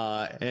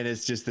 And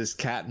it's just this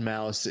cat and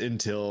mouse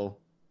until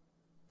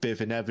Biff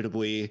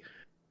inevitably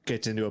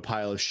gets into a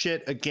pile of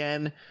shit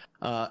again.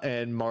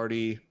 And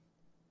Marty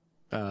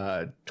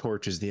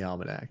torches the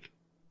almanac.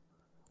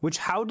 Which,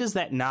 how does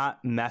that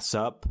not mess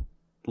up,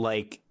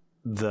 like,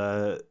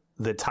 the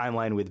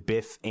timeline with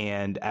Biff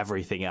and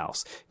everything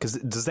else? Because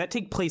does that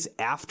take place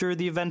after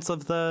the events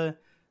of the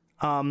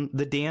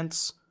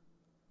dance?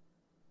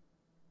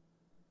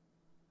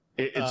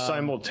 It's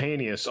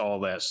simultaneous,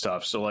 all that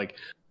stuff. So like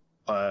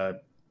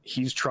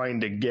he's trying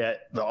to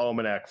get the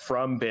almanac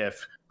from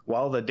Biff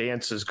while the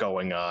dance is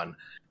going on,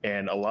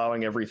 and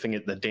allowing everything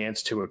at the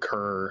dance to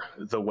occur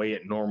the way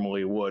it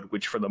normally would,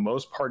 which for the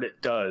most part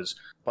it does.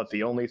 But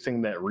the only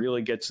thing that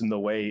really gets in the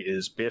way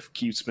is Biff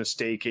keeps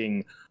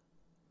mistaking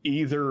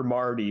either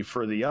Marty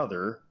for the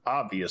other,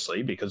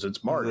 obviously, because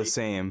it's Marty. The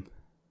same.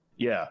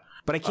 Yeah.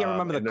 But I can't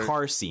remember the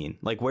car scene.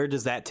 Like, where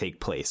does that take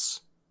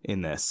place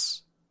in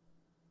this?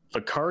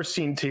 The car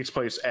scene takes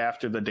place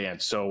after the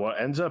dance. So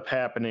what ends up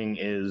happening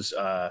is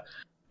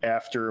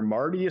after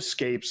Marty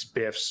escapes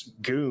Biff's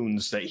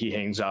goons that he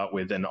hangs out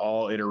with in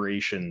all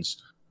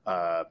iterations,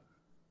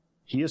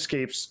 he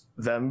escapes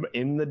them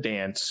in the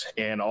dance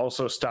and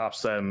also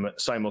stops them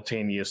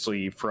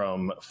simultaneously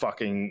from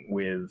fucking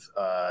with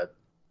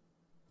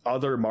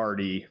other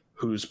Marty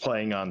who's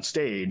playing on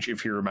stage.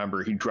 If you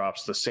remember, he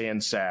drops the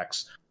sand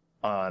sacks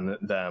on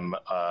them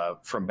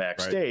from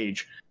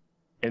backstage. Right.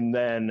 And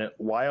then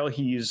while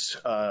he's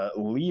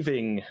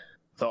leaving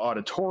the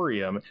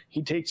auditorium,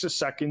 he takes a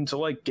second to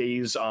like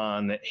gaze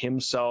on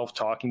himself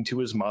talking to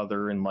his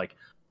mother, and like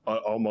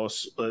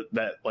almost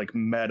that like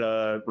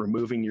meta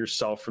removing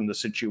yourself from the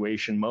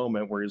situation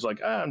moment where he's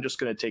like, I'm just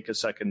going to take a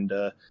second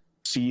to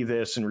see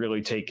this and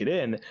really take it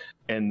in.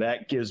 And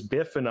that gives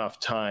Biff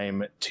enough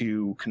time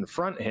to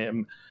confront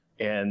him,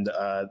 and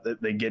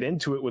they get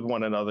into it with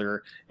one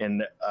another.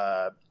 And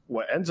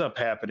what ends up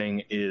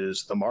happening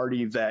is the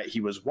Marty that he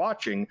was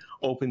watching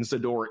opens the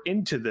door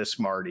into this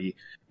Marty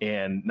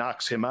and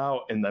knocks him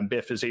out, and then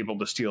Biff is able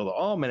to steal the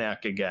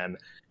almanac again,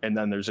 and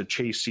then there's a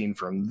chase scene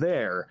from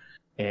there,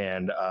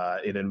 and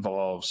it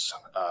involves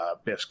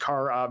Biff's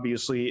car,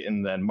 obviously,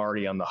 and then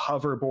Marty on the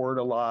hoverboard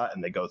a lot,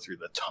 and they go through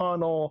the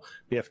tunnel.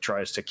 Biff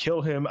tries to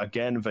kill him.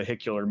 Again,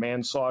 vehicular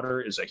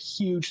manslaughter is a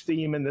huge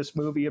theme in this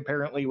movie,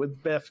 apparently,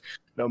 with Biff.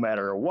 No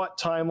matter what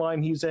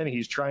timeline he's in,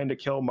 he's trying to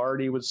kill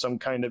Marty with some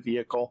kind of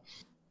vehicle.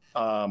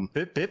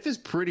 Biff is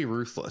pretty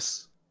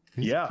ruthless.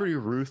 He's a pretty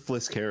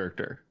ruthless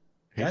character.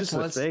 He That's just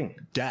wants the thing.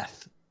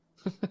 Death.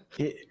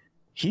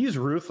 He's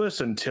ruthless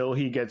until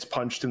he gets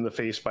punched in the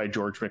face by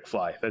George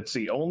McFly. That's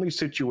the only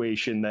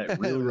situation that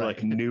really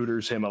like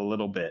neuters him a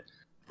little bit.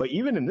 But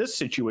even in this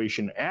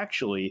situation,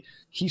 actually,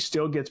 he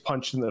still gets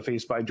punched in the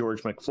face by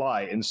George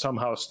McFly and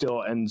somehow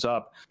still ends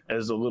up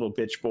as the little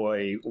bitch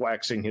boy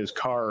waxing his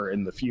car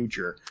in the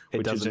future,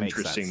 which is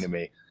interesting to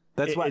me.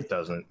 That's why it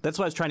doesn't. That's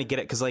why I was trying to get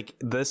it, because like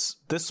this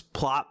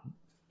plot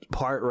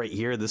part right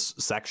here, this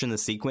section, the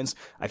sequence,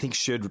 I think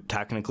should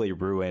technically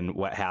ruin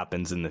what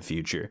happens in the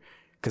future.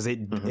 Because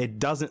it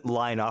doesn't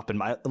line up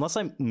unless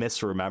I'm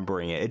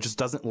misremembering it. It just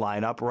doesn't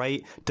line up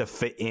right to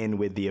fit in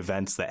with the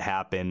events that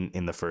happen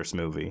in the first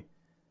movie.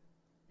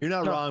 You're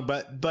not wrong,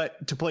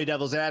 but to play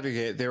devil's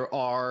advocate, there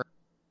are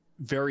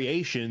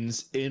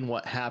variations in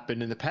what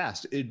happened in the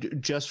past.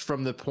 Just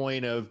from the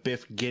point of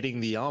Biff getting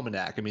the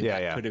almanac, I mean,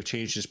 that could have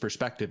changed his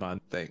perspective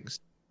on things.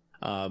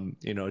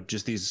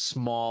 Just these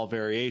small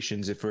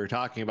variations. If we're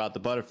talking about the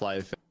butterfly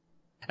effect,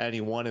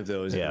 any one of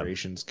those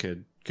variations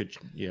could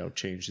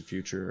change the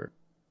future.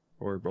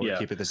 Or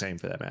keep it the same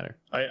for that matter.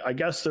 I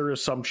guess their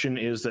assumption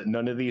is that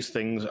none of these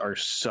things are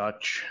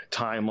such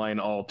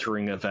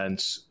timeline-altering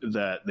events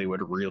that they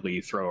would really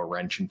throw a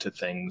wrench into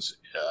things.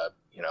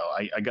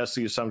 I guess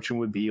the assumption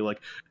would be like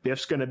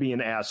Biff's going to be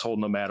an asshole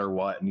no matter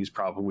what, and he's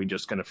probably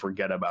just going to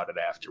forget about it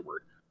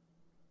afterward.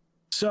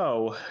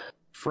 So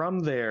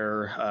from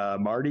there,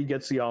 Marty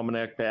gets the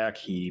almanac back.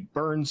 He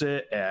burns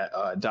it at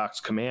Doc's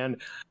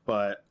command,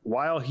 but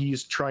while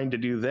he's trying to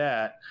do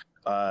that,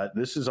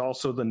 this is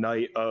also the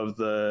night of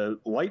the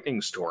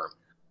lightning storm.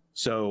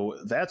 So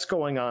that's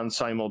going on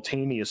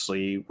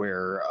simultaneously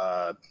where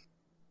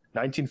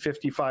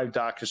 1955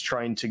 Doc is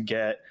trying to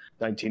get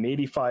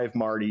 1985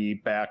 Marty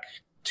back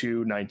to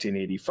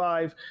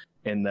 1985.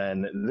 And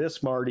then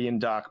this Marty and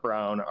Doc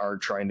Brown are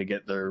trying to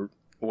get their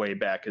way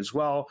back as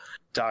well.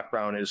 Doc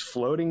Brown is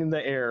floating in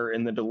the air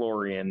in the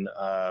DeLorean,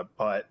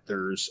 but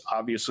there's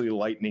obviously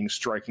lightning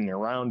striking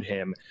around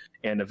him.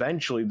 And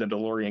eventually the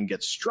DeLorean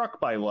gets struck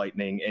by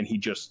lightning and he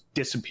just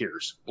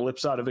disappears,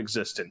 blips out of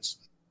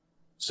existence.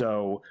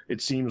 So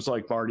it seems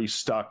like Marty's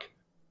stuck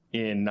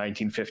in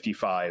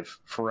 1955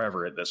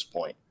 forever at this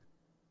point.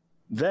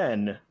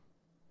 Then,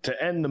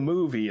 to end the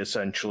movie,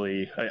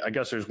 essentially, I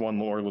guess there's one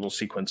more little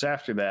sequence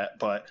after that,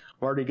 but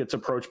Marty gets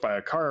approached by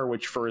a car,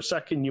 which for a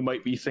second you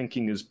might be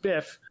thinking is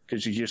Biff,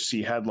 because you just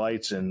see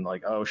headlights and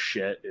like, oh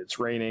shit, it's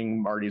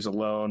raining, Marty's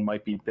alone,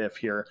 might be Biff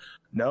here.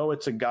 No,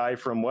 it's a guy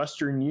from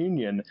Western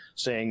Union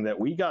saying that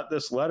we got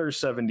this letter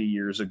 70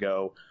 years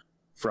ago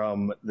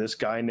from this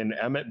guy named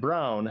Emmett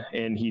Brown,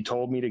 and he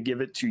told me to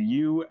give it to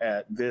you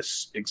at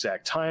this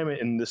exact time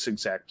in this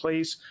exact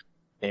place.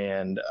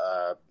 And,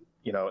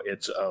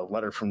 it's a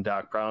letter from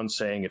Doc Brown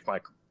saying, if my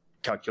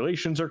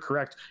calculations are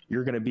correct,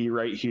 you're going to be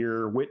right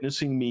here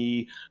witnessing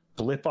me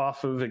blip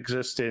off of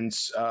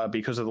existence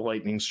because of the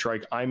lightning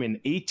strike. I'm in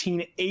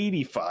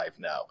 1885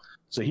 now.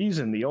 So he's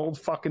in the old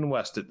fucking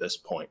West at this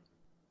point.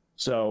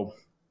 So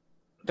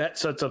that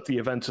sets up the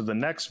events of the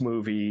next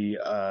movie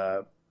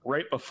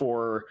right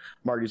before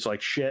Marty's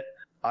like, shit,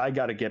 I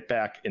got to get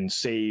back and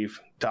save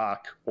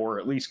Doc, or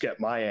at least get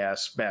my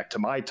ass back to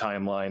my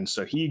timeline.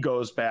 So he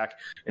goes back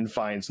and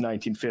finds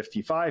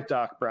 1955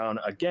 Doc Brown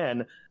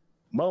again,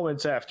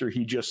 moments after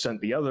he just sent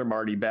the other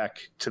Marty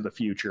back to the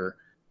future.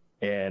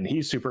 And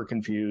he's super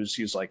confused.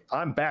 He's like,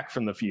 I'm back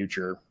from the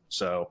future.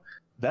 So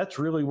that's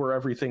really where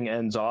everything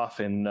ends off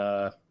in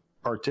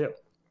part 2.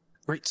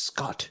 Great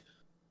Scott.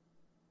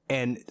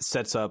 And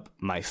sets up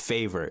my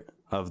favorite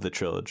of the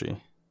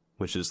trilogy,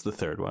 which is the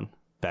third one.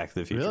 Back to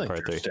the Future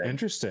Part 3.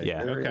 Interesting.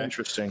 Yeah. Very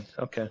interesting.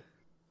 Okay.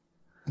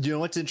 You know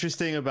what's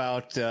interesting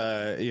about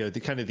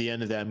the kind of the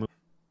end of that movie?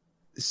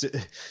 So,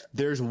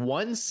 there's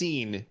one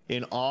scene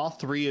in all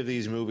three of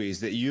these movies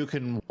that you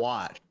can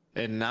watch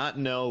and not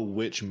know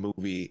which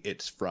movie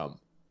it's from.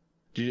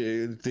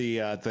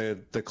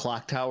 The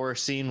clock tower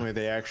scene where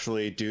they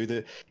actually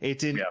do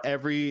it's in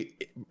every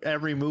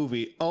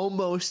movie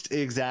almost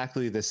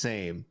exactly the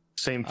same.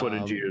 Same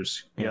footage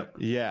used. Yep.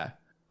 Yeah.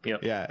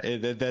 Yep. Yeah,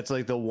 that's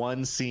like the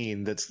one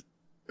scene that's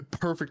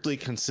perfectly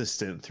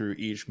consistent through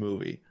each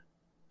movie.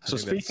 So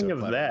speaking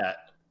of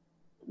that,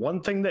 one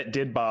thing that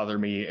did bother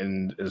me,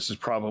 and this is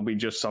probably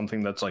just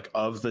something that's like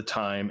of the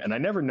time, and I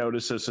never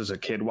noticed this as a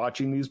kid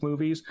watching these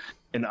movies,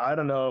 and I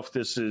don't know if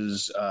this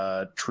is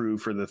true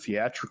for the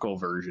theatrical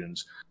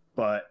versions,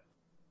 but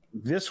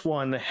this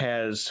one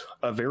has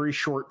a very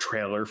short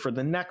trailer for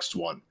the next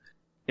one.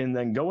 And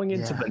then going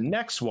into the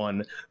next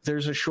one,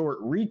 there's a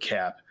short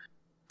recap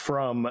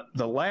from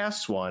the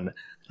last one.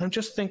 I'm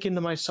just thinking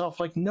to myself,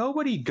 like,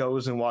 nobody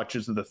goes and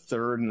watches the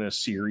third in a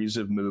series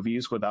of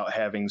movies without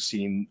having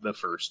seen the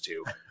first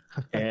two.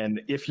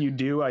 And if you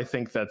do, I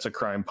think that's a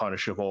crime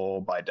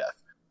punishable by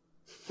death.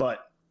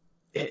 But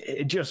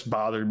it just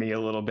bothered me a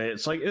little bit.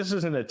 It's like, this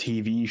isn't a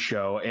TV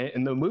show.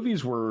 And the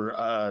movies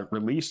were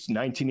released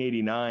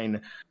 1989,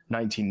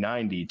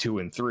 1990, 2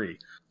 and 3.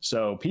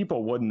 So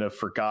people wouldn't have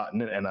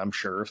forgotten it. And I'm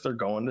sure if they're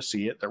going to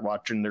see it, they're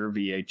watching their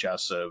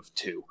VHS of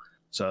 2.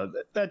 So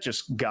that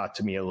just got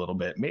to me a little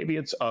bit. Maybe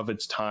it's of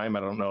its time. I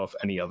don't know if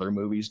any other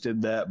movies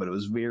did that, but it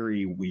was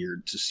very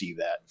weird to see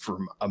that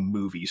from a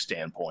movie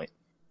standpoint,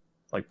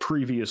 like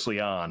previously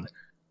on.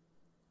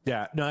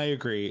 Yeah, no, I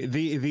agree.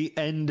 The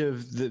end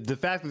of the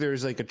fact that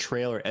there's like a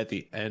trailer at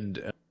the end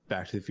of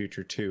Back to the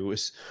Future 2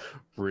 was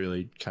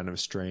really kind of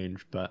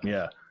strange, but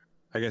yeah,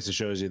 I guess it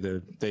shows you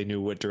that they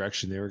knew what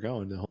direction they were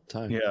going the whole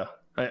time. Yeah.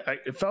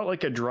 It felt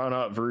like a drawn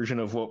out version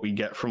of what we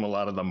get from a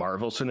lot of the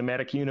Marvel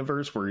Cinematic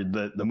Universe, where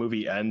the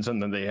movie ends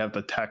and then they have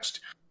the text,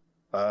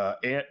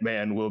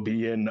 Ant-Man will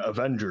be in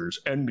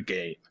Avengers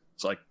Endgame.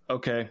 It's like,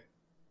 okay,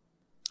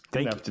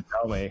 didn't have to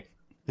tell me.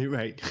 You're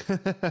right.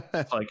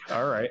 It's like,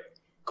 all right,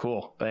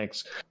 cool,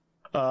 thanks.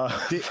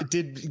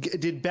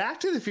 Did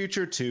Back to the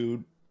Future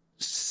 2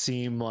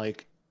 seem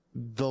like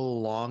the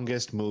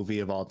longest movie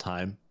of all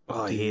time?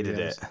 Oh, I hated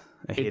it.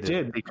 It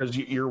did, because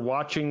you're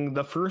watching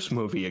the first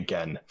movie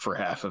again for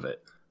half of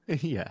it.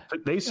 Yeah.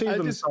 They saved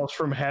themselves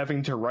from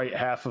having to write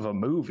half of a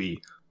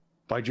movie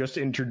by just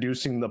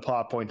introducing the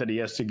plot point that he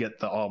has to get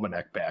the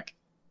almanac back.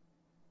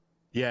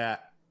 Yeah.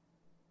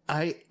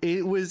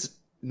 It was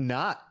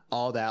not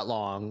all that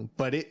long,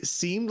 but it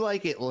seemed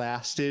like it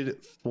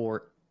lasted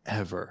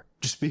forever,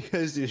 just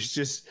because there's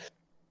just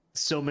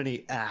so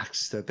many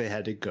acts that they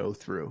had to go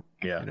through.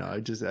 Yeah. You know,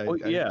 I just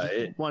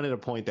wanted to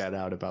point that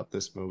out about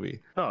this movie.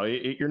 No,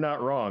 you're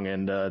not wrong.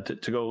 And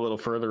to go a little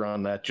further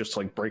on that, just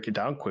like break it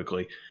down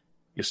quickly,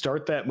 you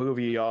start that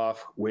movie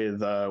off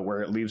with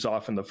where it leaves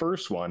off in the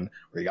first one,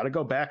 where you got to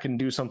go back and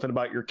do something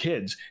about your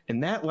kids.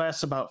 And that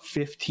lasts about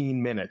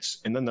 15 minutes.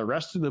 And then the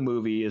rest of the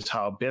movie is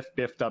how Biff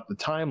biffed up the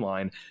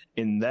timeline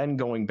and then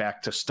going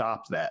back to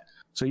stop that.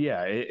 So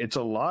yeah, it's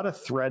a lot of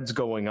threads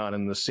going on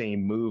in the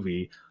same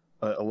movie.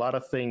 A lot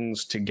of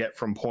things to get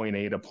from point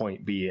A to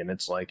point B, and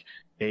it's like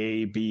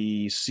A,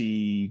 B,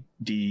 C,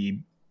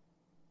 D,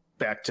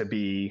 back to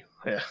B.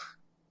 Yeah.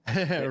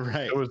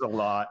 Right. It was a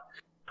lot.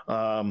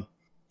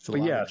 It's a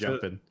lot of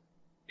jumping.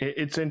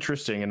 It's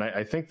interesting, and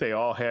I think they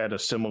all had a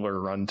similar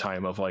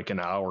runtime of like an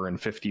hour and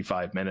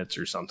 55 minutes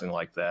or something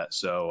like that.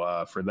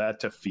 So for that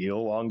to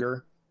feel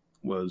longer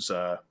was,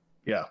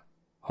 yeah.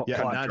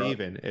 Yeah, not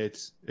even.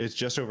 It's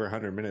just over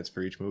 100 minutes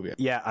for each movie.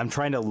 Yeah, I'm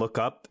trying to look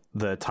up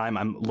the time.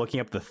 I'm looking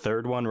up the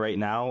third one right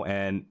now,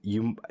 and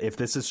if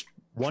this is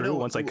true,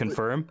 once I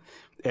confirm,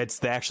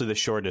 it's actually the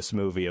shortest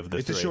movie of the three.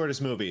 It's the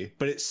shortest movie,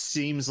 but it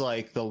seems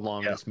like the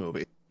longest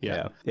movie.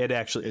 Yeah. It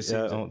actually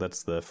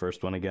that's the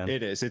first one again.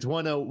 It is. It's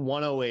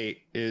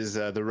 108 is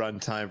the run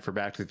time for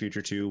Back to the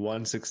Future 2,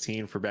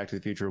 116 for Back to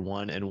the Future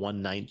 1, and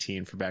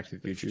 119 for Back to the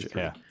Future 3.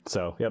 Yeah.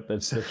 So, yep,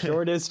 it's the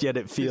shortest, yet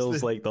it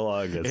feels like the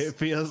longest. It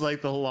feels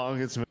like the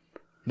longest movie.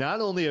 Not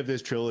only of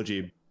this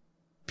trilogy,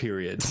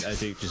 period, I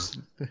think just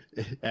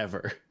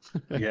ever.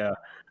 Yeah.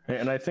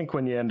 And I think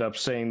when you end up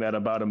saying that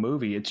about a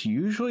movie, it's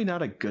usually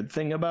not a good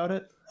thing about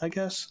it, I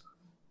guess.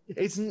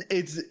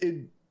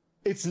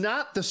 It's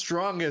not the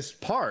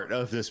strongest part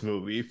of this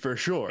movie, for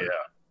sure. Yeah.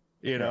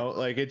 You know,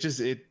 like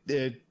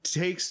it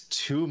takes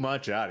too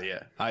much out of you,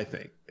 I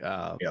think.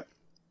 Yeah.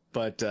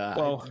 But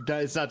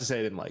it's not to say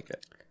I didn't like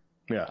it.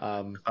 Yeah.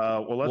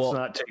 Well, let's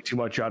not take too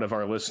much out of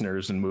our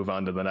listeners and move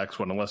on to the next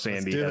one, unless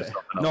Andy has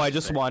something else. No, I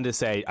just wanted to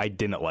say I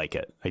didn't like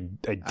it. I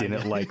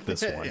didn't like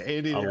this one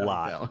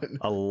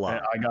a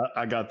lot.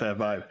 I got that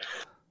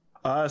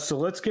vibe. So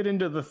let's get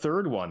into the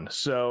third one.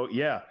 So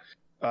yeah.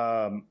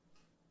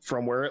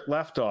 From where it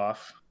left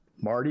off,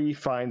 Marty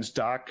finds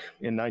Doc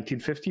in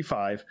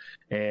 1955,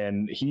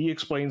 and he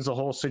explains the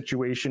whole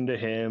situation to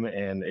him,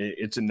 and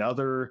it's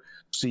another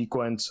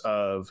sequence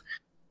of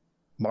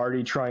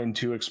Marty trying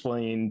to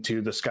explain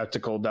to the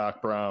skeptical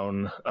Doc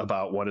Brown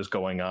about what is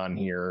going on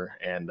here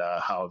and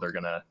how they're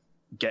going to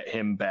get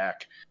him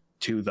back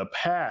to the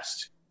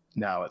past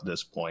now at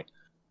this point.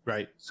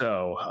 Right.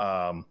 So,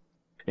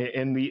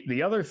 and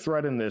the other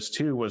thread in this,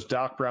 too, was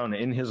Doc Brown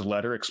in his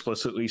letter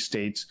explicitly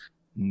states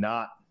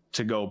not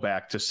to go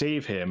back to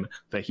save him,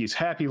 that he's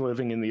happy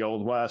living in the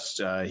Old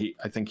West. I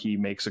think he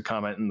makes a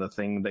comment in the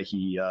thing that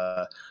he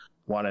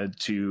wanted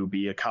to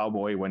be a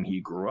cowboy when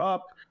he grew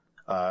up,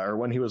 or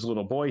when he was a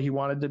little boy he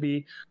wanted to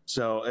be.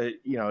 So,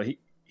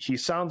 he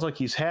sounds like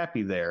he's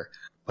happy there.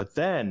 But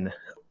then,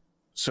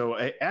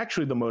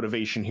 actually the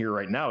motivation here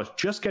right now is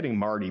just getting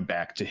Marty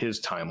back to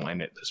his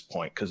timeline at this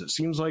point, because it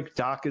seems like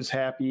Doc is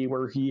happy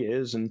where he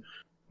is, and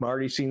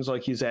Marty seems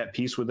like he's at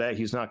peace with that.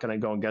 He's not going to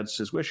go against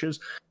his wishes.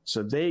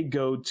 So they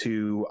go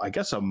to, I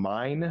guess, a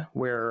mine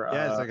where...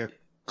 Yeah, it's like a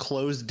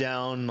closed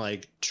down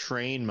like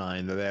train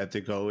mine that they have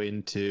to go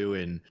into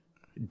and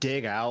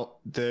dig out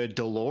the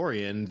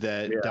DeLorean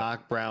that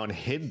Doc Brown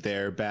hid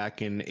there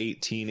back in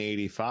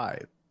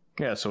 1885.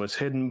 Yeah, so it's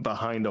hidden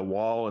behind a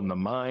wall in the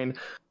mine.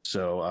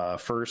 So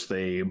first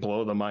they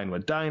blow the mine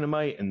with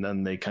dynamite, and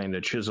then they kind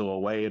of chisel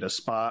away at a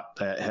spot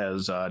that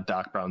has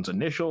Doc Brown's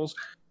initials,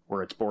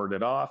 where it's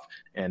boarded off,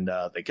 and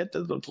they get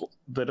the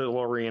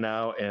DeLorean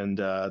out, and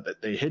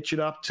they hitch it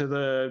up to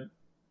the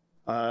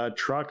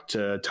truck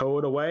to tow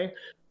it away.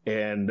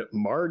 And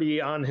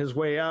Marty, on his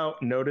way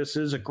out,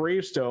 notices a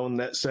gravestone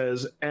that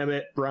says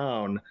Emmett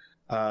Brown,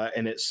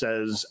 and it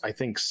says, I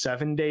think,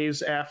 7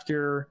 days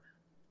after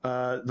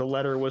the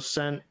letter was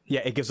sent. Yeah,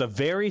 it gives a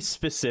very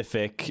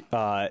specific,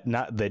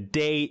 not the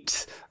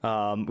date,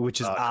 which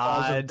is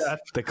odd,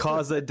 the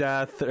cause of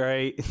death,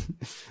 right?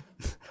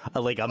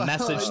 Like a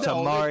message to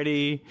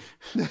Marty.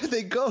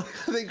 They go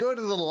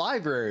to the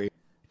library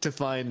to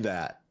find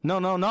that.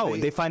 No.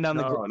 They find on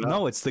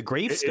no, it's the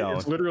gravestone.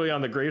 It's literally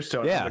on the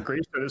gravestone. Yeah, on the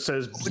gravestone it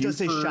says. It does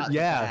say shot in the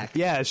back.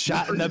 Yeah,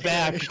 shot in the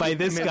back by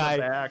this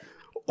guy.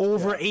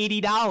 Over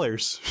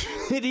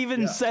 $80. It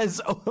even says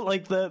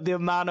like the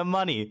amount of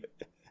money.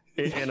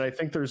 And I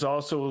think there's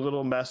also a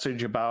little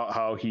message about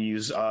how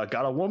he's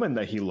got a woman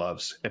that he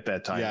loves at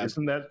that time. Yeah.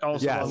 Isn't that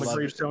also on the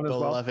gravestone as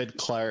well? Beloved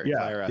Clara.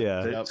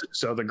 Yeah.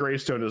 So the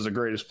gravestone is the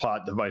greatest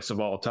plot device of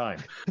all time.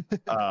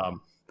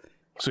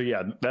 So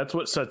yeah, that's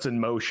what sets in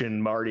motion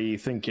Marty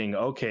thinking,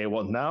 okay,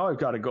 well, now I've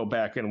got to go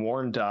back and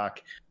warn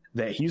Doc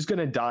that he's going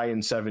to die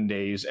in 7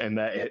 days, and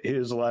that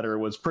his letter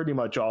was pretty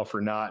much all for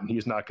naught, and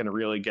he's not going to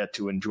really get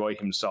to enjoy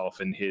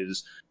himself in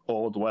his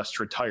Old West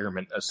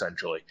retirement,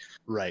 essentially.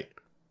 Right.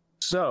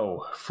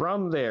 So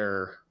from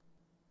there,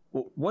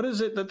 what is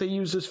it that they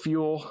use as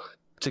fuel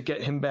to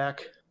get him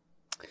back?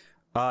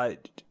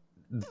 It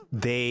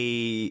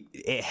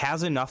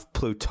has enough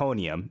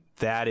plutonium.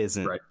 That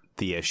isn't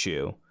the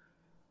issue.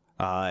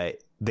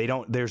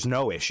 There's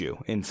no issue.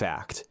 In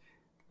fact,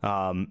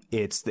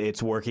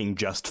 it's working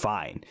just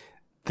fine.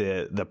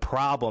 The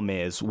problem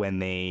is when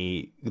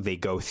they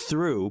go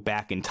through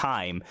back in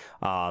time,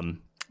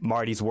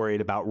 Marty's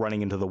worried about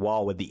running into the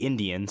wall with the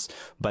Indians,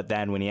 but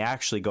then when he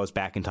actually goes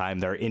back in time,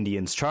 there are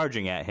Indians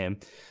charging at him.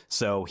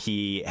 So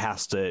he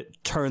has to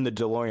turn the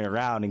DeLorean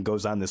around and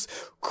goes on this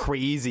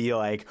crazy,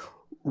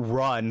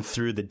 run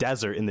through the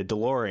desert in the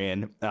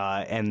DeLorean,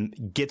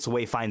 and gets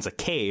away, finds a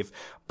cave.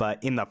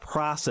 But in the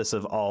process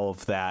of all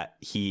of that,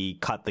 he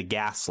cut the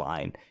gas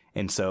line.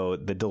 And so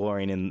the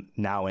DeLorean,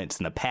 now it's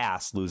in the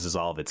past, loses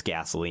all of its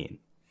gasoline.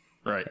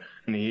 Right.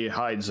 And he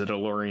hides the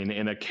DeLorean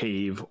in a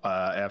cave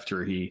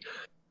after he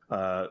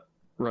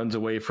runs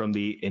away from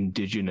the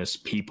indigenous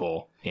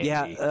people.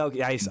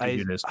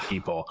 Indigenous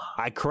people.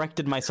 I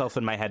corrected myself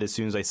in my head as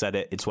soon as I said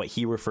it. It's what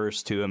he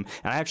refers to him.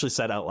 And I actually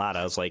said out loud,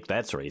 I was like,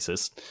 that's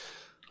racist.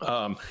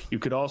 You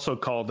could also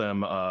call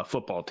them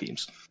football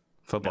teams.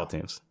 Football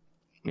teams.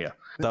 Yeah.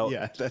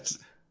 That's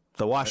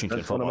the Washington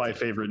that's football one of my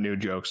team. favorite new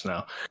jokes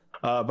now.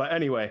 But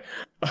anyway,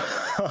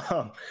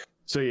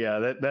 so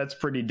yeah, that's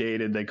pretty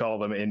dated. They call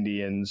them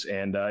Indians,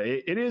 and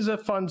it is a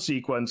fun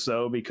sequence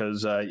though,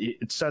 because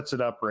it sets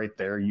it up right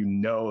there. You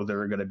know there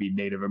are going to be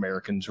Native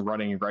Americans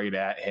running right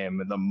at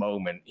him the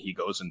moment he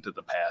goes into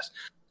the past.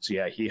 So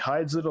yeah, he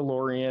hides the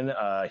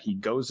DeLorean. He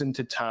goes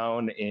into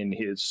town in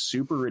his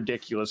super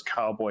ridiculous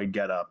cowboy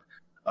getup.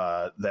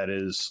 That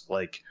is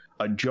like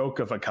a joke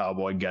of a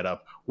cowboy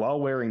getup, while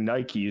wearing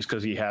Nikes,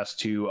 because he has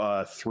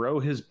to throw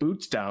his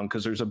boots down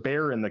because there's a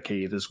bear in the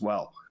cave as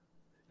well.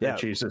 That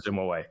chases him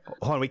away.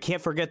 Hold on, we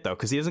can't forget though,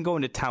 because he doesn't go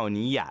into town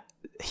yet.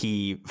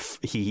 He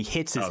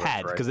hits his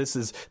head, because this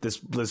is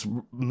this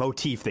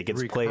motif that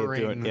gets played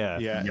through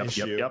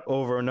it,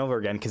 over and over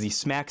again, because he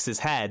smacks his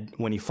head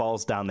when he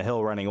falls down the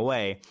hill running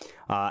away,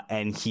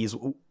 and he's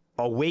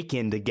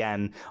awakened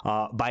again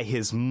by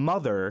his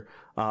mother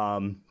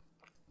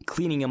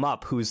cleaning him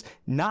up, who's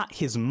not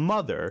his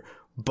mother,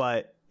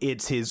 but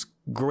it's his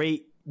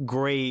great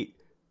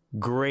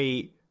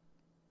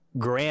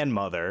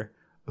grandmother,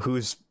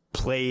 who's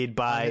played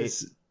by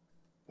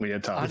Leah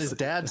Thomas. On his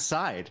dad's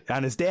side.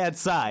 On his dad's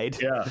side.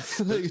 Yeah.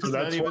 So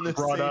that's what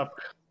brought up.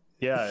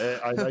 Yeah,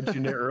 I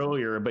mentioned it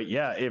earlier, but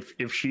yeah,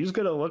 if she's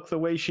gonna look the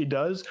way she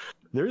does,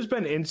 there's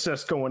been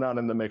incest going on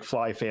in the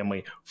McFly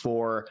family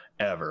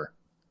forever.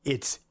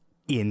 It's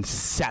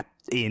Inception.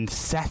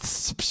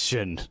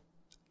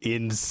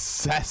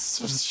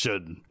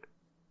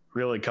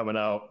 Really coming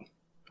out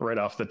right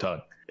off the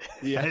tongue.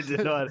 Yeah, I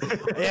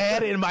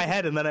had it in my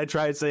head, and then I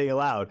tried saying it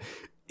loud.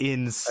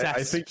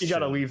 Incestion. I think you got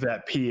to leave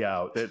that P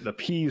out. The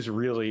P is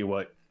really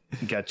what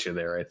gets you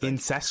there, I think.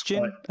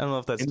 Incestion? I don't know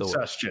if that's the word.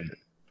 Incestion.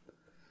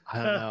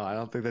 I don't know. I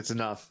don't think that's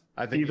enough.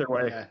 I think either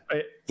way,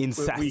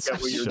 incession. We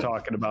get what you're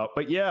talking about.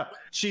 But yeah,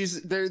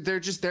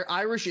 they're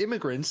Irish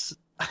immigrants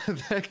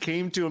that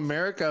came to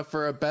America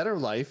for a better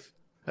life,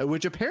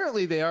 which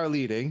apparently they are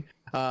leading.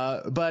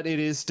 But it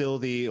is still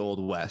the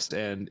Old West,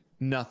 and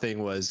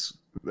nothing was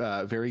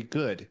very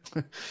good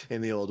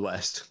in the Old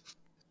West.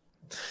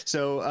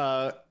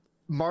 So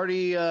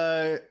Marty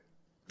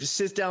just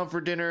sits down for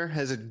dinner,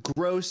 has a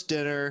gross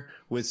dinner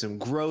with some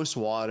gross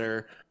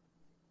water,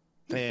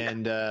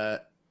 and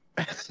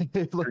It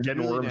You're looked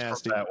getting really worms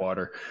nasty. from that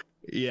water.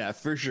 Yeah,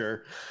 for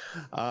sure.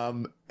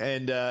 And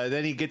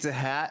then he gets a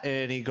hat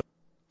and he goes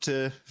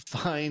to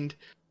find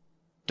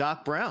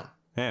Doc Brown,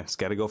 Yeah, he's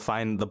got to go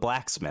find the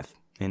blacksmith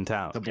in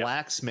town. the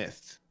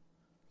blacksmith.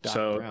 Doc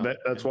So Brown.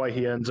 that's why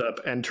he ends up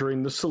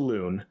entering the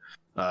saloon,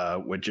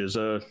 which is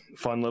a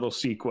fun little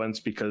sequence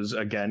because,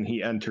 again,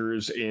 he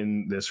enters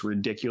in this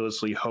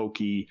ridiculously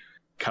hokey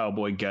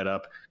cowboy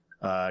getup.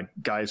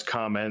 Guys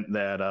comment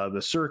that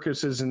the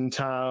circus is in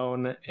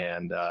town,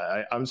 and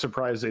I'm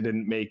surprised they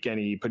didn't make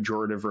any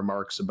pejorative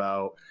remarks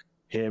about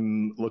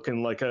him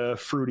looking like a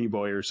fruity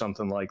boy or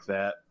something like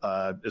that,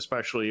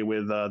 especially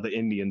with the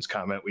Indians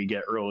comment we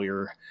get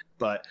earlier.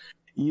 But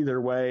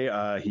either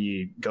way,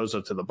 he goes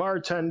up to the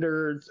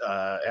bartender.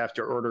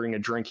 After ordering a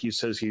drink, he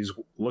says he's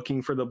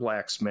looking for the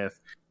blacksmith,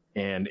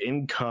 and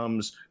in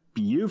comes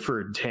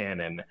Buford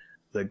Tannen,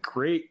 the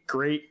great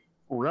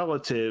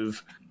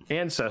relative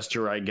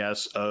ancestor, I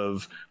guess,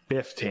 of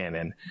Biff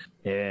Tannen.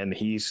 And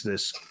he's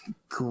this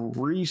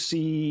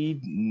greasy,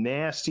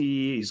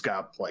 nasty, he's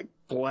got like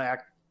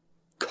black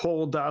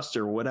coal dust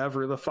or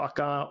whatever the fuck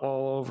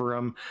all over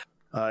him.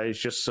 He's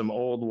just some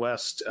old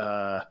West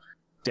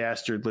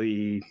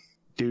dastardly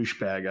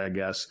douchebag, I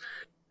guess,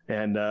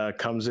 and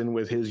comes in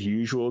with his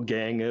usual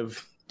gang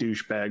of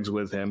douchebags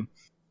with him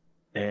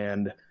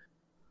and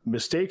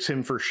mistakes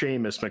him for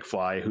Seamus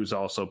McFly, who's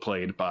also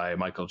played by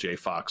Michael J.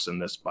 Fox in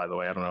this, by the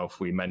way. I don't know if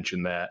we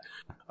mentioned that,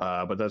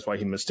 but that's why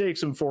he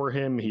mistakes him for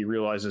him. He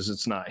realizes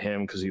it's not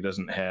him because he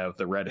doesn't have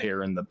the red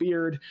hair and the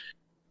beard,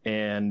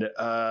 and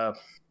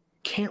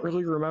can't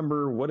really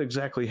remember what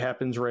exactly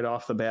happens right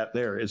off the bat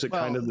there. Is it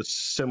kind of the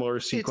similar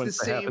sequence it's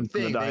the that same happens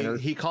in the thing. diner?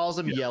 He calls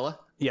him Yella.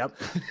 Yep.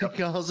 He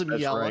calls him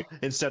That's Yella right.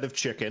 instead of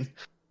Chicken.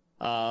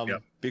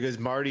 Because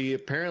Marty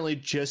apparently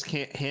just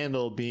can't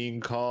handle being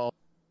called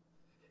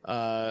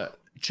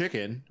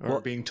Chicken or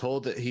being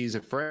told that he's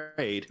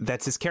afraid.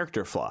 That's his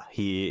character flaw.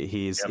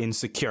 He's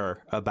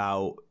insecure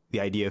about the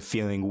idea of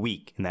feeling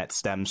weak, and that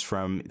stems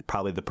from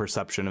probably the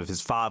perception of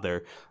his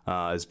father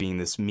as being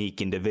this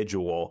meek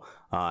individual,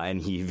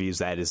 and he views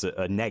that as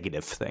a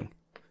negative thing.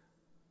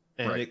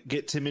 And it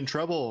gets him in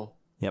trouble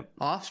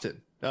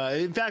often.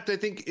 In fact, I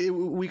think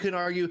we can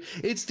argue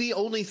it's the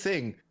only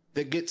thing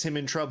that gets him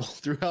in trouble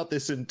throughout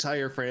this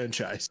entire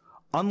franchise.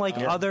 Unlike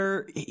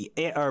other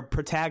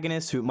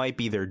protagonists who might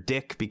be their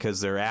dick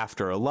because they're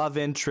after a love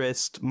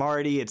interest,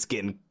 Marty, it's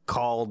getting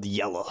called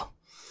Yellow.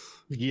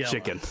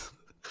 Chicken.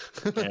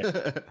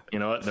 You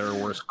know what? There are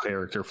worse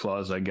character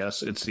flaws, I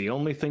guess. It's the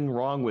only thing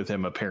wrong with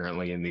him,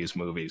 apparently, in these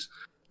movies.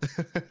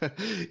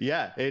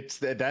 Yeah,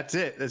 that's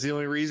it. That's the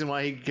only reason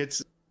why he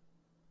gets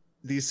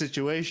these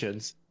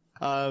situations.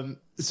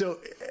 So,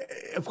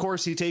 of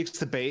course, he takes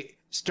the bait,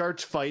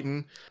 starts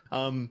fighting,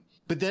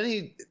 but then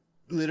he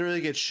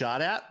literally gets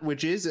shot at,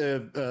 which is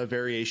a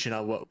variation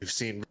on what we've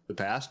seen in the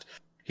past.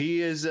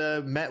 He is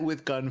met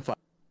with gunfire,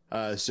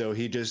 so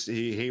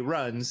he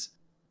runs,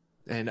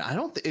 and I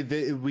don't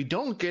we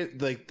don't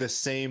get like the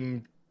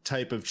same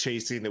type of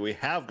chasing that we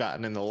have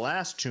gotten in the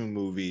last two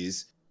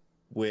movies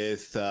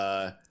with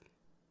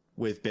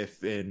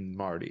Biff and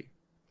Marty.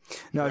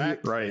 No,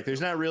 Correct? right. Like,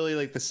 there's not really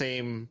like the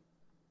same.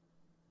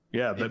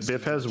 Yeah, but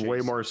Biff has Chase.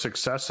 way more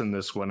success in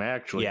this one,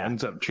 actually. Yeah.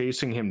 Ends up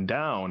chasing him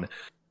down.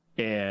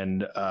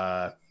 And,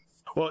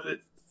 well,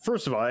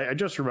 first of all, I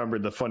just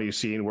remembered the funny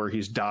scene where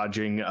he's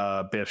dodging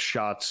Biff's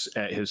shots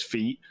at his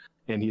feet,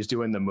 and he's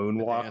doing the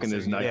moonwalk in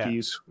his Dancing,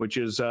 Nikes, which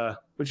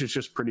is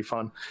just pretty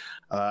fun.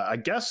 I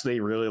guess they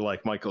really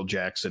like Michael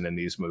Jackson in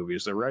these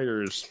movies. The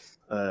writers...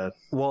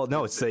 well,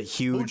 no, it's a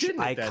huge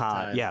didn't at that icon.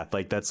 time? Yeah,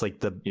 like that's like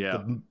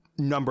the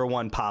number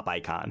one pop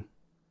icon.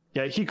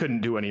 Yeah, he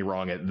couldn't do any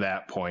wrong at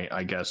that point,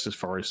 I guess, as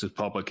far as his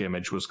public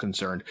image was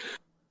concerned.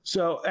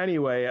 So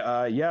anyway,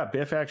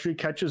 Biff actually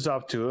catches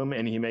up to him,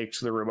 and he makes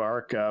the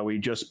remark, we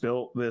just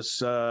built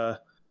this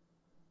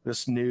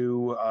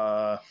new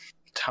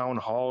town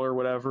hall or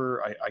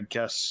whatever. I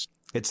guess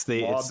It's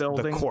the law it's the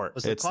building? court.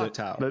 It's the It's clock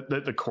tower.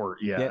 the court.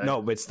 yeah,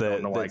 no, it's I the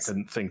don't know why I that's-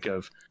 couldn't think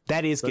of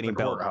that is the getting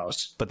built.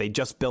 courthouse. But they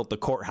just built the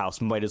courthouse.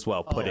 Might as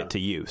well put it to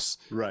use.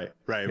 Right.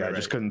 Yeah, I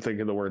just couldn't think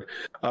of the word.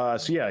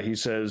 He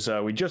says,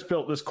 we just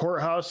built this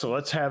courthouse, so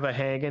let's have a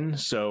hanging.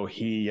 So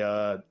he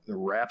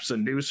wraps a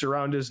noose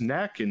around his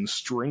neck and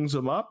strings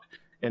him up.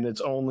 And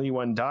it's only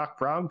when Doc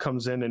Brown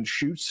comes in and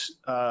shoots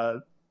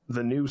the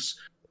noose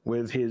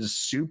with his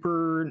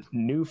super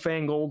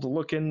newfangled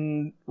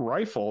looking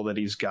rifle that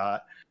he's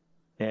got.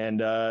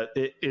 And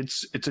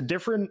it's a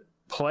different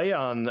play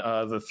on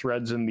the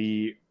threads in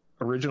the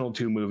original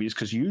two movies,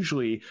 because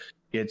usually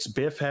it's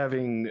Biff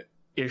having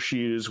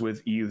issues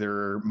with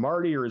either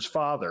Marty or his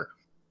father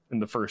in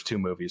the first two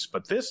movies.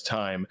 But this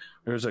time,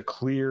 there's a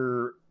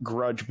clear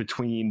grudge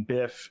between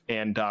Biff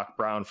and Doc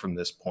Brown from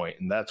this point.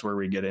 And that's where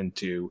we get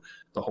into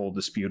the whole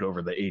dispute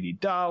over the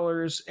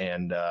 $80.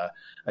 And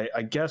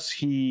I guess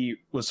he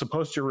was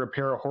supposed to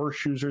repair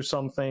horseshoes or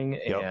something.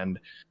 Yep. And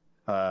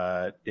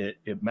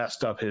it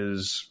messed up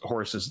his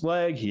horse's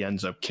leg. He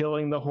ends up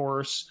killing the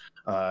horse,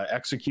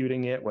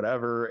 executing it,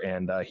 whatever.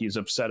 And he's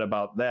upset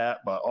about that.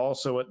 But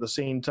also at the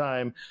same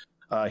time,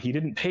 he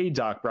didn't pay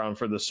Doc Brown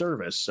for the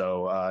service,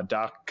 so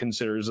Doc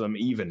considers them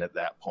even at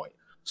that point.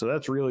 So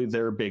that's really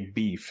their big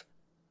beef.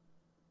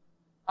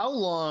 How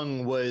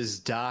long was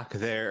Doc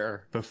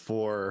there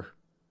before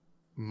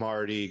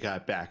Marty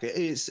got back?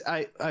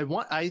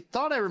 I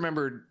thought I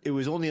remembered it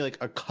was only like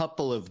a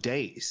couple of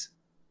days,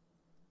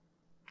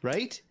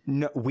 right?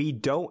 No, we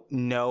don't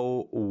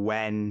know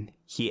when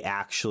he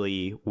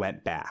actually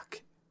went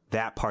back.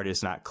 That part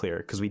is not clear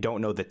because we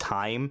don't know the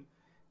time.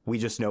 We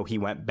just know he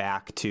went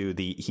back to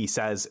he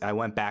says, I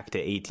went back to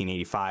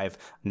 1885.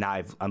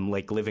 Now I'm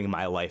like living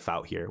my life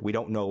out here. We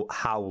don't know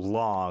how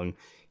long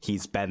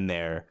he's been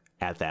there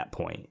at that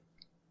point.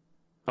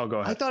 Oh, go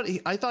ahead.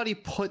 I thought he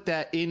put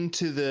that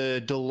into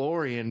the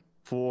DeLorean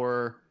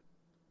before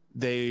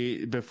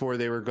they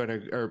were going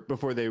to, or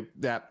before they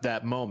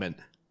that moment.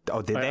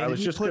 Oh, did they? I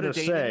was just going to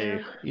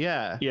say,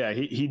 yeah,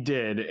 he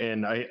did,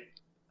 and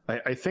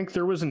I think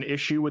there was an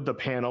issue with the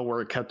panel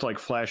where it kept like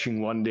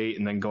flashing one date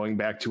and then going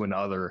back to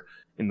another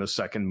in the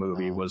second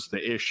movie was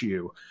the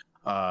issue.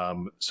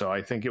 So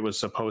I think it was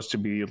supposed to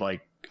be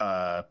like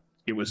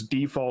it was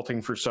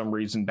defaulting for some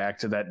reason back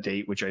to that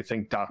date, which I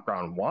think Doc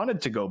Brown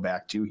wanted to go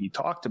back to. He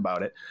talked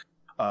about it.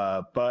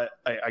 But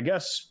I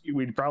guess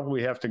we'd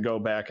probably have to go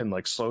back and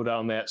like slow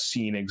down that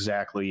scene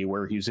exactly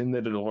where he's in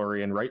the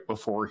DeLorean right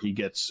before he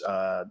gets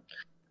the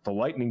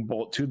lightning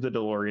bolt to the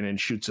DeLorean and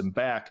shoots him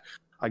back.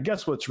 I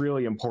guess what's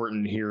really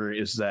important here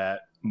is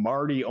that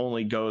Marty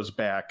only goes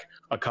back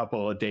a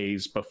couple of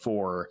days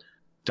before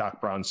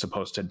Doc Brown's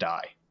supposed to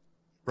die.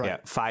 Right. Yeah,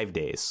 5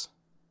 days.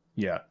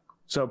 Yeah.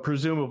 So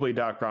presumably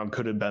Doc Brown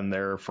could have been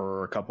there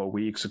for a couple of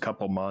weeks, a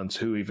couple of months,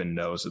 who even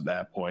knows at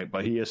that point.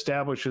 But he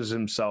establishes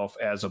himself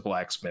as a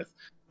blacksmith.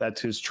 That's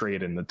his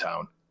trade in the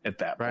town at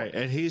that point. Right.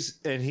 And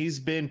he's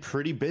been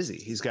pretty busy.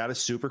 He's got a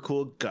super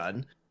cool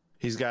gun.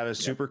 He's got a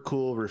super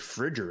cool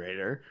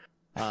refrigerator.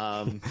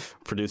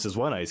 Produces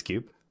one ice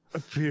cube.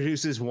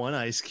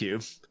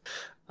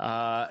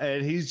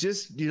 And he's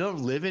just,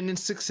 living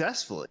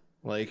successfully,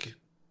 like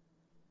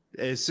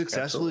as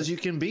successful as you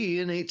can be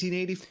in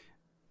 1880.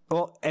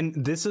 Well, and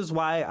this is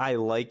why I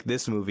like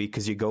this movie,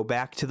 because you go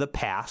back to the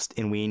past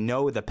and we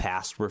know the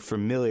past. We're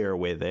familiar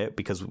with it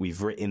because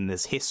we've written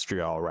this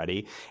history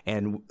already,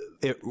 and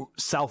it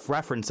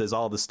self-references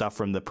all the stuff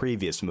from the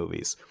previous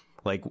movies,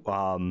 like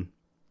the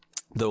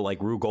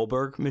Rube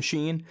Goldberg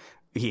machine.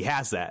 He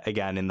has that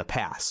again in the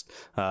past.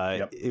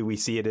 We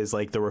see it as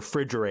like the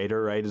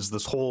refrigerator, right? Is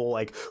this whole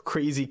like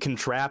crazy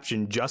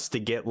contraption just to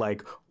get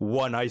like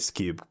one ice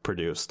cube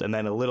produced. And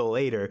then a little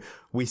later,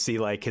 we see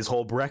like his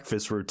whole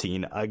breakfast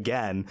routine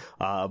again.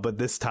 But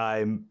this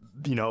time,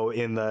 in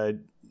the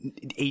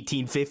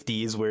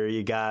 1850s where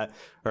you got,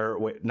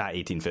 not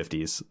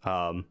 1850s.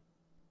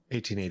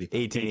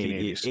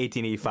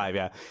 1885,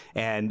 yeah.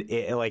 And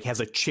it like has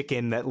a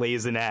chicken that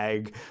lays an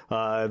egg,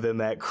 then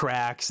that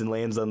cracks and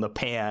lands on the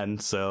pan.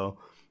 So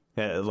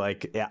I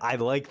like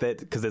that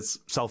because it's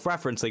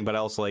self-referencing, but I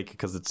also like it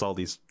because it's all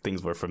these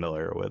things we're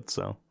familiar with.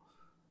 So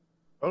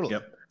totally.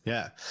 Yep.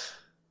 Yeah.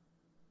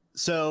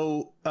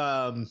 So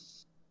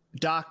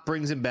Doc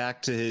brings him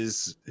back to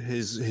his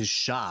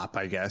shop,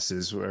 I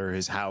guess, or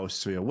his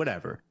house,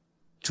 whatever,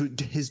 to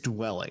his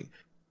dwelling.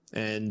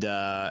 And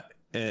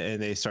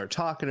they start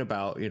talking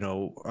about,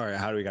 all right,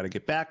 how do we got to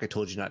get back? I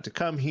told you not to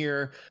come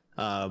here.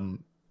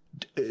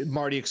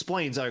 Marty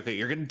explains, okay,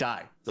 you're going to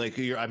die. Like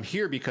I'm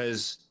here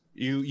because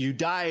you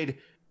died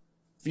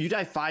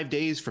 5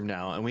 days from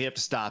now and we have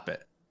to stop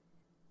it.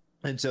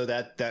 And so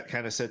that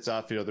kind of sets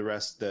off, the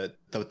rest.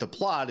 The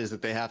plot is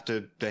that they have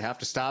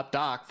to stop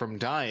Doc from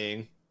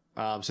dying,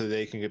 so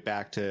they can get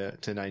back to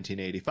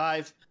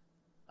 1985.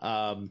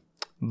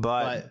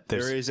 But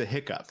there is a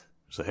hiccup.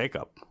 There's a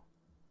hiccup.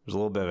 There's a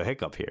little bit of a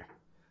hiccup here.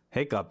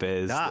 Hiccup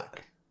is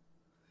Doc.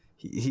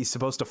 He's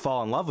supposed to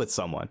fall in love with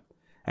someone,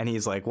 and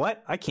he's like,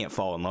 "What? I can't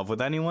fall in love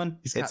with anyone.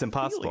 It's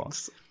impossible."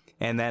 Feelings.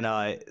 And then,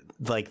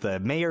 like the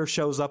mayor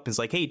shows up and is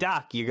like, "Hey,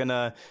 Doc, you're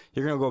gonna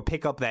go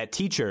pick up that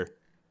teacher,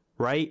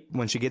 right?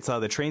 When she gets out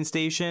of the train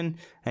station."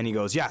 And he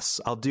goes,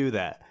 "Yes, I'll do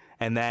that."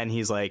 And then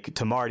he's like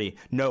to Marty,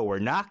 "No, we're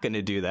not going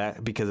to do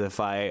that because if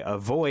I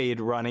avoid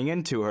running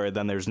into her,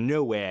 then there's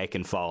no way I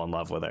can fall in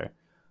love with her."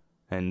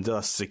 And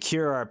just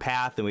secure our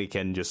path, and we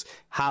can just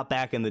hop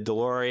back in the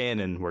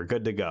DeLorean, and we're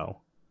good to go.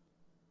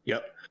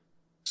 Yep.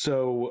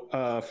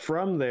 So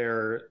from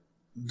there,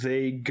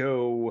 they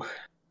go.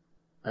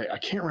 I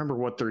can't remember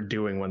what they're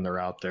doing when they're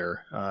out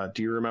there.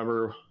 Do you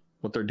remember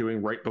what they're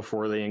doing right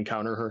before they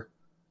encounter her?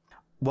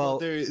 Well,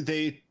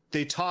 they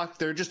talk.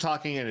 They're just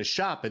talking in his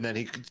shop, and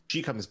then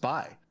she comes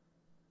by.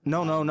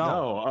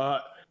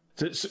 No.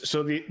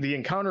 So the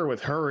encounter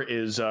with her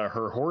is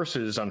her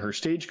horses on her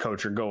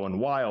stagecoach are going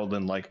wild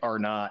and like are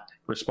not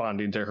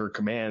responding to her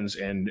commands,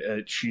 and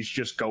she's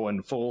just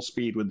going full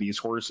speed with these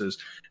horses,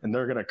 and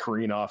they're going to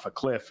careen off a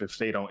cliff if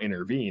they don't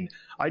intervene.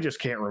 I just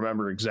can't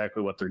remember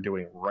exactly what they're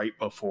doing right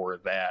before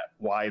that,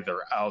 why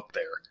they're out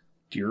there.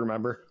 Do you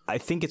remember? I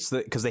think it's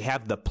because they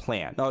have the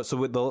plan. Oh,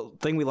 so the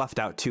thing we left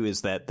out too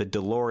is that the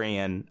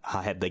DeLorean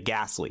had the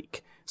gas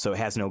leak. so it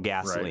has no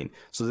gasoline.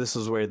 So this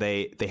is where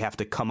they have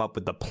to come up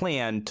with the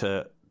plan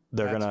to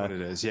they're That's gonna what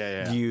it is.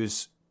 Yeah.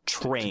 use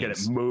trains to get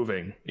it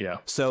moving. Yeah.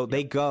 So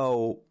they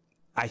go.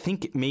 I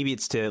think maybe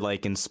it's to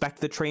like inspect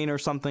the train or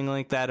something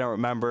like that. I don't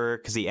remember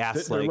because he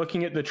asked. They're like,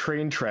 looking at the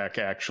train track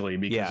actually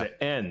because it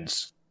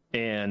ends,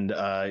 and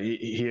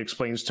he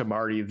explains to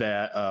Marty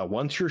that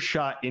once you're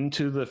shot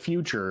into the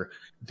future,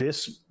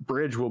 this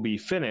bridge will be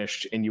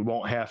finished, and you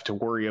won't have to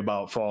worry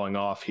about falling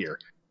off here.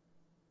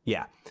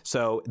 Yeah.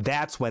 So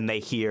that's when they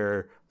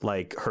hear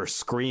like her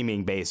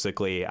screaming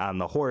basically on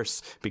the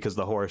horse because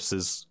the horse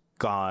is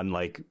gone.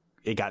 Like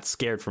it got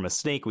scared from a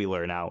snake, we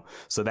learn out.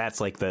 So that's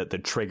like the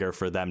trigger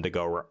for them to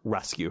go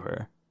rescue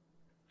her.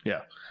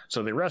 Yeah.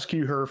 So they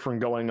rescue her from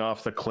going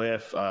off the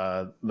cliff.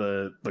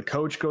 The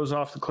coach goes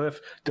off the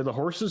cliff. Did the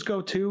horses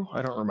go too?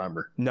 I don't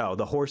remember. No,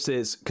 the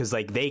horses, because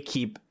like they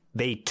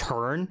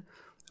turn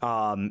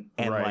and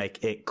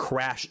like it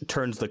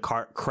turns the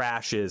car,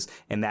 crashes,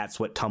 and that's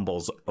what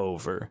tumbles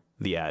over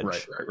the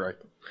edge. Right.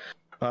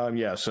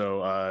 Yeah.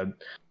 So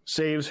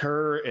saves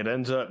her. It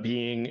ends up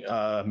being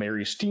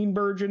Mary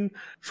Steenburgen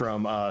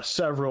from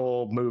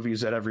several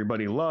movies that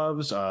everybody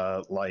loves,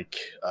 like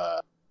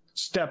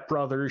Step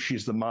Brothers.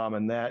 She's the mom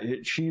in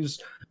that. She's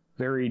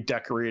very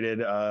decorated,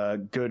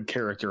 good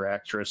character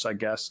actress, I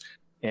guess.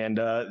 And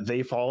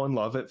they fall in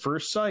love at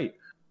first sight.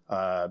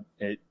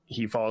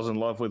 He falls in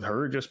love with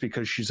her just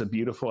because she's a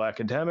beautiful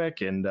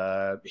academic, and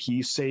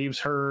he saves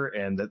her,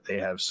 and that they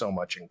have so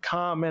much in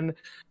common.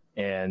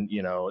 And,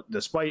 you know,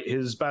 despite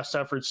his best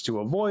efforts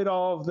to avoid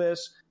all of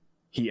this,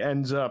 he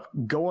ends up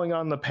going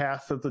on the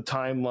path of the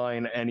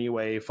timeline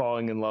anyway,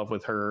 falling in love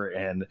with her,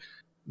 and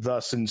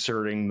thus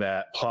inserting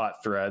that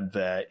plot thread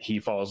that he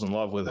falls in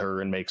love with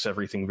her and makes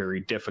everything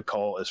very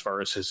difficult as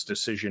far as his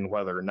decision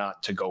whether or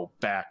not to go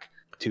back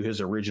to his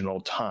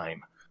original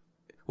time.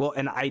 Well,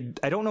 and I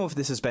don't know if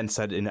this has been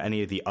said in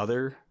any of the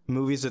other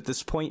movies at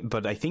this point,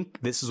 but I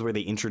think this is where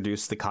they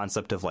introduce the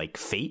concept of like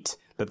fate,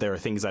 that there are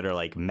things that are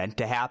like meant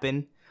to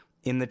happen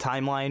in the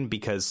timeline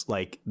because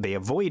like they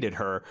avoided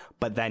her,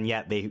 but then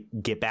yet they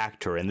get back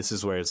to her. And this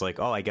is where it's like,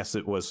 oh, I guess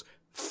it was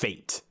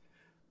fate.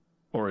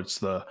 Or it's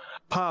the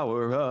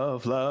power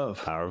of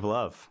love. Power of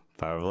love.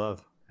 Power of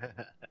love.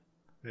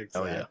 Exactly.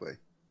 Oh, yeah.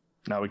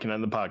 Now we can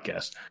end the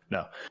podcast.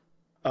 No.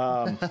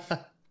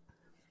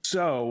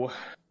 So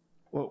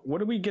what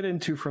do we get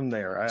into from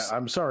there?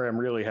 I'm sorry, I'm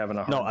really having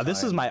a hard time. No,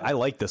 this is I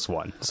like this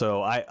one.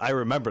 So I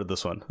remember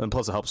this one. And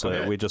plus it helps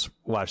that we just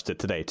watched it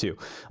today too.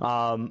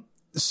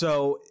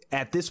 So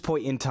at this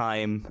point in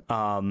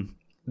time,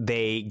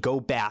 they go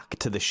back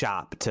to the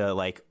shop to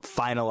like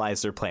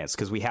finalize their plans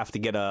because we have to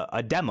get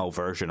a demo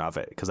version of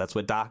it because that's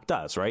what Doc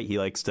does, right? He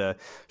likes to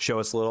show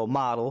us a little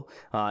model,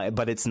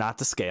 but it's not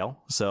to scale.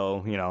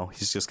 So, you know,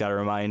 he's just got to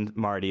remind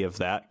Marty of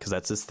that because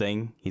that's his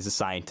thing. He's a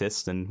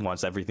scientist and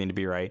wants everything to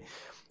be right.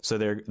 So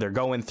they're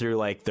going through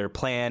like their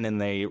plan,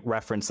 and they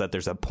reference that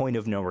there's a point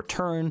of no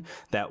return,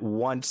 that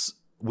once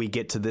we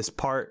get to this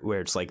part where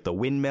it's like the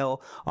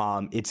windmill,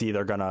 it's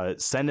either gonna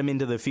send them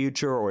into the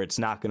future or it's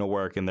not gonna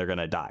work and they're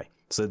gonna die.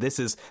 So this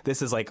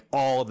is like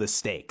all the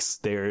stakes.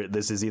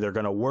 This is either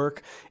gonna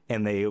work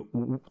and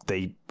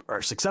they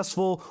are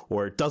successful,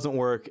 or it doesn't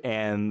work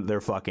and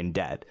they're fucking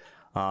dead.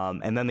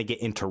 And then they get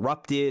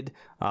interrupted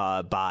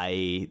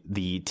by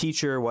the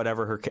teacher,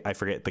 whatever I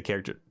forget the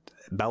character,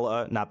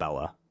 not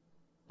Bella.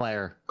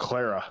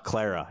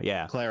 Clara,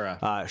 yeah.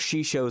 Clara.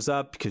 She shows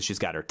up because she's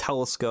got her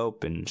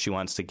telescope and she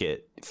wants to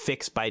get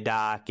fixed by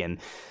Doc, and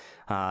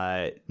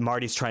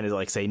Marty's trying to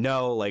like say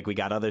no, like we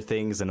got other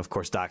things, and of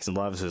course Doc's in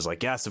love, so he's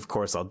like, yes, of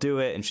course I'll do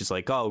it, and she's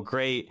like, oh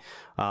great,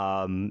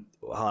 I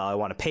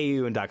want to pay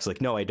you, and Doc's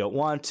like, no, I don't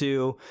want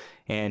to,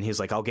 and he's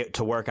like, I'll get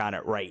to work on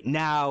it right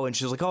now, and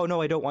she's like, oh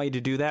no, I don't want you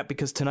to do that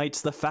because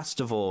tonight's the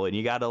festival and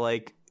you gotta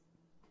like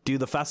do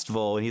the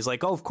festival. And he's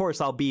like, oh, of course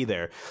I'll be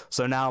there.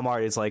 So now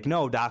Marty's like,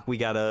 no, Doc, we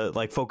gotta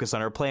like focus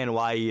on our plan.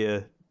 Why are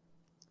you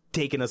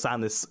taking us on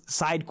this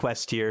side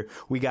quest here?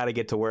 We gotta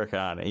get to work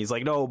on it. He's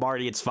like, no,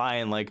 Marty, it's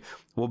fine, like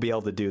we'll be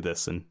able to do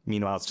this. And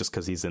meanwhile it's just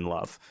because he's in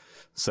love.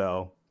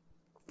 So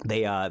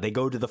they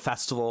go to the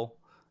festival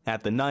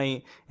at the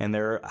night and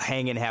they're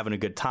hanging, having a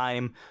good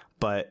time,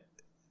 but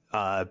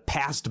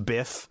past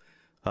Biff,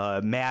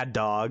 Mad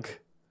Dog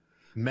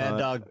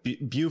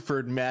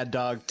Buford Mad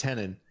Dog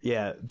Tennant.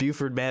 Yeah,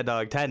 Buford Mad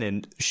Dog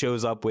Tennant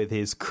shows up with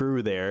his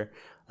crew there,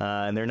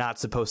 and they're not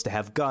supposed to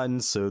have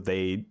guns, so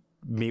they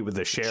meet with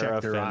the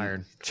sheriff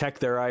check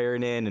their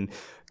iron in and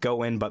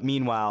go in. But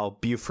meanwhile,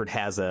 Buford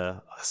has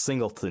a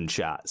singleton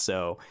shot,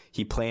 so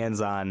he plans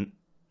on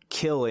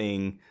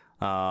killing.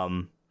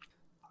 I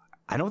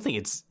don't think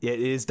it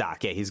is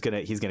Doc. Yeah, he's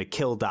gonna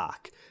kill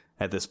Doc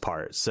at this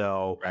part.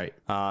 So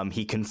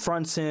he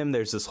confronts him.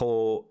 There's this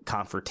whole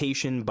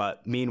confrontation,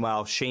 but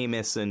meanwhile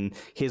Seamus and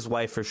his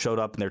wife have showed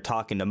up and they're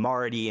talking to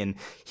Marty, and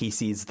he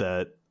sees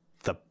the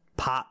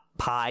pot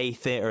pie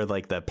thing, or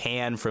like the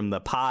pan from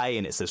the pie,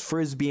 and it says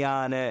Frisbee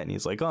on it, and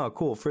he's like, oh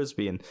cool,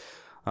 Frisbee, and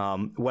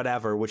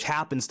whatever, which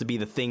happens to be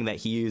the thing that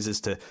he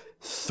uses to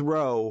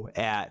throw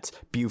at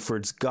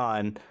Buford's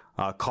gun,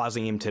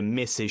 causing him to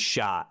miss his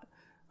shot.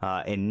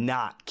 and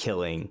not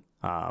killing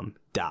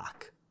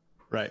Doc.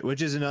 Right,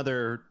 which is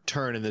another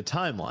turn in the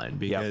timeline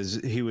because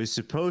he was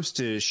supposed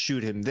to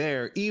shoot him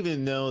there,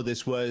 even though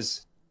this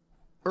was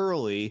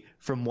early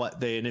from what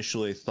they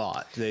initially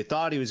thought. They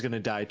thought he was going to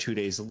die 2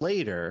 days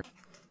later,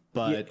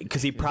 but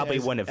because he probably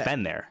wouldn't have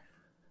been there.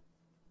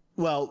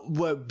 Well,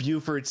 what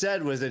Buford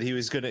said was that he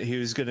was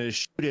gonna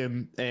shoot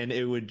him, and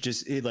it would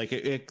just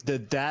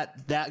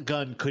that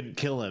gun couldn't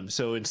kill him.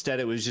 So instead,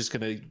 it was just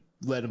gonna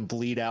let him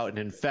bleed out and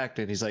infect.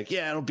 And he's like,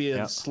 "Yeah, it'll be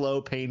a slow,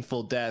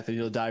 painful death, and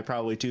you'll die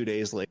probably 2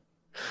 days later."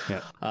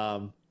 Yeah.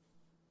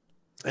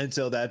 And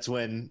so that's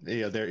when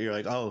you're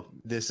like, "Oh,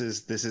 this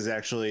is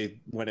actually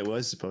when it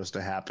was supposed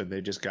to happen." They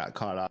just got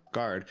caught off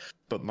guard,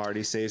 but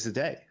Marty saves the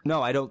day.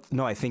 No, I don't.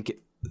 No, I think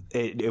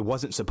it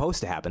wasn't supposed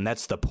to happen.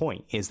 That's the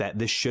point, is that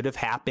this should have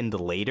happened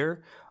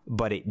later,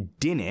 but it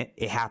didn't.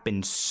 It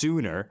happened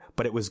sooner,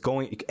 but it was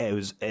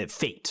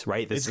fate,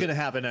 right? It's going to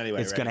happen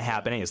anyway. It's going to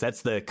happen anyways.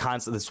 That's the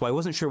concept. That's why I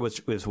wasn't sure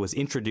was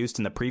introduced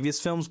in the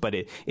previous films, but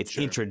it's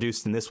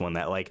introduced in this one,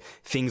 that like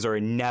things are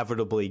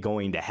inevitably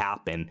going to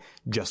happen,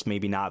 just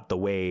maybe not the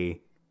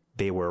way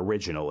they were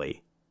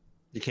originally.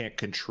 You can't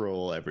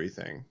control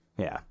everything.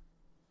 Yeah.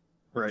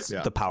 Right.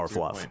 Yeah. The power of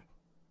love. Point.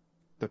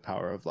 The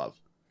power of love.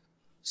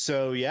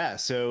 So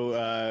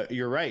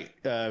you're right.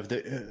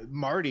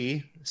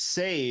 Marty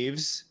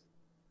saves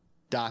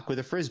Doc with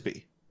a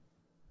Frisbee,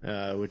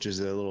 which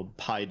is a little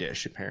pie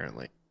dish,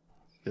 apparently.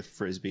 The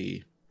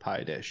Frisbee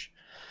pie dish.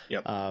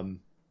 Yep. And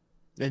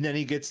then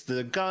he gets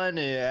the gun.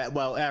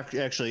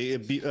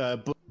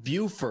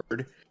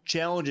 Buford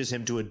challenges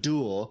him to a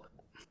duel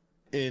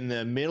in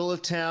the middle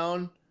of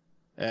town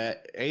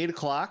at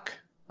 8:00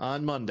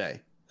 on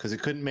Monday because he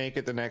couldn't make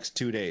it the next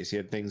 2 days. He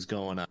had things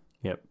going on.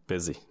 Yep,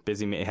 busy.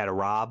 He had a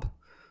rob.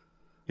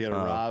 He had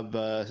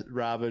to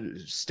rob a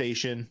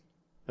station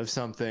of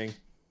something. He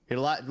had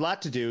a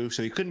lot to do,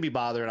 so he couldn't be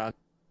bothered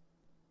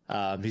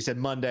on. He said,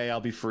 "Monday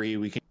I'll be free.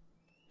 We can,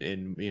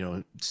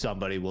 and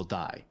somebody will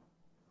die."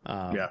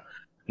 And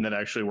that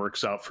actually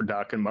works out for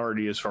Doc and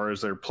Marty as far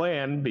as their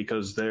plan,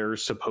 because they're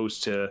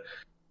supposed to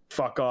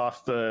fuck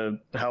off the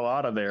hell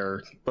out of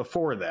there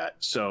before that.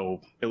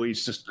 So at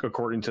least just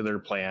according to their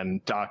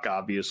plan, Doc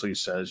obviously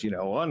says,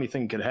 well,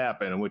 anything could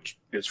happen, which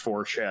is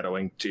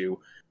foreshadowing to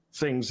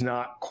things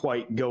not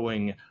quite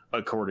going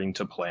according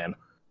to plan.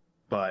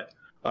 But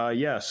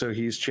so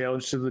he's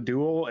challenged to the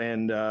duel,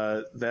 and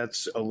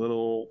that's a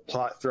little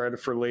plot thread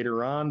for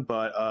later on.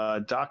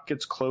 But Doc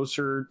gets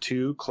closer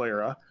to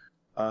Clara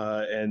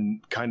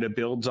and kind of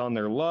builds on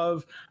their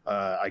love.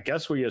 I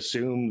guess we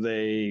assume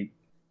they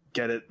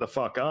get it the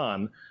fuck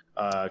on,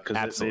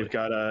 because they've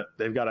got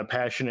a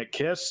passionate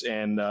kiss,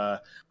 and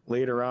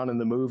later on in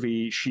the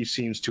movie she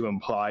seems to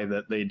imply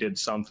that they did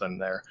something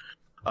there,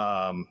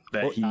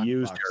 that he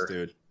used her.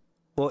 Dude.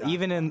 Well,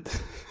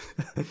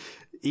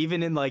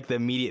 even in like the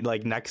immediate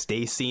like next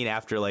day scene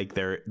after like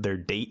their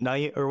date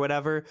night or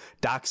whatever,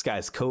 Doc's got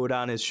his coat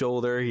on his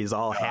shoulder, he's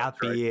all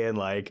happy, and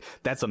like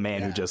that's a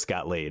man who just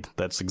got laid.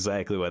 That's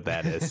exactly what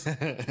that is.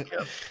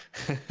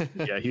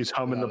 Yeah, he's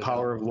humming the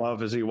power of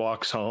love as he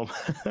walks home.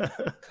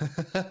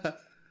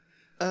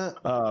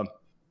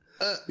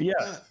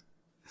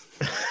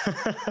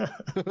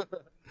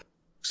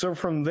 So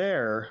from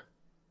there,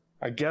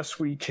 I guess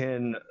we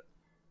can.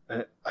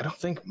 I don't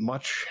think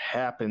much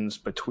happens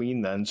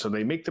between then. So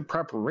they make the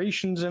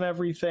preparations and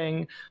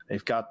everything.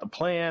 They've got the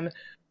plan.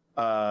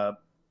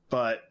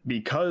 But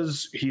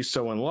because he's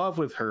so in love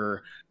with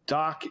her,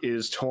 Doc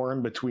is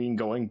torn between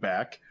going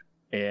back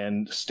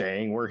and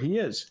staying where he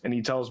is. And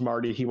he tells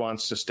Marty he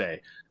wants to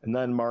stay. And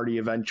then Marty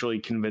eventually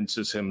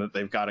convinces him that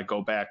they've got to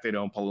go back. They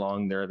don't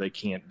belong there. They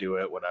can't do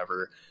it,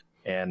 whatever.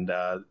 And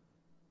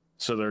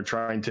so they're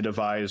trying to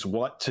devise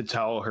what to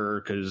tell her,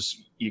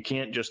 because you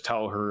can't just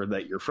tell her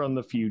that you're from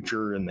the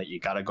future and that you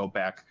got to go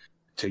back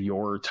to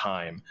your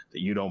time, that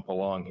you don't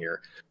belong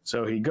here.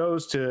 So he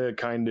goes to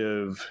kind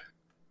of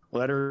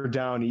let her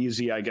down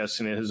easy, I guess,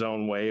 in his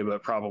own way,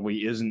 but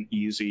probably isn't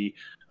easy.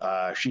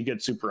 She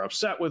gets super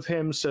upset with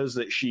him, says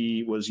that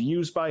she was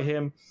used by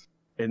him,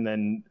 and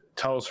then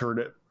tells him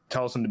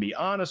to be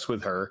honest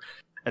with her.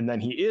 And then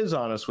he is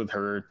honest with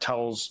her,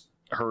 tells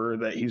her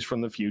that he's from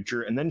the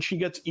future, and then she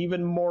gets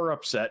even more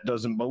upset,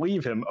 doesn't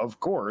believe him, of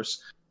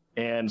course,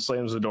 and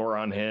slams the door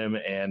on him.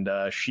 And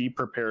she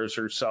prepares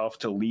herself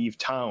to leave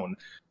town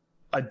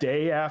a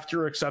day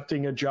after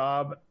accepting a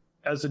job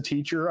as a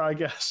teacher. I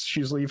guess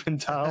she's leaving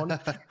town.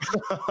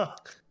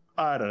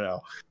 I don't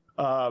know,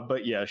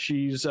 but yeah,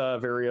 she's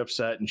very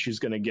upset, and she's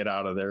going to get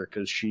out of there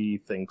because she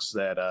thinks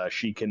that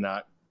she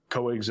cannot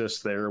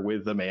coexist there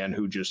with the man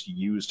who just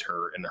used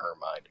her in her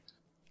mind.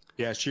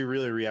 Yeah, she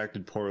really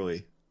reacted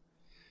poorly.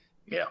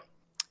 Yeah,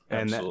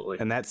 absolutely.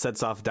 And that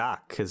sets off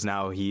Doc, because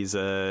now he's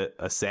a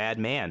sad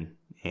man.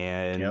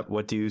 And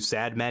what do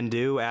sad men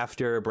do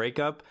after a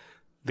breakup?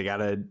 They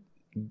gotta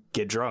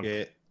get drunk,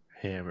 get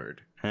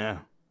hammered. Yeah.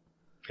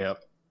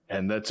 Yep.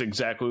 And that's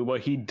exactly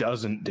what he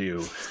doesn't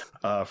do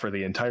for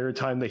the entire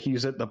time that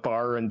he's at the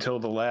bar until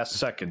the last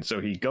second. So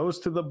he goes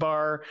to the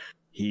bar,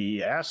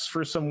 He asks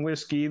for some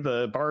whiskey.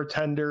 The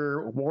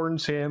bartender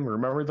warns him,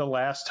 remember the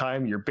last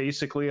time, you're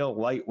basically a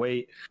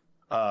lightweight.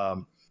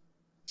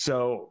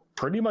 So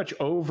pretty much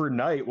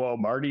overnight while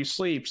Marty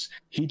sleeps,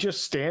 he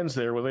just stands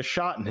there with a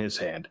shot in his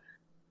hand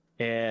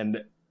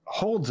and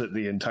holds it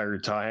the entire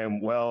time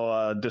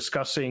while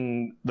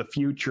discussing the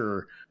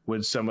future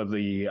with some of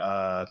the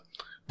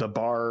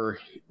bar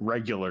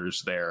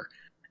regulars there.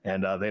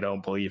 And they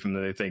don't believe him.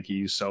 They think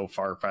he's so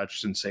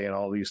far-fetched and saying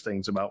all these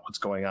things about what's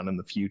going on in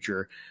the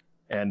future.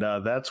 And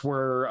that's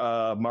where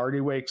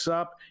Marty wakes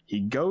up. He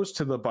goes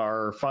to the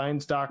bar,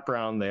 finds Doc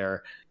Brown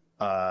there.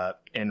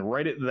 And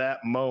right at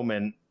that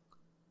moment,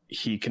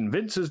 he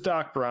convinces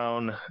Doc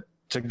Brown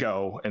to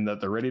go and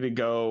that they're ready to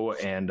go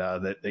and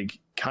that they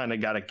kind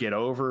of got to get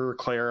over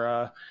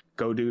Clara,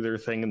 go do their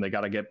thing, and they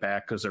got to get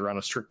back because they're on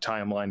a strict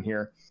timeline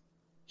here.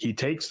 He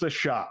takes the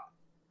shot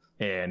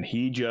and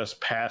he just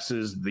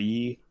passes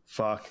the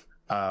fuck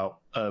out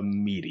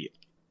immediately.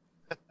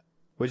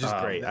 Which is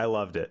great. I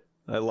loved it.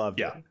 I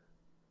loved it.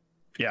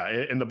 Yeah,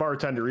 and the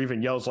bartender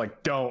even yells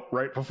like, don't,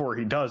 right before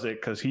he does it,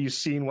 because he's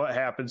seen what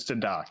happens to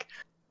Doc,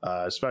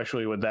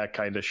 especially with that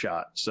kind of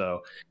shot.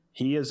 So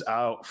he is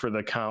out for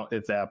the count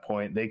at that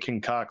point. They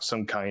concoct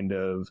some kind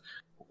of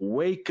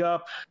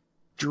wake-up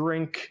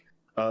drink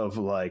of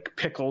like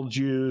pickle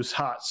juice,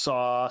 hot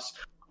sauce,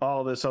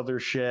 all this other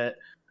shit.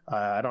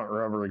 I don't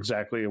remember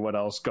exactly what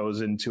else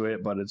goes into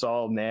it, but it's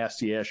all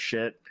nasty-ass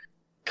shit.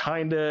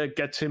 Kind of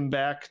gets him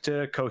back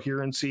to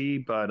coherency,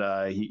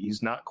 but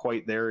he's not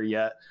quite there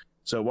yet.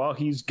 So while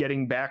he's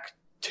getting back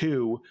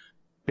to,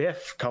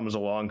 Biff comes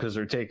along because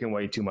they're taking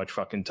way too much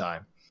fucking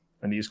time.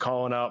 And he's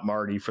calling out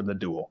Marty for the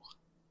duel.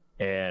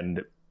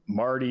 And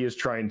Marty is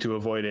trying to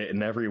avoid it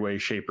in every way,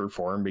 shape, or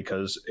form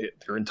because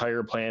their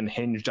entire plan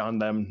hinged on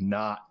them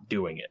not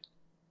doing it.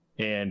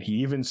 And he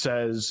even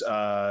says,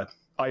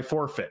 I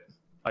forfeit.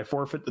 I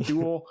forfeit the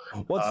duel.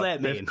 What's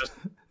that mean?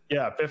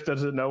 Biff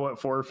doesn't know what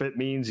forfeit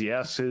means. He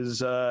asks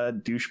his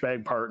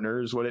douchebag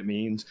partners what it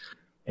means.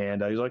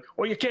 And he's like,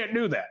 well, you can't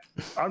do that.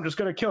 I'm just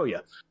going to kill you.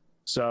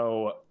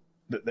 So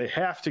they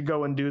have to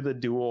go and do the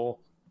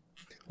duel.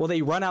 Well,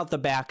 they run out the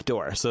back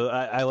door. So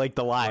I like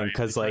the line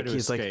because like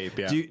he's escape,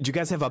 like, do you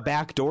guys have a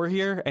back door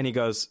here? And he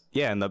goes,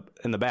 yeah, in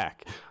the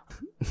back.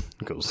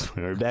 He goes,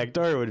 where back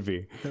door would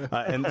be.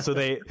 And so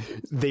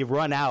they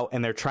run out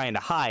and they're trying to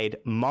hide.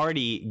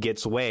 Marty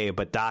gets away,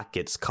 but Doc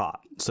gets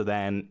caught. So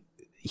then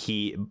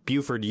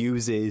Buford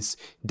uses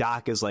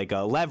Doc as like a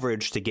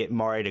leverage to get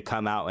Marty to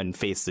come out and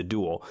face the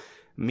duel.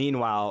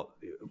 Meanwhile,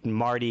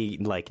 Marty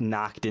like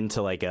knocked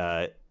into like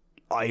a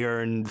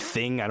iron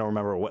thing. I don't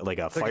remember what, like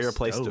a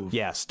fireplace.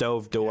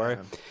 Stove door.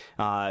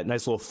 Yeah.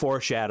 Nice little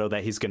foreshadow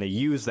that he's going to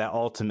use that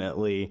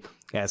ultimately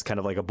as kind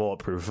of like a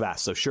bulletproof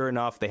vest. So sure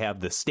enough, they have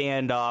the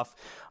standoff.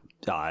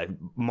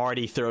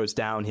 Marty throws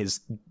down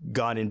his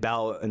gun and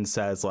belt and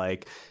says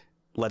like,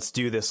 let's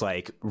do this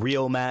like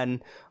real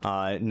men,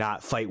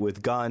 not fight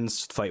with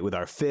guns, fight with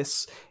our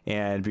fists.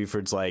 And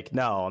Buford's like,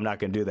 no, I'm not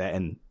going to do that,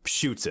 and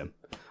shoots him.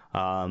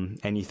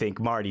 And you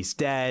think Marty's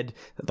dead.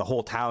 The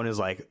whole town is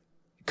like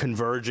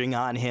converging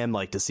on him,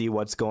 like to see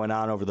what's going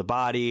on over the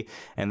body.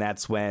 And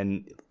that's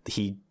when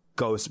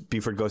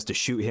Buford goes to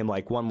shoot him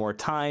like one more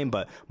time,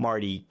 but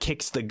Marty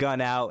kicks the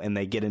gun out and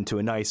they get into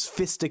a nice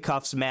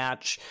fisticuffs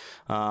match.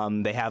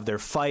 They have their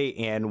fight,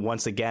 and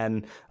once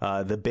again,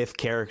 the Biff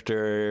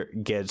character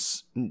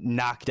gets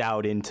knocked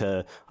out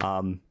into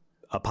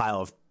a pile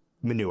of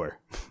manure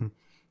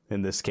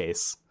in this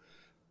case.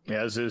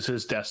 As is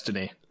his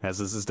destiny.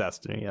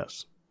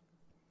 Yes.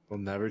 Will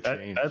never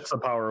change. That's the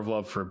power of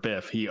love for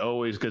Biff. He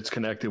always gets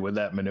connected with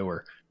that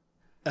manure.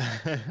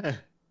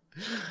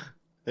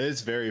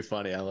 It's very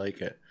funny. I like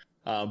it.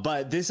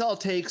 But this all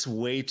takes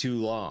way too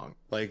long.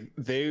 Like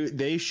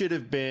they should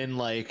have been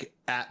like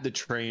at the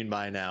train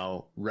by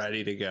now,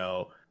 ready to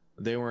go.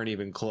 They weren't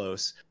even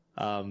close.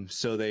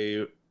 So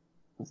they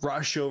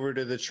rush over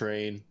to the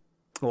train.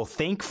 Well,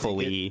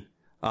 thankfully,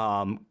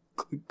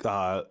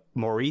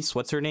 Maurice,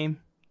 what's her name?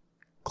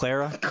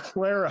 Clara.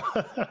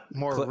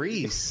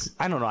 Maurice.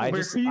 I don't know. Where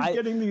are you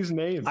getting these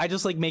names? I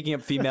just like making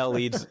up female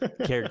leads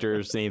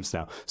characters' names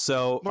now.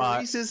 So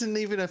Maurice isn't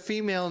even a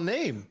female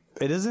name.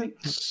 It isn't?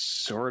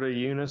 Sort of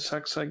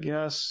unisex, I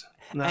guess.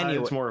 No, anyway,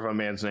 it's more of a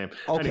man's name.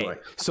 Okay. Anyway.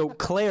 So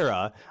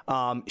Clara,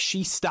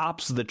 she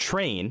stops the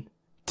train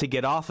to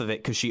get off of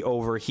it because she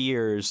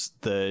overhears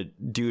the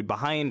dude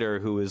behind her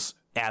who is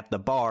at the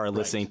bar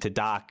listening to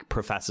Doc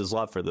profess his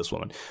love for this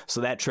woman.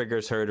 So that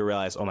triggers her to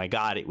realize, oh my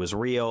God, it was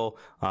real.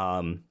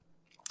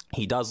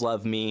 He does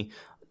love me.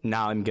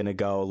 Now I'm going to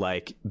go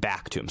like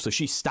back to him. So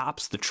she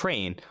stops the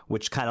train,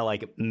 which kind of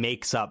like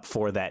makes up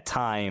for that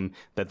time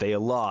that they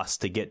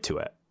lost to get to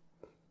it.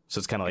 So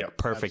it's kind of like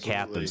perfect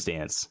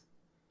happenstance.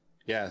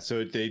 Yeah.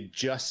 So they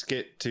just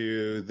get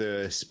to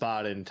the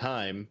spot in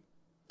time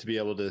to be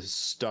able to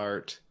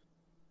start.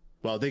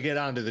 Well, they get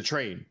onto the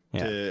train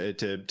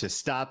to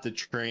stop the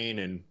train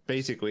and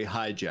basically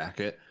hijack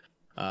it.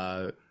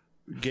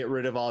 get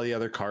rid of all the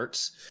other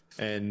carts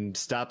and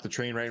stop the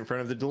train right in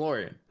front of the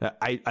DeLorean.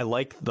 I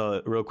like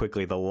real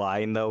quickly the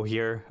line though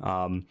here,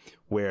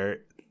 where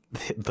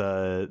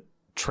the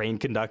train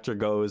conductor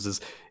goes,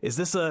 is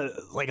this a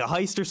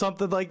heist or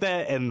something like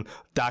that? And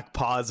Doc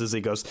pauses.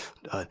 He goes,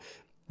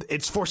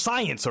 it's for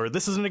science, or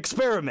this is an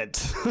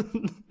experiment.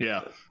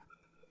 Yeah,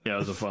 it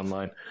was a fun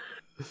line.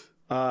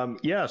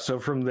 So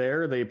from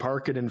there, they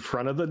park it in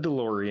front of the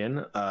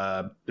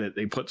DeLorean.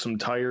 They put some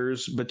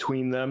tires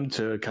between them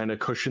to kind of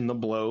cushion the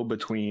blow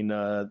between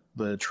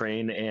the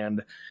train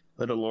and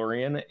the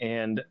DeLorean,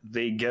 and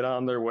they get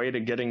on their way to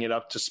getting it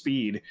up to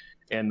speed.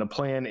 And the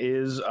plan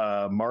is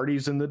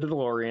Marty's in the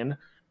DeLorean,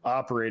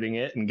 operating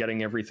it and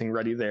getting everything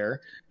ready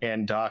there,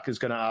 and Doc is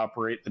going to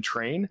operate the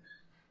train.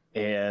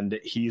 And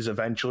he's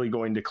eventually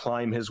going to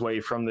climb his way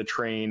from the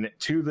train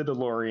to the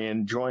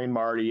DeLorean, join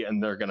Marty,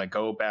 and they're going to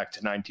go back to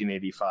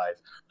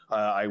 1985.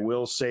 I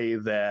will say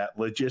that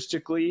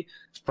logistically,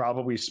 it's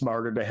probably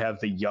smarter to have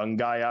the young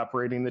guy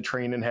operating the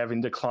train and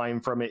having to climb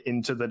from it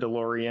into the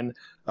DeLorean.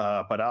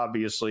 But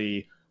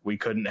obviously, we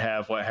couldn't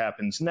have what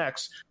happens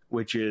next,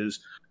 which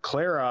is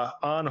Clara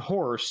on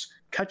horse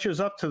catches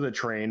up to the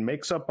train,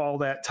 makes up all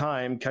that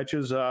time,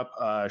 catches up.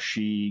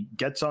 She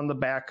gets on the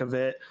back of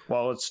it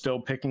while it's still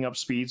picking up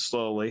speed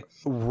slowly.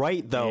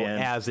 Right, though,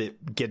 as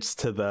it gets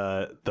to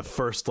the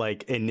first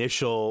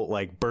initial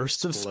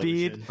burst of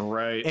speed,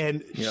 right,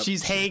 and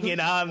she's hanging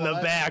on the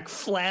back,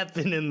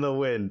 flapping in the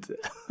wind.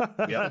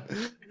 Yeah,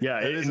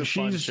 it is a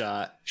fun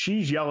shot.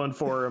 She's yelling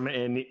for him,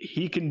 and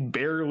he can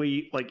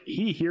barely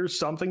he hears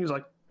something. He's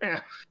like, eh.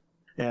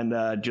 And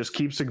just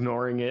keeps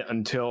ignoring it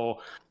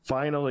until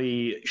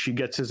finally she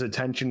gets his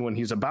attention when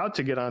he's about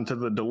to get onto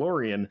the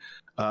DeLorean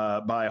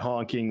by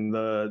honking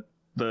the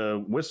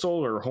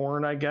whistle or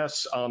horn, I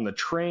guess, on the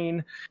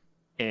train,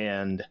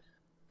 and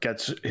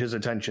gets his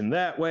attention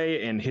that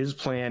way. And his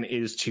plan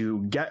is to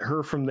get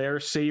her from there,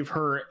 save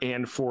her,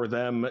 and for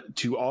them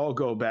to all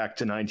go back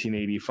to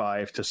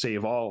 1985 to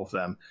save all of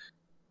them.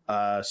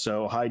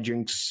 So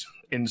hijinks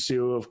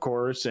ensue, of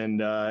course,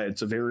 and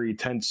it's a very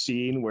tense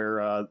scene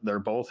where they're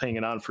both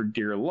hanging on for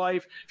dear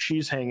life.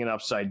 She's hanging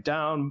upside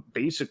down,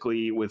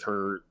 basically with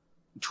her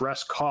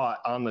dress caught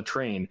on the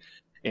train,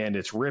 and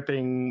it's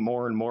ripping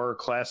more and more.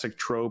 Classic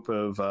trope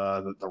of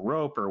the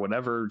rope or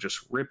whatever,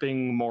 just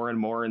ripping more and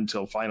more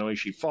until finally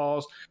she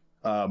falls.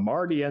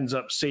 Marty ends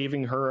up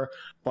saving her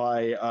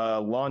by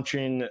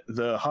launching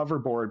the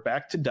hoverboard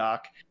back to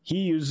Doc. He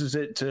uses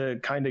it to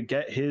kind of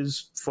get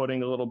his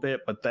footing a little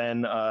bit, but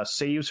then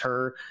saves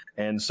her,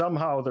 and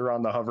somehow they're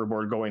on the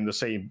hoverboard going the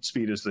same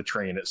speed as the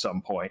train at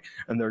some point,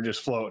 and they're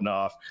just floating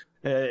off.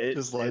 It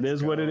is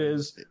what it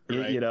is.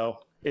 Right.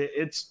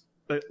 It's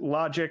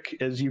logic,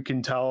 as you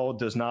can tell,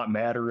 does not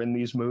matter in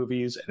these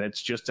movies, and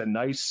it's just a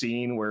nice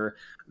scene where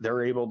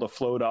they're able to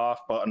float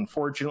off, but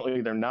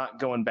unfortunately they're not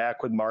going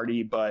back with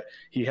Marty, but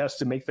he has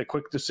to make the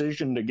quick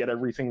decision to get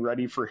everything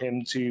ready for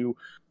him to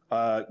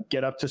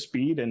get up to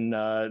speed and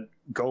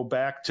go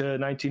back to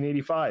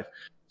 1985.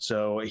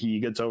 So he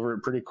gets over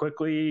it pretty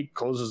quickly,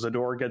 closes the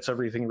door, gets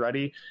everything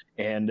ready,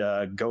 and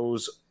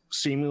goes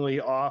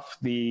seemingly off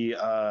the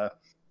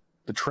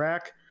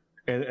track.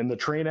 And the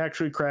train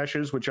actually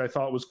crashes, which I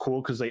thought was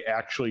cool because they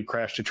actually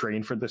crashed a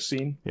train for this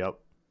scene. Yep.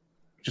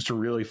 Just a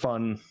really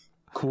fun,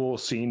 cool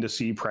scene to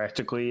see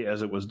practically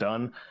as it was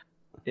done.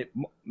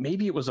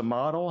 Maybe it was a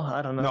model.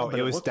 I don't know. No, but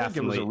it was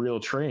definitely like it was a real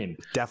train.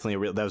 Definitely a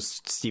real. That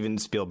was Steven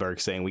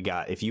Spielberg saying,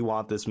 if you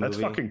want this movie,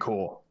 that's fucking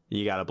cool.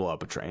 You got to blow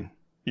up a train.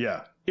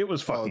 Yeah, it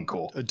was fucking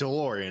cool. A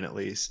DeLorean, at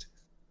least.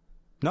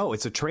 No,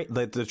 it's a train.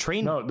 The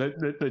train. No,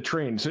 the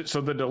train.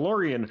 So the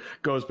DeLorean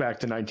goes back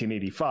to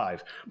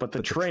 1985, but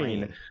the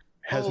train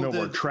has no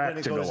more track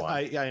to go on.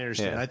 I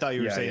understand. Yeah. I thought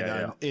you were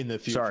saying in the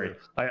future. Sorry,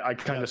 I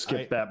kind of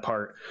skipped that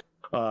part.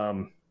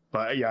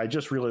 But yeah, I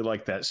just really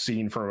like that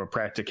scene from a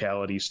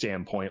practicality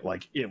standpoint.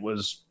 Like it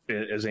was,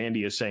 as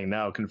Andy is saying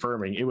now,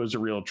 confirming it was a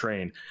real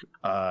train.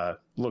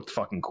 Looked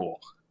fucking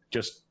cool.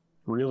 Just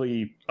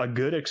really a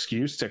good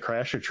excuse to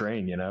crash a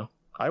train,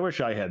 I wish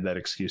I had that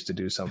excuse to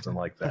do something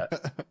like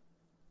that.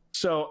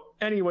 So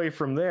anyway,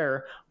 from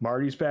there,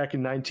 Marty's back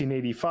in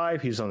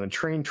 1985. He's on the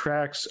train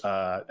tracks.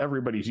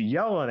 Everybody's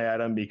yelling at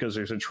him because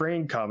there's a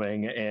train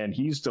coming, and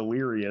he's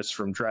delirious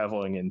from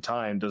traveling in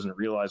time, doesn't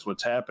realize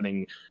what's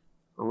happening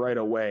right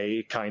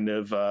away, kind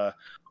of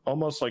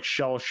almost like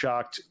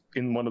shell-shocked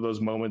in one of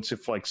those moments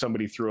if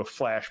somebody threw a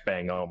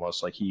flashbang,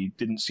 almost like he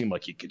didn't seem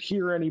like he could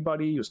hear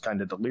anybody. He was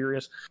kind of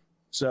delirious.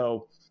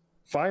 So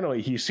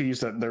finally, he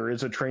sees that there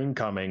is a train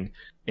coming,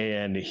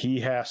 and he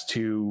has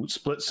to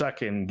split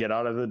second get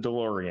out of the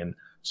DeLorean.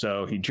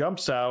 So he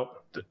jumps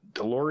out. The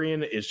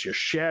DeLorean is just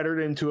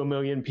shattered into a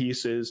million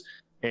pieces.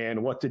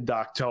 And what did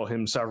Doc tell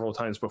him several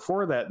times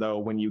before that, though?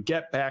 When you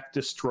get back,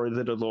 destroy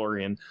the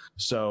DeLorean.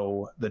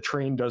 So the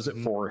train does it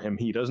for him.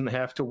 He doesn't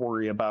have to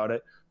worry about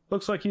it.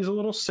 Looks like he's a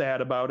little sad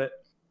about it.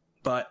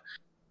 But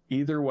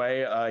either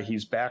way,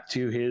 he's back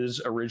to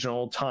his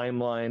original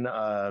timeline,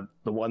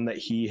 the one that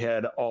he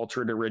had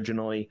altered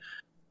originally.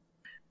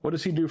 What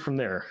does he do from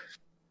there?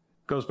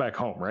 Goes back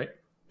home, right?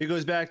 He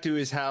goes back to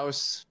his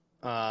house,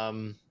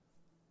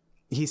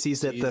 He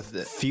sees that the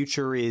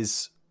future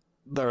is,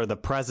 or the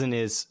present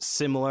is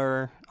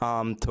similar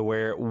to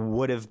where it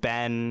would have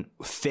been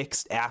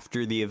fixed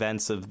after the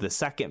events of the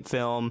second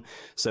film.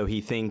 So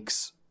he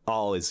thinks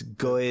all is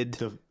good.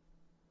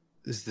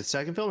 Is the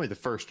second film or the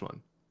first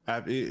one?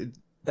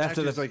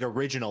 After the like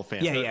original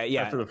fan.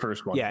 Yeah. After the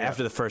first one. Yeah,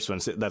 after the first one.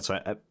 So that's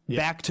what.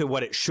 Back to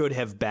what it should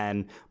have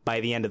been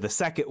by the end of the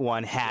second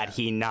one, had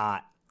he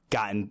not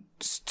gotten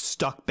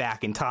stuck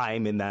back in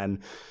time and then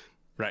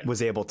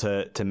was able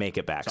to make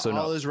it back. So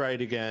all is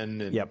right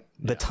again. And,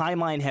 the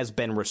timeline has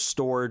been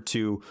restored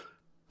to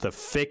the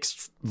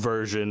fixed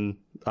version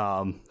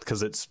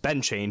because it's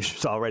been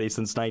changed already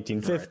since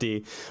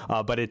 1950,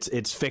 but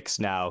it's fixed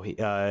now.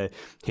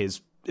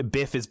 His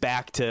Biff is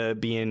back to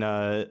being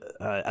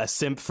a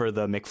simp for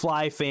the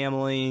McFly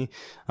family,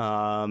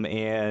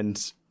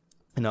 and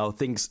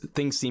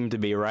things seem to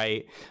be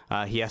right.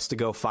 He has to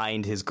go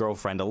find his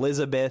girlfriend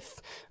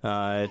Elizabeth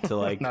to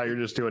like. Now you're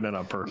just doing it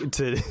on purpose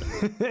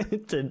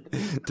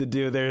to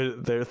do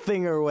their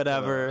thing or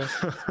whatever.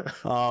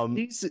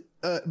 He's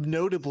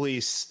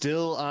notably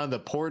still on the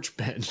porch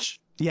bench.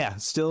 Yeah,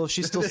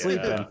 she's still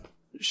sleeping.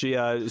 She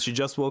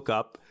just woke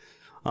up.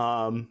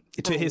 To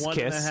his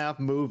kiss. 1.5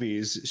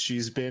 movies,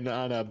 she's been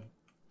on a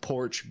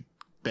porch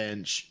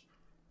bench.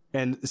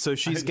 And so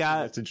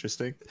that's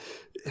interesting.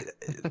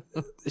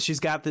 She's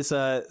got this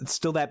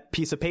still that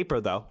piece of paper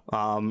though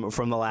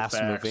from the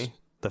last movie,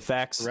 the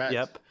fax. Correct.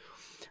 Yep.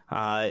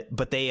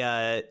 But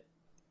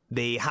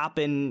they hop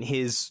in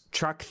his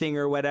truck thing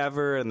or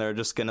whatever, and they're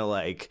just gonna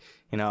like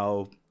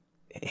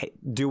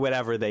do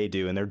whatever they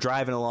do, and they're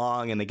driving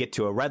along, and they get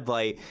to a red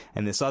light,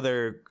 and this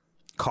other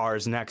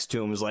car's next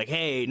to him is like,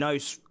 "Hey,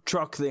 nice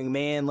truck thing,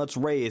 man, let's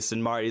race."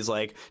 And Marty's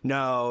like,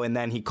 "No," and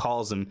then he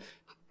calls him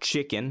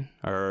chicken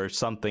or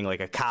something,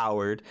 like a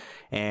coward,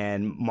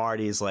 and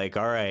Marty's like,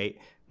 "All right,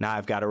 now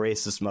I've got to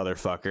race this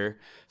motherfucker."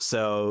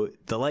 So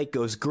the light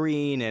goes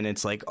green, and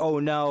it's like, oh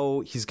no,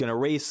 he's gonna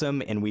race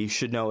him, and we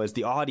should know as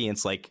the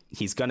audience, like,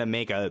 he's gonna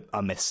make a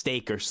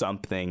mistake or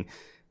something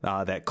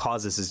that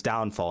causes his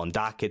downfall. And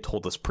Doc had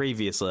told us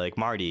previously, like,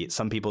 Marty,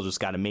 some people just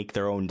got to make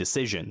their own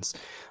decisions.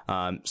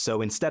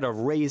 So instead of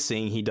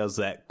racing, he does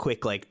that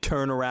quick like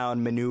turnaround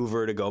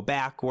maneuver to go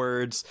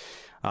backwards.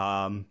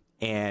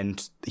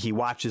 And he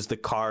watches the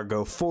car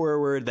go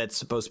forward that's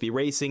supposed to be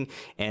racing,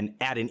 and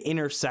at an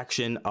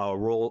intersection,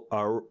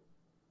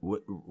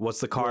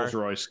 what's the car?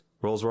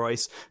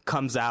 Rolls-Royce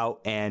comes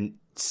out and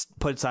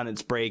puts on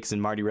its brakes,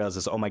 and Marty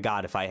realizes, oh my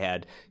God, if I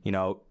had,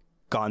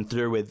 gone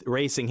through with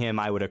racing him,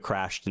 I would have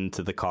crashed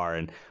into the car,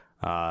 and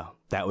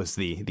that was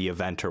the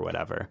event or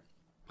whatever.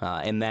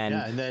 And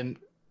then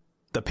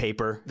the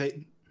paper.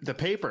 The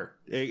paper.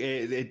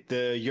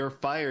 The "you're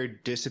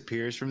fired"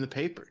 disappears from the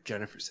paper.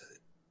 Jennifer said it.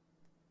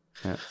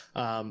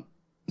 Yeah.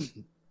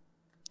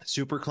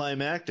 Super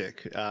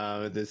climactic.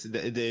 And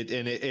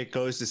it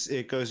goes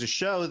to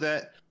show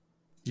that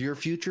your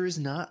future is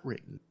not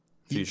written.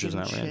 Future's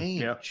not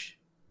written.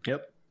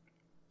 Yep.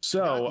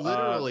 So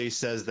literally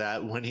says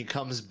that when he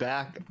comes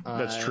back.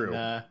 That's true.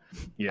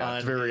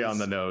 It's very on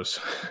the nose.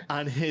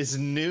 On his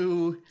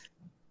new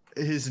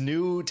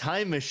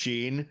time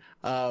machine,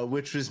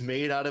 which was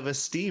made out of a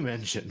steam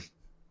engine.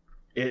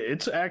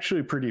 It's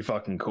actually pretty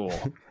fucking cool.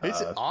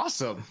 It's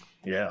awesome.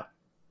 Yeah.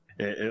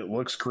 It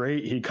looks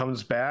great. He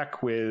comes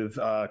back with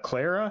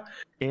Clara,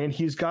 and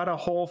he's got a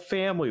whole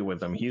family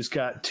with him. He's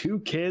got 2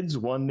 kids,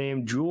 one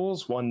named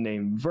Jules, one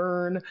named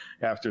Vern,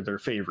 after their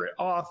favorite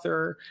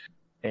author.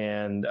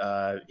 And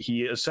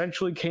he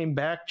essentially came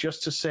back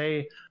just to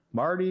say,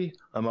 Marty,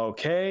 I'm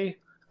okay.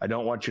 I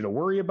don't want you to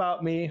worry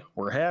about me.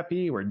 We're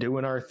happy. We're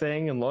doing our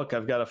thing. And look,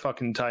 I've got a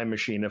fucking time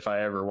machine if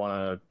I ever want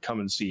to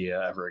come and see you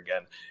ever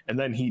again. And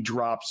then he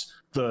drops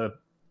the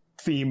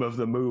theme of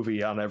the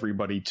movie on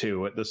everybody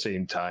too at the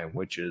same time,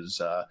 which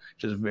is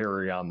just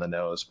very on the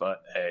nose.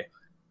 But hey,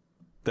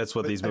 that's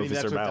what these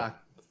movies are about.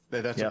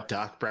 That's what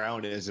Doc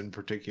Brown is in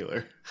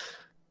particular.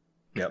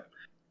 Yep.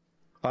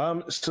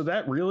 So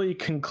that really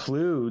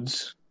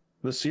concludes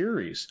the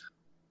series.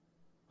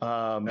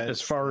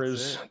 As far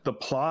as the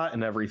plot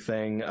and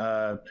everything,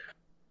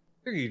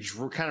 you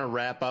kind of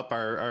wrap up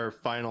our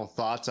final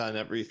thoughts on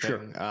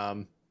everything.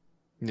 Sure.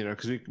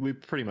 Because we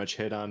pretty much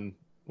hit on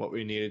what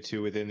we needed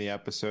to within the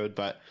episode.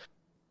 But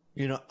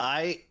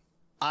I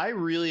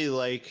really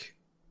like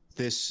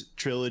this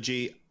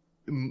trilogy,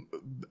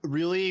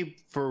 really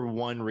for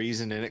one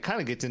reason, and it kind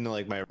of gets into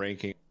like my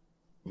ranking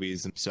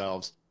movies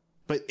themselves.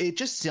 But it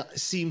just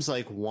seems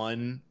like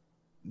one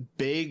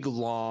big,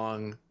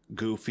 long,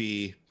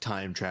 goofy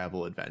time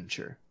travel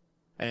adventure.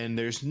 And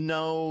there's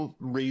no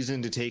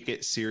reason to take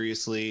it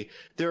seriously.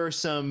 There are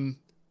some,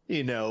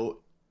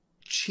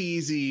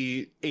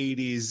 cheesy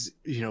 80s,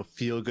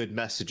 feel-good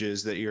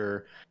messages that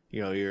your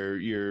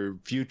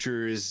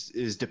future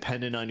is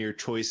dependent on your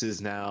choices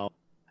now.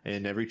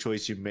 And every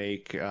choice you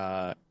make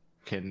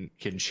can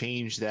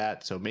change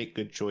that. So make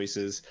good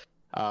choices.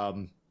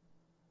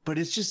 But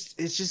it's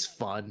just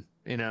fun.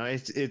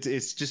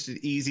 It's just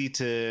easy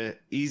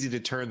to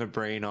turn the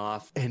brain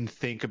off and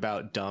think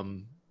about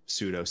dumb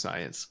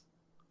pseudoscience.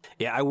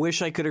 Yeah, I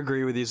wish I could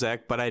agree with you,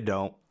 Zach, but I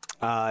don't.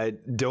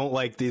 Don't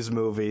like these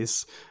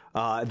movies.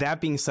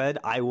 That being said,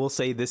 I will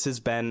say this has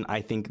been,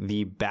 I think,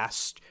 the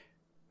best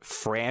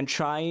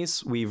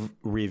franchise we've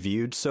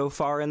reviewed so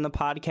far in the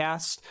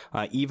podcast.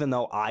 Even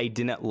though I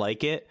didn't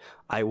like it,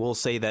 I will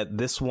say that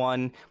this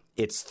one,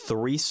 it's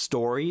 3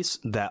 stories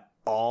that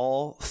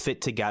all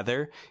fit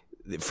together.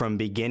 From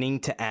beginning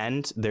to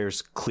end,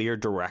 there's clear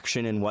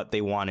direction in what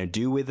they want to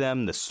do with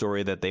them, the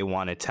story that they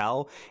want to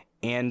tell.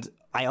 And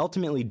I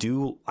ultimately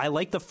I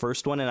like the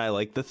first one and I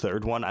like the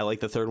third one. I like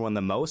the third one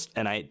the most.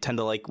 And I tend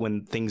to like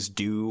when things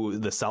do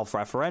the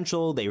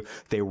self-referential,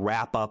 they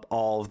wrap up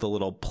all of the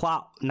little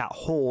plot, not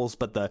holes,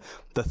 but the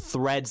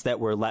threads that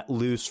were let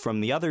loose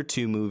from the other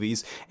 2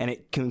 movies. And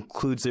it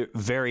concludes it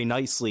very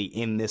nicely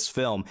in this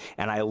film.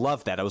 And I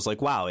love that. I was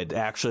like, wow, it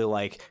actually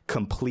like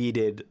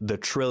completed the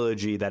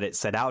trilogy that it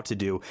set out to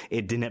do.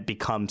 It didn't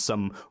become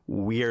some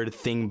weird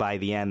thing by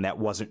the end that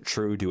wasn't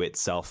true to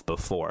itself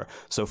before.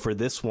 So for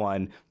this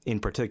one, in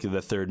particular,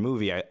 the third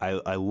movie,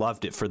 I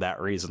loved it for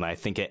that reason. I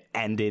think it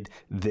ended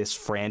this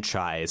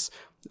franchise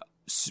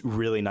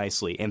really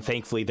nicely. And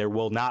thankfully, there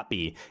will not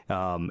be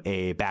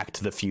a Back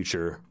to the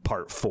Future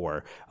Part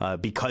 4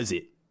 because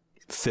it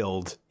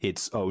filled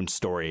its own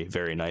story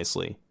very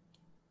nicely.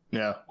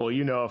 Yeah. Well,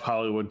 if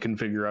Hollywood can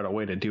figure out a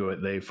way to do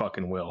it, they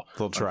fucking will.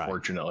 They'll try.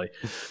 Unfortunately.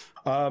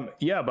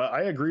 Yeah, but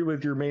I agree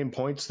with your main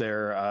points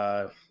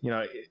there.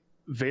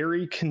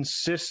 Very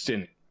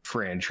consistent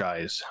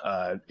franchise.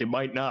 It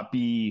might not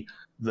be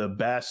the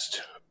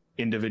best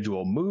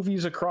individual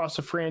movies across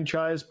a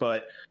franchise,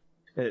 but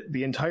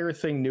the entire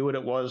thing knew what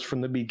it was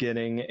from the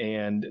beginning,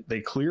 and they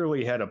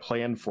clearly had a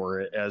plan for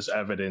it, as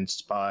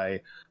evidenced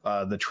by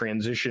the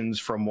transitions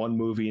from one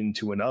movie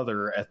into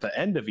another at the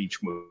end of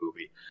each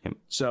movie. Yep.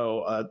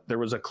 So there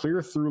was a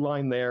clear through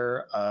line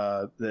there,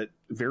 that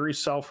very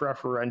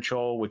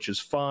self-referential, which is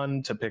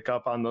fun to pick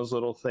up on those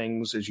little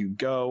things as you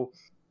go.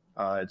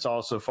 It's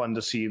also fun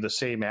to see the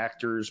same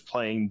actors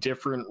playing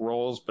different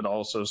roles, but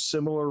also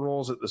similar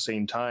roles at the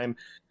same time.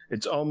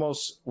 It's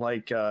almost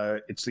like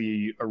it's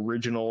the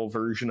original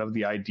version of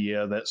the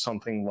idea that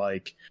something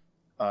like,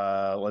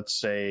 let's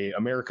say,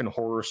 American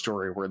Horror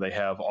Story, where they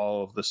have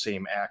all of the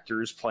same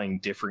actors playing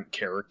different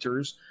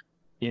characters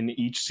in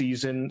each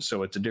season.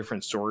 So it's a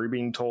different story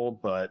being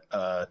told, but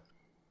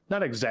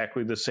not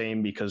exactly the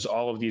same, because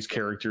all of these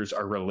characters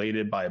are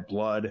related by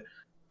blood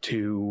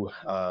to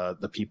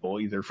the people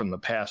either from the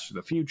past or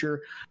the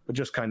future, but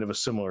just kind of a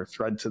similar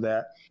thread to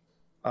that.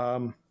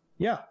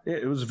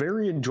 It was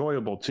very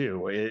enjoyable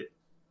too.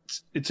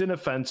 It's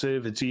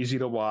inoffensive, it's easy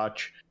to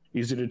watch,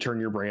 easy to turn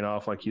your brain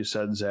off, like you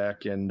said,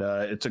 Zach, and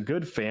it's a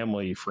good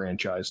family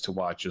franchise to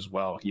watch as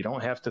well. You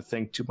don't have to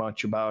think too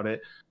much about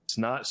it. It's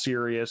not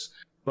serious,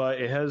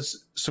 but it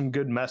has some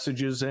good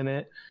messages in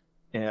it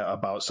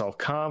about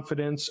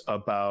self-confidence,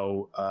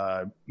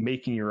 about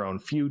making your own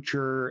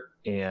future,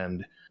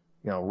 and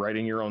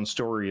writing your own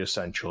story,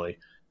 essentially.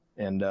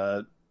 And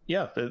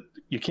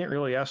you can't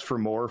really ask for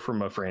more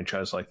from a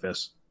franchise like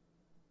this.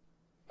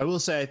 I will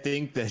say, I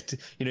think that,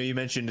 you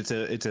mentioned it's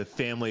a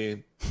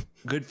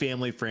good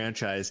family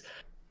franchise.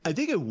 I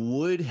think it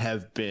would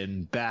have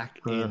been back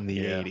in the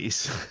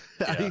 80s.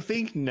 Yeah. I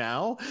think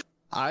now,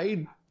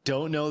 I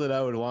don't know that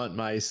I would want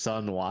my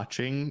son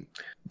watching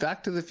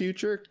Back to the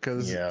Future,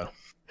 because,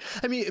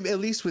 I mean, at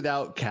least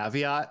without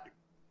caveat,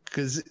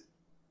 because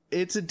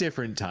it's a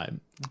different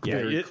time.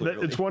 Yeah,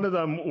 it's one of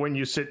them when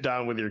you sit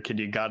down with your kid,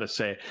 you got to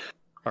say,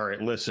 all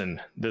right,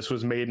 listen, this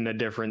was made in a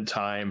different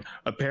time.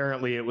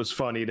 Apparently, it was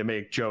funny to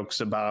make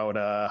jokes about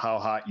how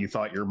hot you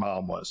thought your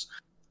mom was.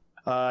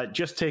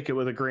 Just take it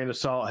with a grain of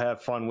salt,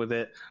 have fun with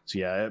it. So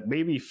yeah,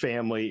 maybe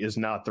family is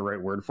not the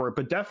right word for it,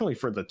 but definitely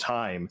for the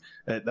time.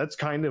 That's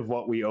kind of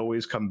what we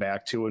always come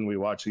back to when we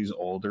watch these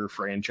older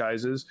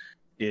franchises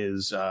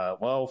is,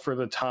 for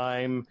the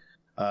time,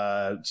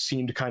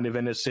 seemed kind of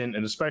innocent,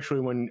 and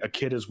especially when a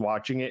kid is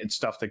watching it, it's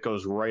stuff that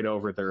goes right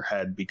over their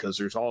head, because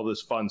there's all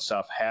this fun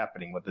stuff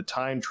happening with the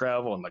time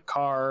travel and the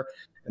car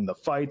and the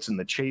fights and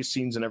the chase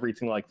scenes and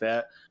everything like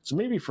that. So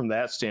maybe from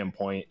that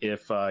standpoint,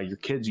 if your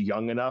kid's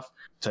young enough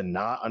to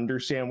not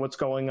understand what's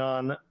going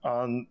on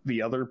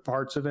the other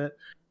parts of it,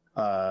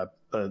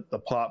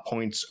 the plot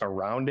points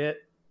around it,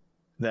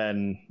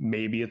 then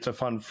maybe it's a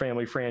fun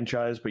family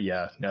franchise. But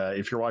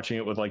if you're watching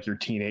it with like your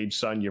teenage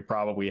son, you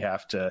probably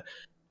have to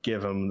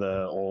give him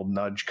the old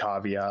nudge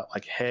caveat,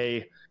 like,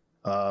 hey,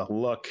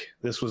 look,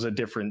 this was a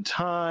different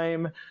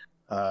time.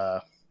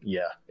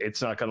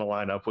 It's not going to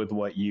line up with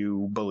what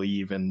you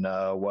believe and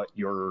what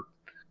your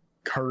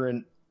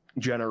current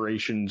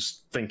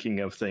generation's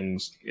thinking of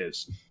things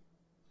is.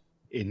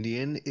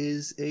 Indian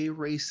is a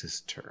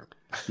racist term.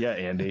 Yeah,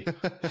 Andy.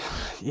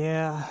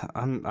 Yeah,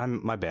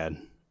 I'm my bad.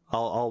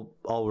 I'll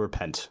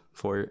repent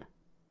for it.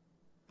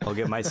 I'll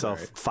give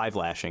myself 5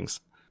 lashings.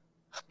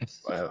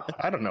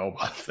 I don't know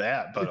about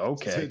that, but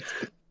okay.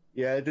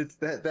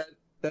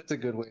 That's a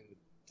good way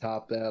to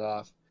top that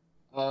off.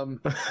 I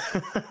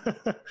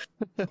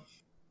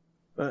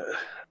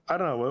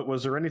don't know.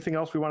 Was there anything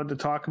else we wanted to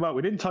talk about?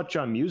 We didn't touch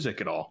on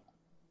music at all.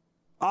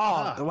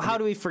 How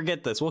do we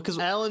forget this? Well, because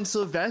Alan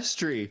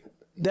Silvestri.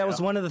 that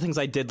was one of the things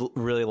I did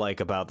really like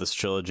about this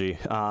trilogy.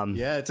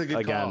 Yeah, it's a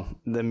good call.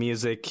 The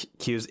music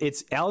cues.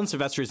 It's Alan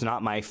Silvestri is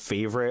not my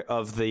favorite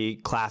of the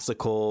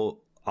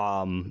classical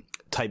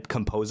type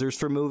composers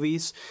for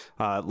movies,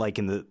 like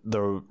in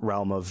the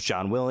realm of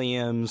John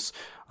Williams,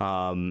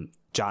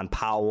 John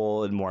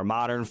Powell, and more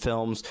modern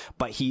films.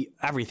 But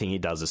everything he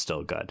does is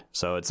still good.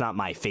 So it's not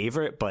my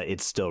favorite, but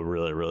it's still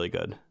really, really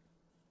good.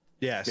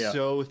 Yeah,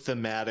 so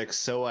thematic,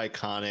 so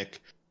iconic.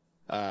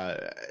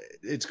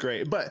 It's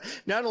great. But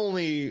not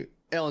only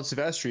Alan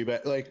Silvestri,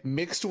 but like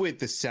mixed with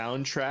the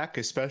soundtrack,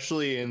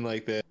 especially in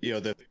like the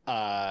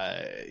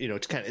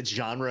it's kind of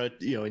genre,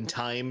 in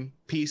time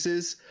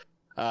pieces.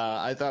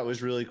 I thought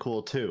was really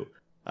cool too.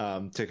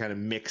 To kind of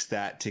mix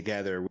that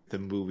together with the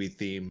movie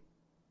theme,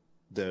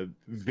 the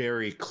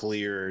very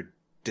clear,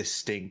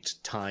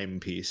 distinct time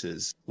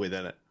pieces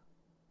within it.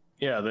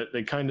 Yeah,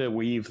 they kind of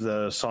weave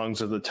the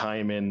songs of the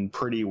time in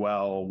pretty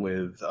well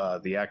with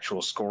the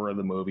actual score of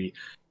the movie.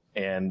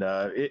 And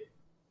it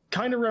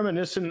kind of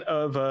reminiscent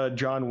of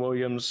John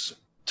Williams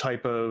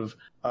type of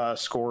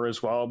score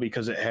as well,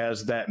 because it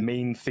has that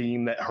main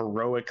theme, that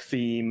heroic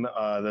theme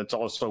that's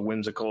also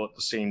whimsical at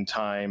the same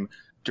time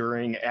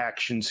during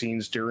action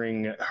scenes,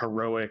 during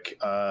heroic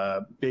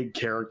big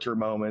character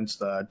moments,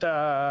 the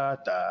da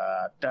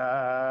da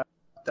da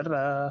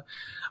da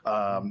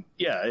da.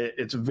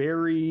 It's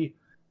very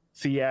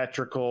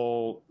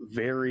theatrical,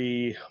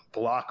 very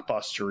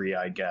blockbustery,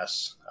 I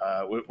guess,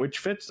 which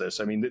fits this.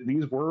 I mean,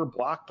 these were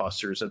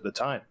blockbusters at the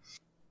time.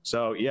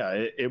 So yeah,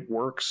 it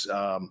works.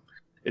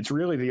 It's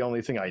really the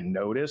only thing I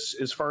notice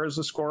as far as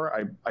the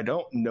score. I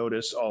don't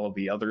notice all of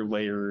the other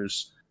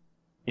layers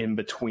in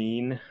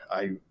between.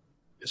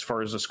 As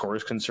far as the score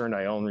is concerned,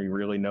 I only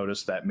really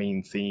noticed that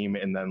main theme,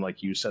 and then,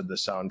 like you said, the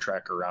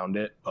soundtrack around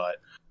it. But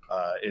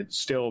it's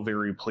still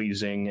very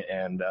pleasing,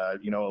 and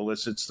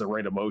elicits the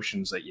right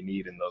emotions that you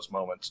need in those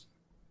moments.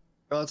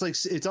 Well,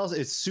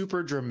 it's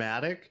super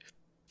dramatic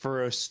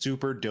for a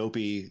super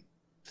dopey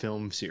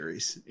film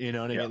series. You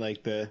know what I mean?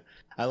 Like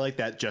I like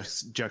that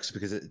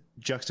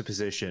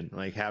juxtaposition,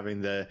 like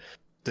having the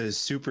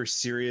super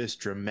serious,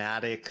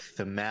 dramatic,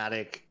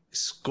 thematic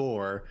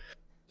score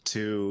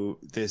to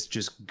this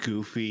just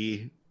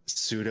goofy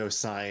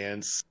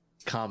pseudoscience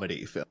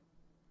comedy film.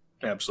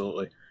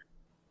 Absolutely.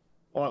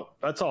 Well,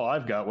 that's all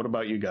I've got. What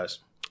about you guys?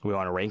 We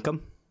want to rank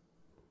them?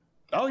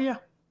 Oh, yeah.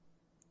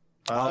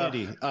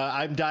 Andy,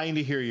 I'm dying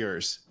to hear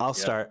yours. I'll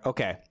start.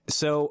 Okay.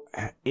 So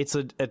it's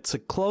a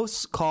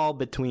close call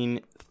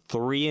between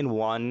 3 and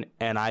 1,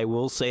 and I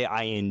will say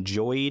I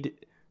enjoyed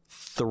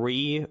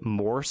 3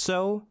 more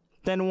so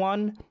than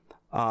 1.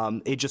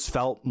 It just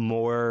felt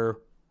more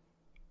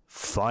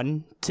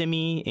fun to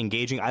me,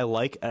 engaging.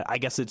 I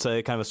guess it's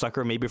a kind of a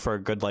sucker maybe for a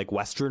good like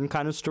Western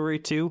kind of story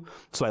too.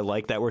 So I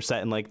like that we're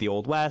set in like the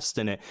Old West,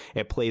 and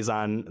it plays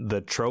on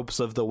the tropes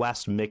of the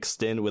West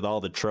mixed in with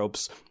all the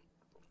tropes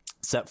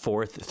set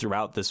forth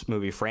throughout this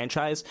movie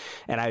franchise.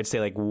 And I would say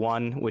like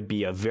 1 would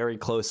be a very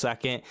close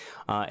second.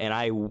 And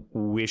I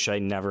wish I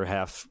never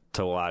have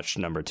to watch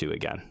number 2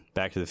 again.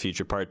 Back to the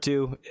Future Part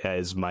 2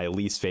 is my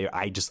least favorite.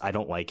 I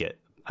don't like it.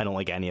 I don't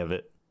like any of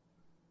it.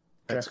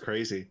 That's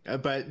crazy.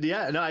 But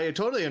yeah, no, I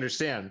totally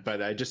understand.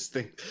 But I just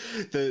think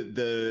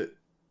the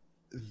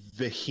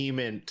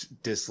vehement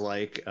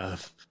dislike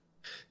of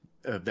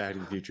Back to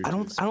the Future. I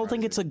don't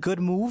think it's a good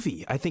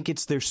movie. I think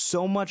there's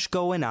so much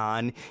going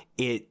on.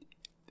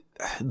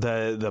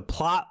 The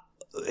plot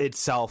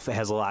itself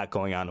has a lot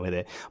going on with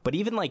it, but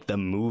even like the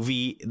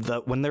movie,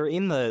 when they're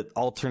in the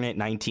alternate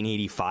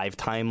 1985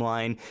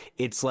 timeline,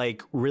 it's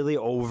like really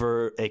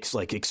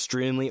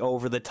extremely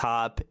over the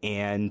top,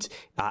 and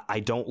I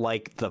don't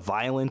like the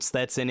violence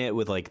that's in it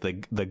with like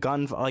the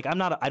gun. Like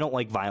I don't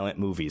like violent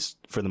movies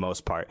for the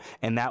most part,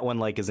 and that one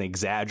like is an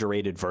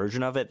exaggerated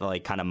version of it that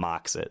like kind of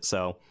mocks it.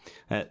 So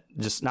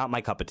just not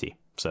my cup of tea.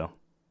 So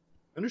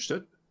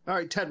understood. All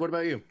right, Ted, what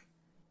about you?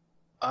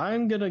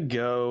 I'm gonna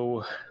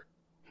go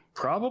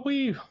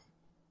probably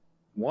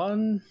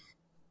 1,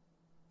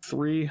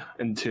 3,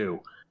 and 2.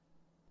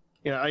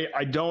 Yeah,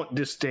 I don't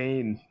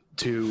disdain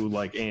 2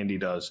 like Andy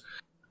does.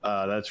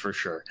 That's for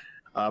sure.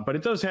 But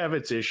it does have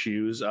its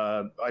issues.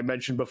 I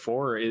mentioned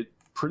before, it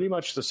pretty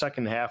much the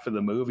second half of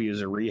the movie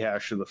is a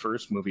rehash of the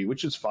first movie,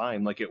 which is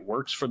fine. Like, it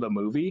works for the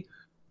movie,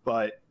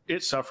 but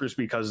it suffers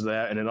because of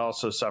that, and it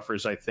also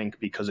suffers, I think,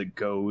 because it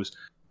goes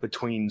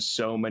between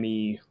so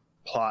many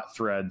plot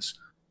threads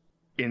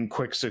in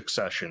quick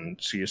succession.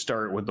 So you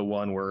start with the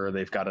one where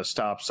they've got to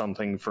stop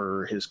something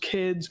for his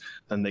kids,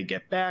 then they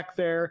get back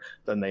there,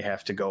 then they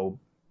have to go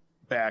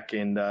back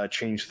and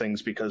change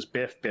things because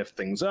Biff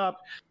things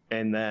up,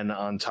 and then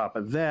on top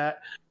of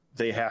that,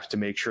 they have to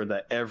make sure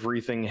that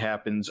everything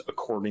happens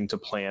according to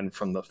plan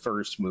from the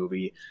first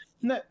movie.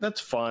 And that's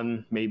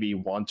fun, maybe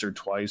once or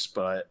twice,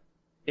 but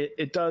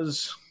it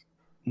does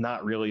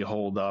not really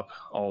hold up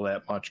all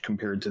that much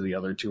compared to the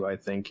other 2, I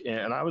think.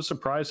 And I was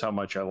surprised how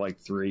much I like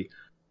 3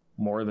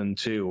 more than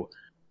 2.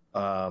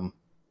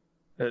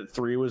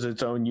 3 was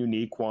its own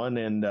unique one,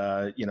 and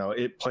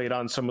it played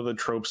on some of the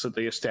tropes that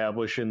they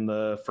established in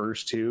the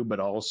first 2, but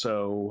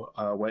also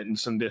went in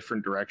some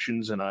different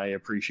directions, and I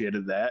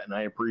appreciated that. And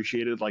I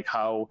appreciated like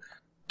how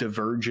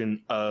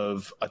divergent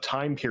of a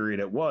time period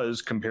it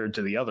was compared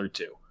to the other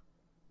 2,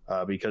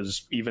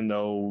 because even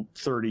though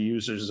 30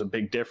 years is a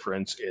big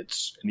difference,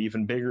 it's an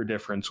even bigger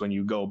difference when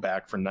you go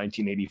back from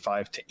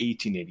 1985 to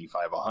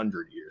 1885,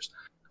 100 years.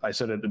 I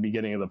said at the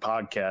beginning of the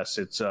podcast,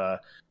 it's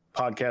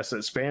podcast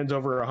that spans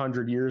over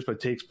 100 years but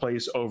takes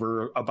place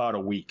over about a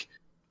week,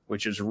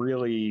 which is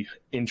really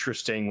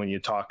interesting when you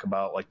talk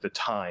about like the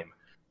time.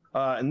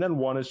 And then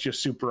 1 is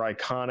just super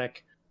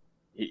iconic.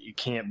 You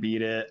can't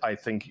beat it. I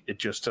think it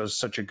just does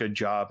such a good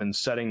job in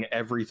setting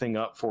everything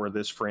up for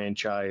this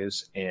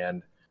franchise,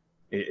 and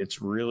it's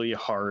really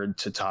hard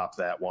to top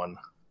that one.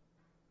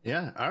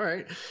 Yeah, all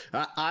right.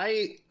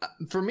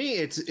 For me,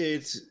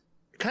 it's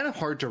kind of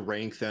hard to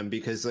rank them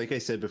because, like I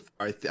said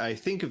before, I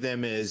think of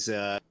them as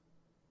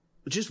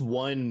just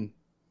one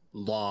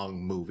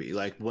long movie,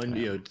 like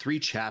 3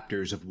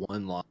 chapters of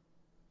one long.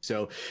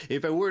 So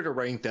if I were to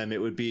rank them,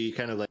 it would be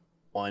kind of like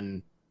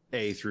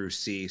 1A through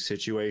C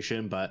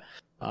situation, but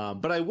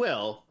I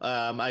will.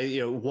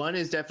 1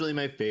 is definitely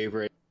my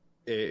favorite.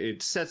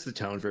 It sets the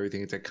tone for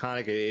everything. It's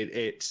iconic.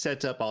 It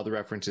sets up all the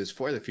references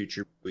for the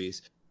future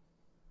movies.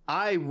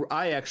 I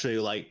actually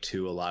like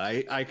 2 a lot.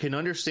 I can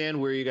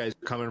understand where you guys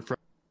are coming from,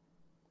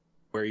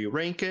 where you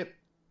rank it.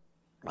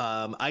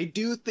 I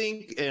do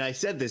think, and I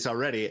said this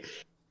already,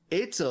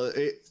 it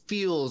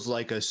feels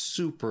like a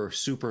super,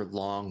 super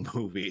long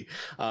movie.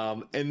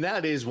 And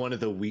that is one of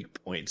the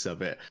weak points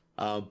of it.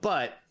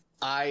 But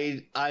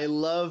I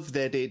love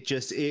that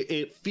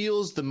it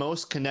feels the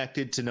most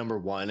connected to number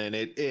 1, and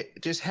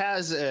it just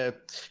has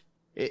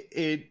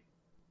it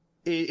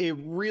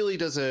really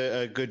does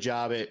a good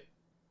job at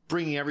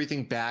bringing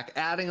everything back,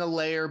 adding a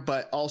layer,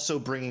 but also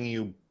bringing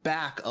you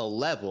back a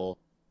level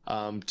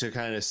to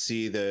kind of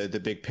see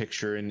the big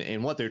picture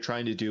and what they're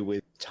trying to do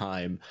with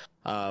time.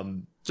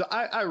 So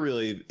I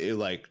really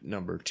like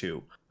number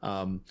 2.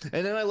 And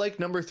then I like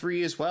number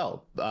 3 as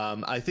well.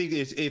 I think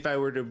if I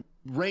were to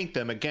rank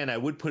them again, I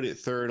would put it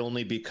 3rd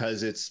only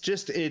because it's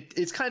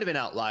kind of an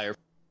outlier.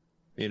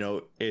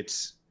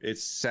 It's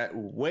set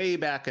way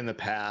back in the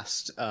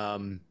past.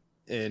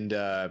 And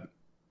I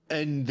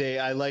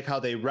like how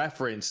they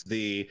reference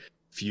the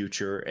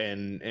future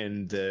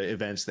and the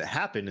events that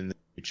happen in the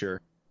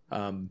future.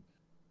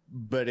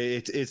 But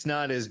it's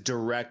not as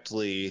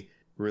directly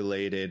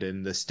related,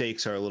 and the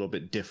stakes are a little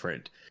bit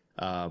different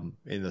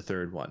in the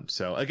 3rd one.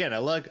 So again, I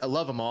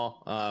love them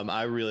all.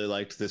 I really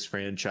liked this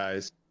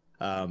franchise.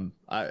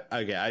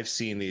 I've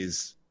seen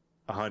these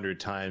 100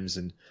 times,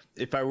 and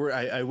if I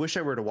wish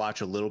I were to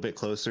watch a little bit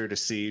closer to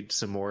see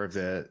some more of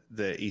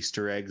the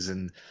Easter eggs.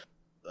 And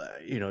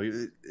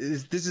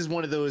this is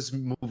one of those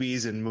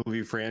movies and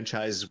movie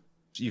franchise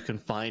you can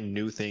find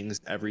new things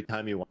every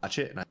time you watch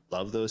it, and I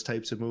love those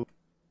types of movies.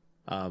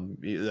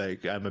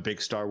 Like, I'm a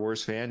big Star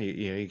Wars fan.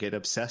 You get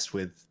obsessed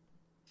with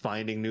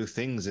finding new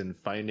things and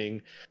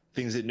finding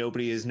things that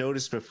nobody has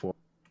noticed before.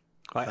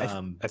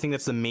 I think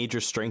that's the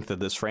major strength of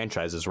this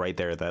franchise is right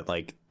there, that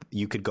like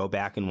you could go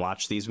back and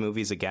watch these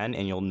movies again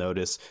and you'll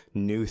notice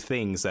new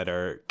things that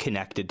are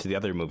connected to the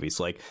other movies.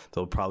 Like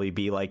there'll probably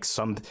be like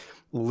some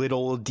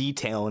little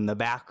detail in the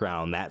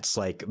background that's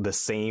like the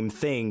same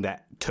thing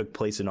that took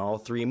place in all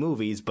 3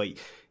 movies, but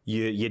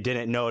you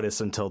didn't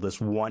notice until this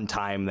one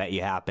time that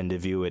you happened to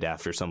view it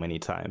after so many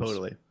times.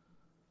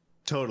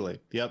 Totally.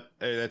 Yep.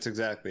 That's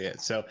exactly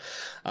it. So,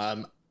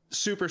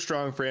 super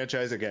strong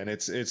franchise. Again,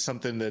 it's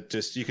something that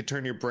just, you could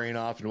turn your brain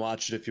off and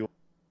watch it if you want.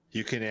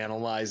 You can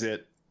analyze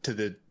it to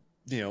the,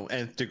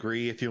 nth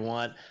degree if you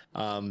want.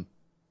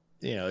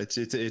 It's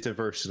a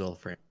versatile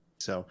franchise.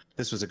 So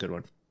this was a good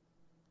one.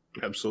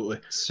 Absolutely.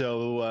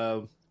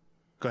 So,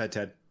 go ahead,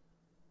 Ted.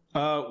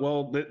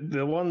 Well,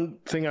 the one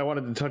thing I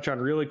wanted to touch on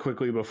really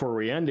quickly before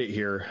we end it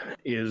here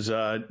is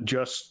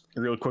just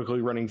real quickly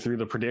running through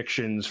the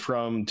predictions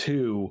from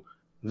 2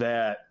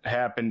 that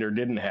happened or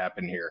didn't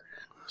happen here.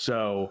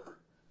 So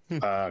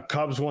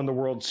Cubs won the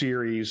World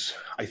Series,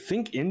 I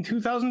think in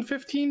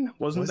 2015.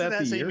 Wasn't that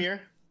the same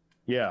year?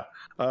 Yeah.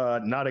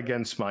 Not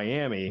against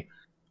Miami.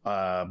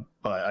 But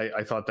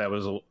I thought that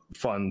was a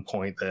fun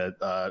point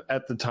that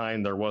at the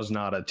time there was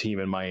not a team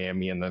in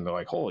Miami, and then they're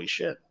like, holy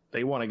shit,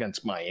 they won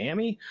against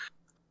Miami.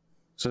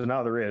 So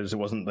now there is. It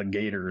wasn't the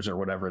Gators or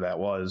whatever that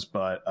was,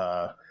 but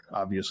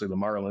obviously the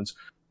Marlins.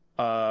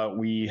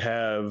 We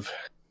have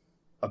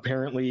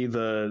apparently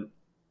the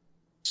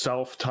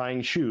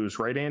self-tying shoes,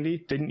 right,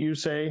 Andy? Didn't you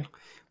say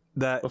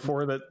that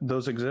before that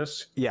those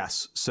exist?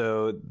 Yes.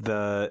 So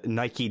the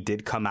Nike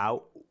did come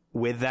out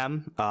with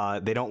them.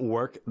 They don't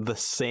work the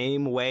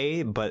same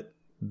way, but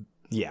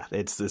yeah,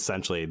 it's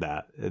essentially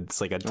that.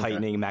 It's like a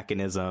tightening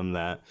mechanism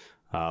that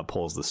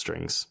pulls the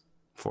strings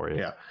for you.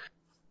 Yeah.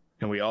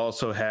 And we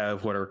also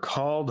have what are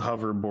called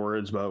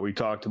hoverboards, but we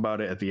talked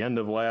about it at the end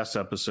of last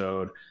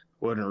episode.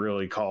 Wouldn't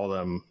really call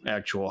them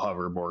actual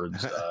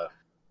hoverboards.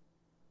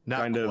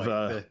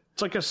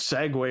 It's like a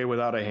Segway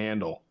without a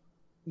handle.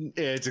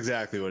 It's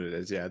exactly what it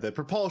is. Yeah, the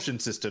propulsion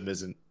system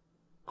isn't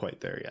quite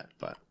there yet,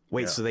 but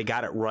wait, so they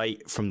got it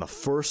right from the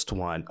first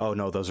one? Oh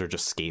no, those are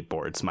just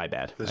skateboards. My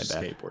bad. Those My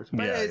are bad. skateboards.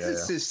 But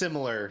it's a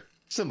similar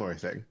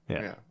thing.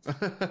 Yeah.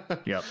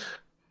 Yep.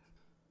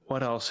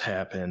 What else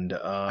happened?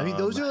 I mean,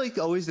 those are like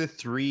always the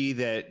three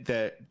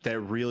that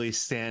really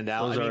stand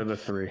out. Those are the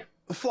three.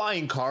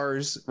 Flying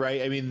cars,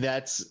 right? I mean,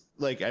 that's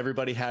like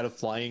everybody had a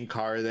flying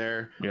car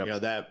there. Yep. You know,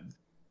 that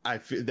I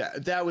feel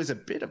that was a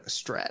bit of a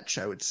stretch,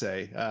 I would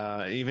say.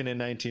 Even in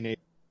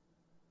 1980,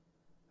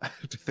 I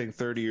think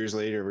 30 years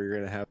later we're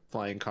going to have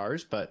flying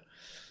cars, but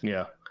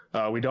yeah,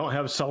 we don't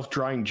have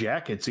self-drying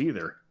jackets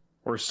either,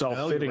 or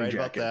self-fitting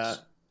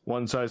jackets.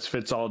 One size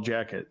fits all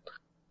jacket.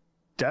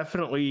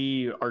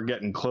 Definitely are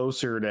getting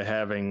closer to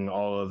having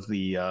all of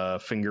the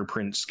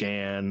fingerprint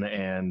scan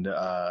and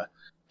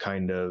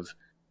kind of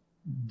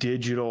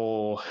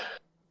digital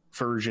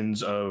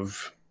versions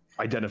of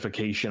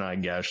identification, I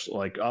guess.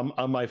 Like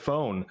on my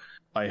phone,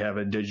 I have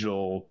a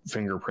digital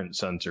fingerprint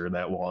sensor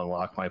that will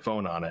unlock my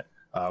phone on it.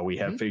 We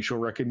have facial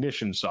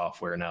recognition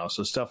software now.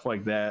 So stuff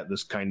like that,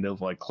 this kind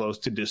of like close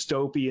to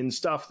dystopian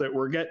stuff that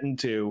we're getting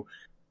to,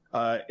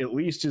 at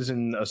least is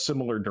in a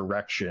similar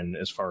direction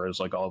as far as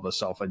like all the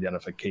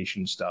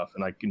self-identification stuff.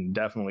 And I can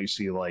definitely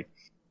see like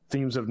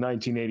themes of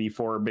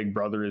 1984 Big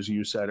Brother, as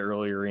you said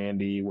earlier,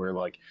 Andy, where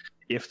like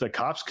if the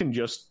cops can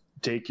just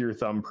take your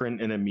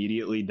thumbprint and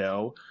immediately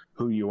know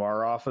who you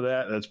are off of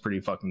that, that's pretty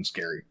fucking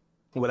scary.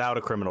 Without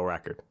a criminal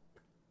record.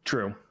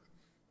 True.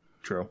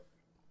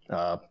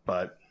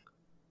 But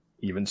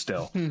even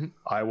still,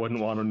 I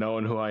wouldn't want to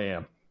know who I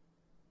am.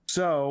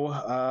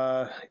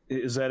 So,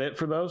 is that it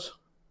for those?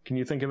 Can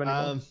you think of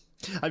anything?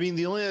 I mean,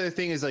 the only other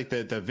thing is like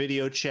the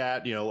video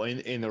chat, you know,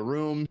 in the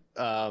room,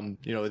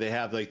 you know, they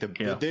have like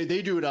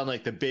they do it on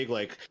like the big,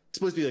 like it's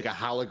supposed to be like a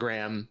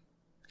hologram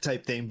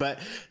type thing, but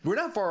we're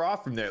not far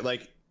off from there.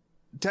 Like,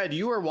 Ted,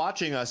 you are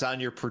watching us on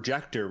your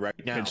projector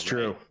right now. It's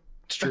true.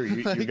 It's true.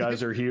 You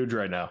guys are huge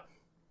right now.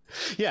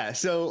 Yeah.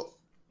 So,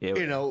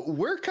 you know,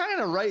 we're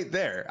kind of right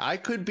there. I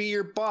could be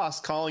your boss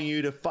calling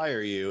you to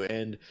fire you,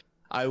 and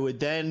I would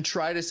then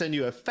try to send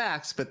you a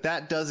fax, but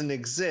that doesn't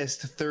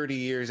exist 30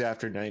 years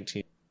after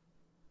 19.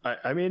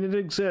 I mean, it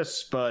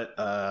exists, but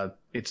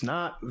it's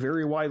not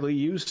very widely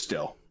used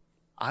still.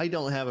 I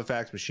don't have a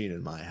fax machine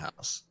in my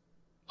house.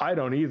 I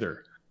don't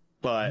either.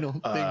 But I don't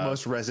think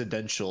most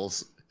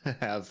residentials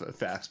have a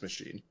fax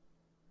machine.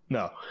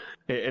 No.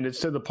 And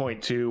it's to the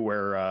point, too,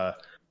 where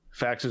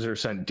faxes are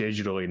sent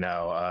digitally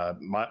now.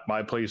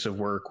 My place of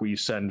work, we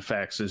send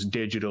faxes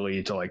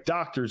digitally to like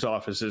doctors'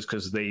 offices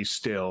because they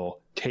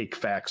still take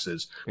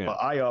faxes. Yeah. But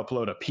I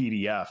upload a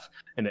PDF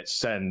and it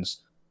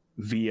sends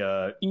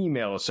via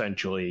email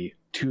essentially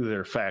to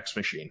their fax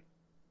machine.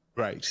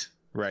 Right.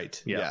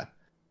 Yeah.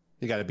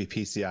 You got to be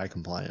PCI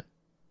compliant.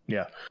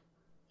 Yeah.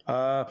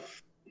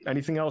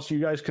 Anything else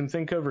you guys can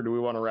think of, or do we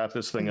want to wrap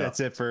this thing up?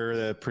 That's it for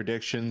the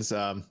predictions.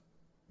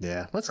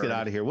 Yeah, let's get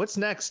out of here. What's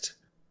next?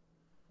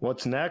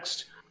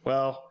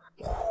 Well,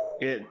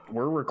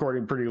 we're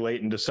recording pretty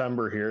late in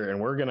December here, and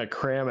we're going to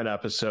cram an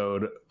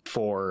episode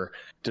for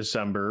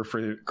December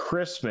for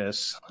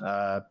Christmas.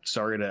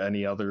 Sorry to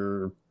any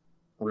other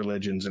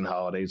religions and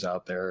holidays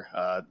out there.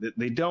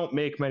 They don't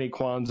make many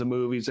Kwanzaa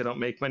movies. They don't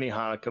make many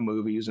Hanukkah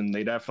movies, and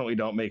they definitely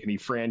don't make any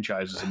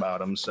franchises about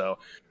them. So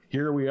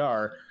here we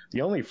are. The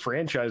only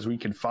franchise we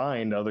could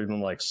find other than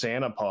like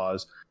Santa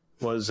Paws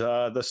was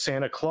the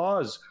Santa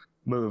Claus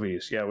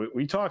movies. Yeah,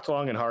 we talked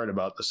long and hard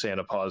about the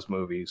Santa Paws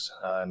movies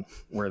and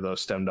where those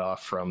stemmed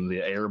off from the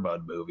Air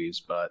Bud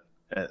movies, but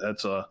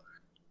that's we're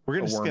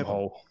gonna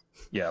wormhole.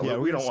 Yeah,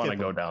 we don't want to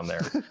go down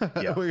there.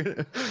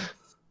 Yeah.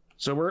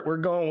 So we're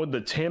going with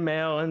the Tim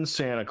Allen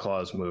Santa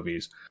Claus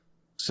movies.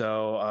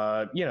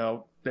 So you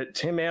know that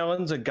Tim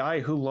Allen's a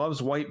guy who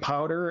loves white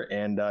powder,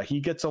 and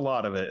he gets a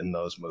lot of it in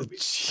those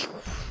movies.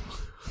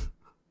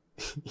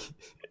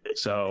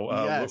 So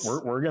yes.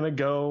 we're gonna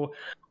go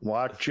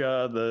watch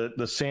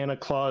the Santa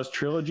Claus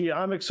trilogy.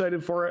 I'm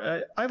excited for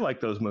it. I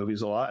like those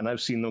movies a lot, and I've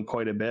seen them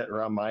quite a bit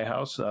around my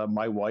house.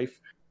 My wife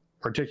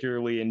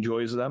particularly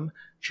enjoys them.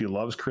 She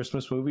loves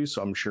Christmas movies,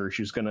 so I'm sure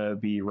she's gonna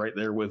be right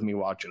there with me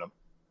watching them.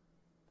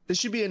 This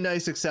should be a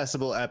nice,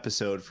 accessible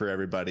episode for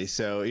everybody.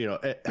 So, you know,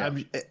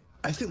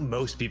 I think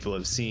most people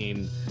have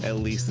seen at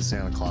least the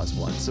Santa Claus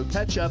one. So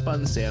catch up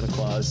on the Santa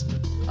Claus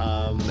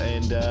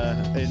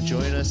and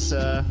join us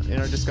in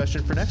our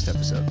discussion for next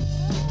episode.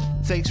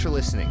 Thanks for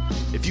listening.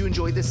 If you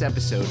enjoyed this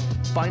episode,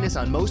 find us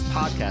on most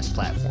podcast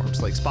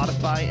platforms like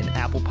Spotify and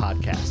Apple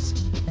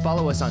Podcasts.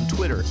 Follow us on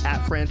Twitter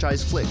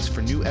 @FranchiseFlix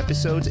for new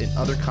episodes and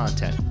other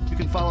content. You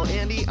can follow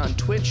Andy on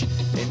Twitch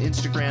and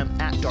Instagram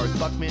 @Darth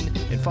Buckman,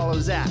 and follow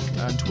Zach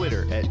on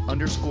Twitter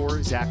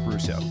 @_Zach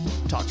Russo.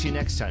 Talk to you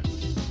next time.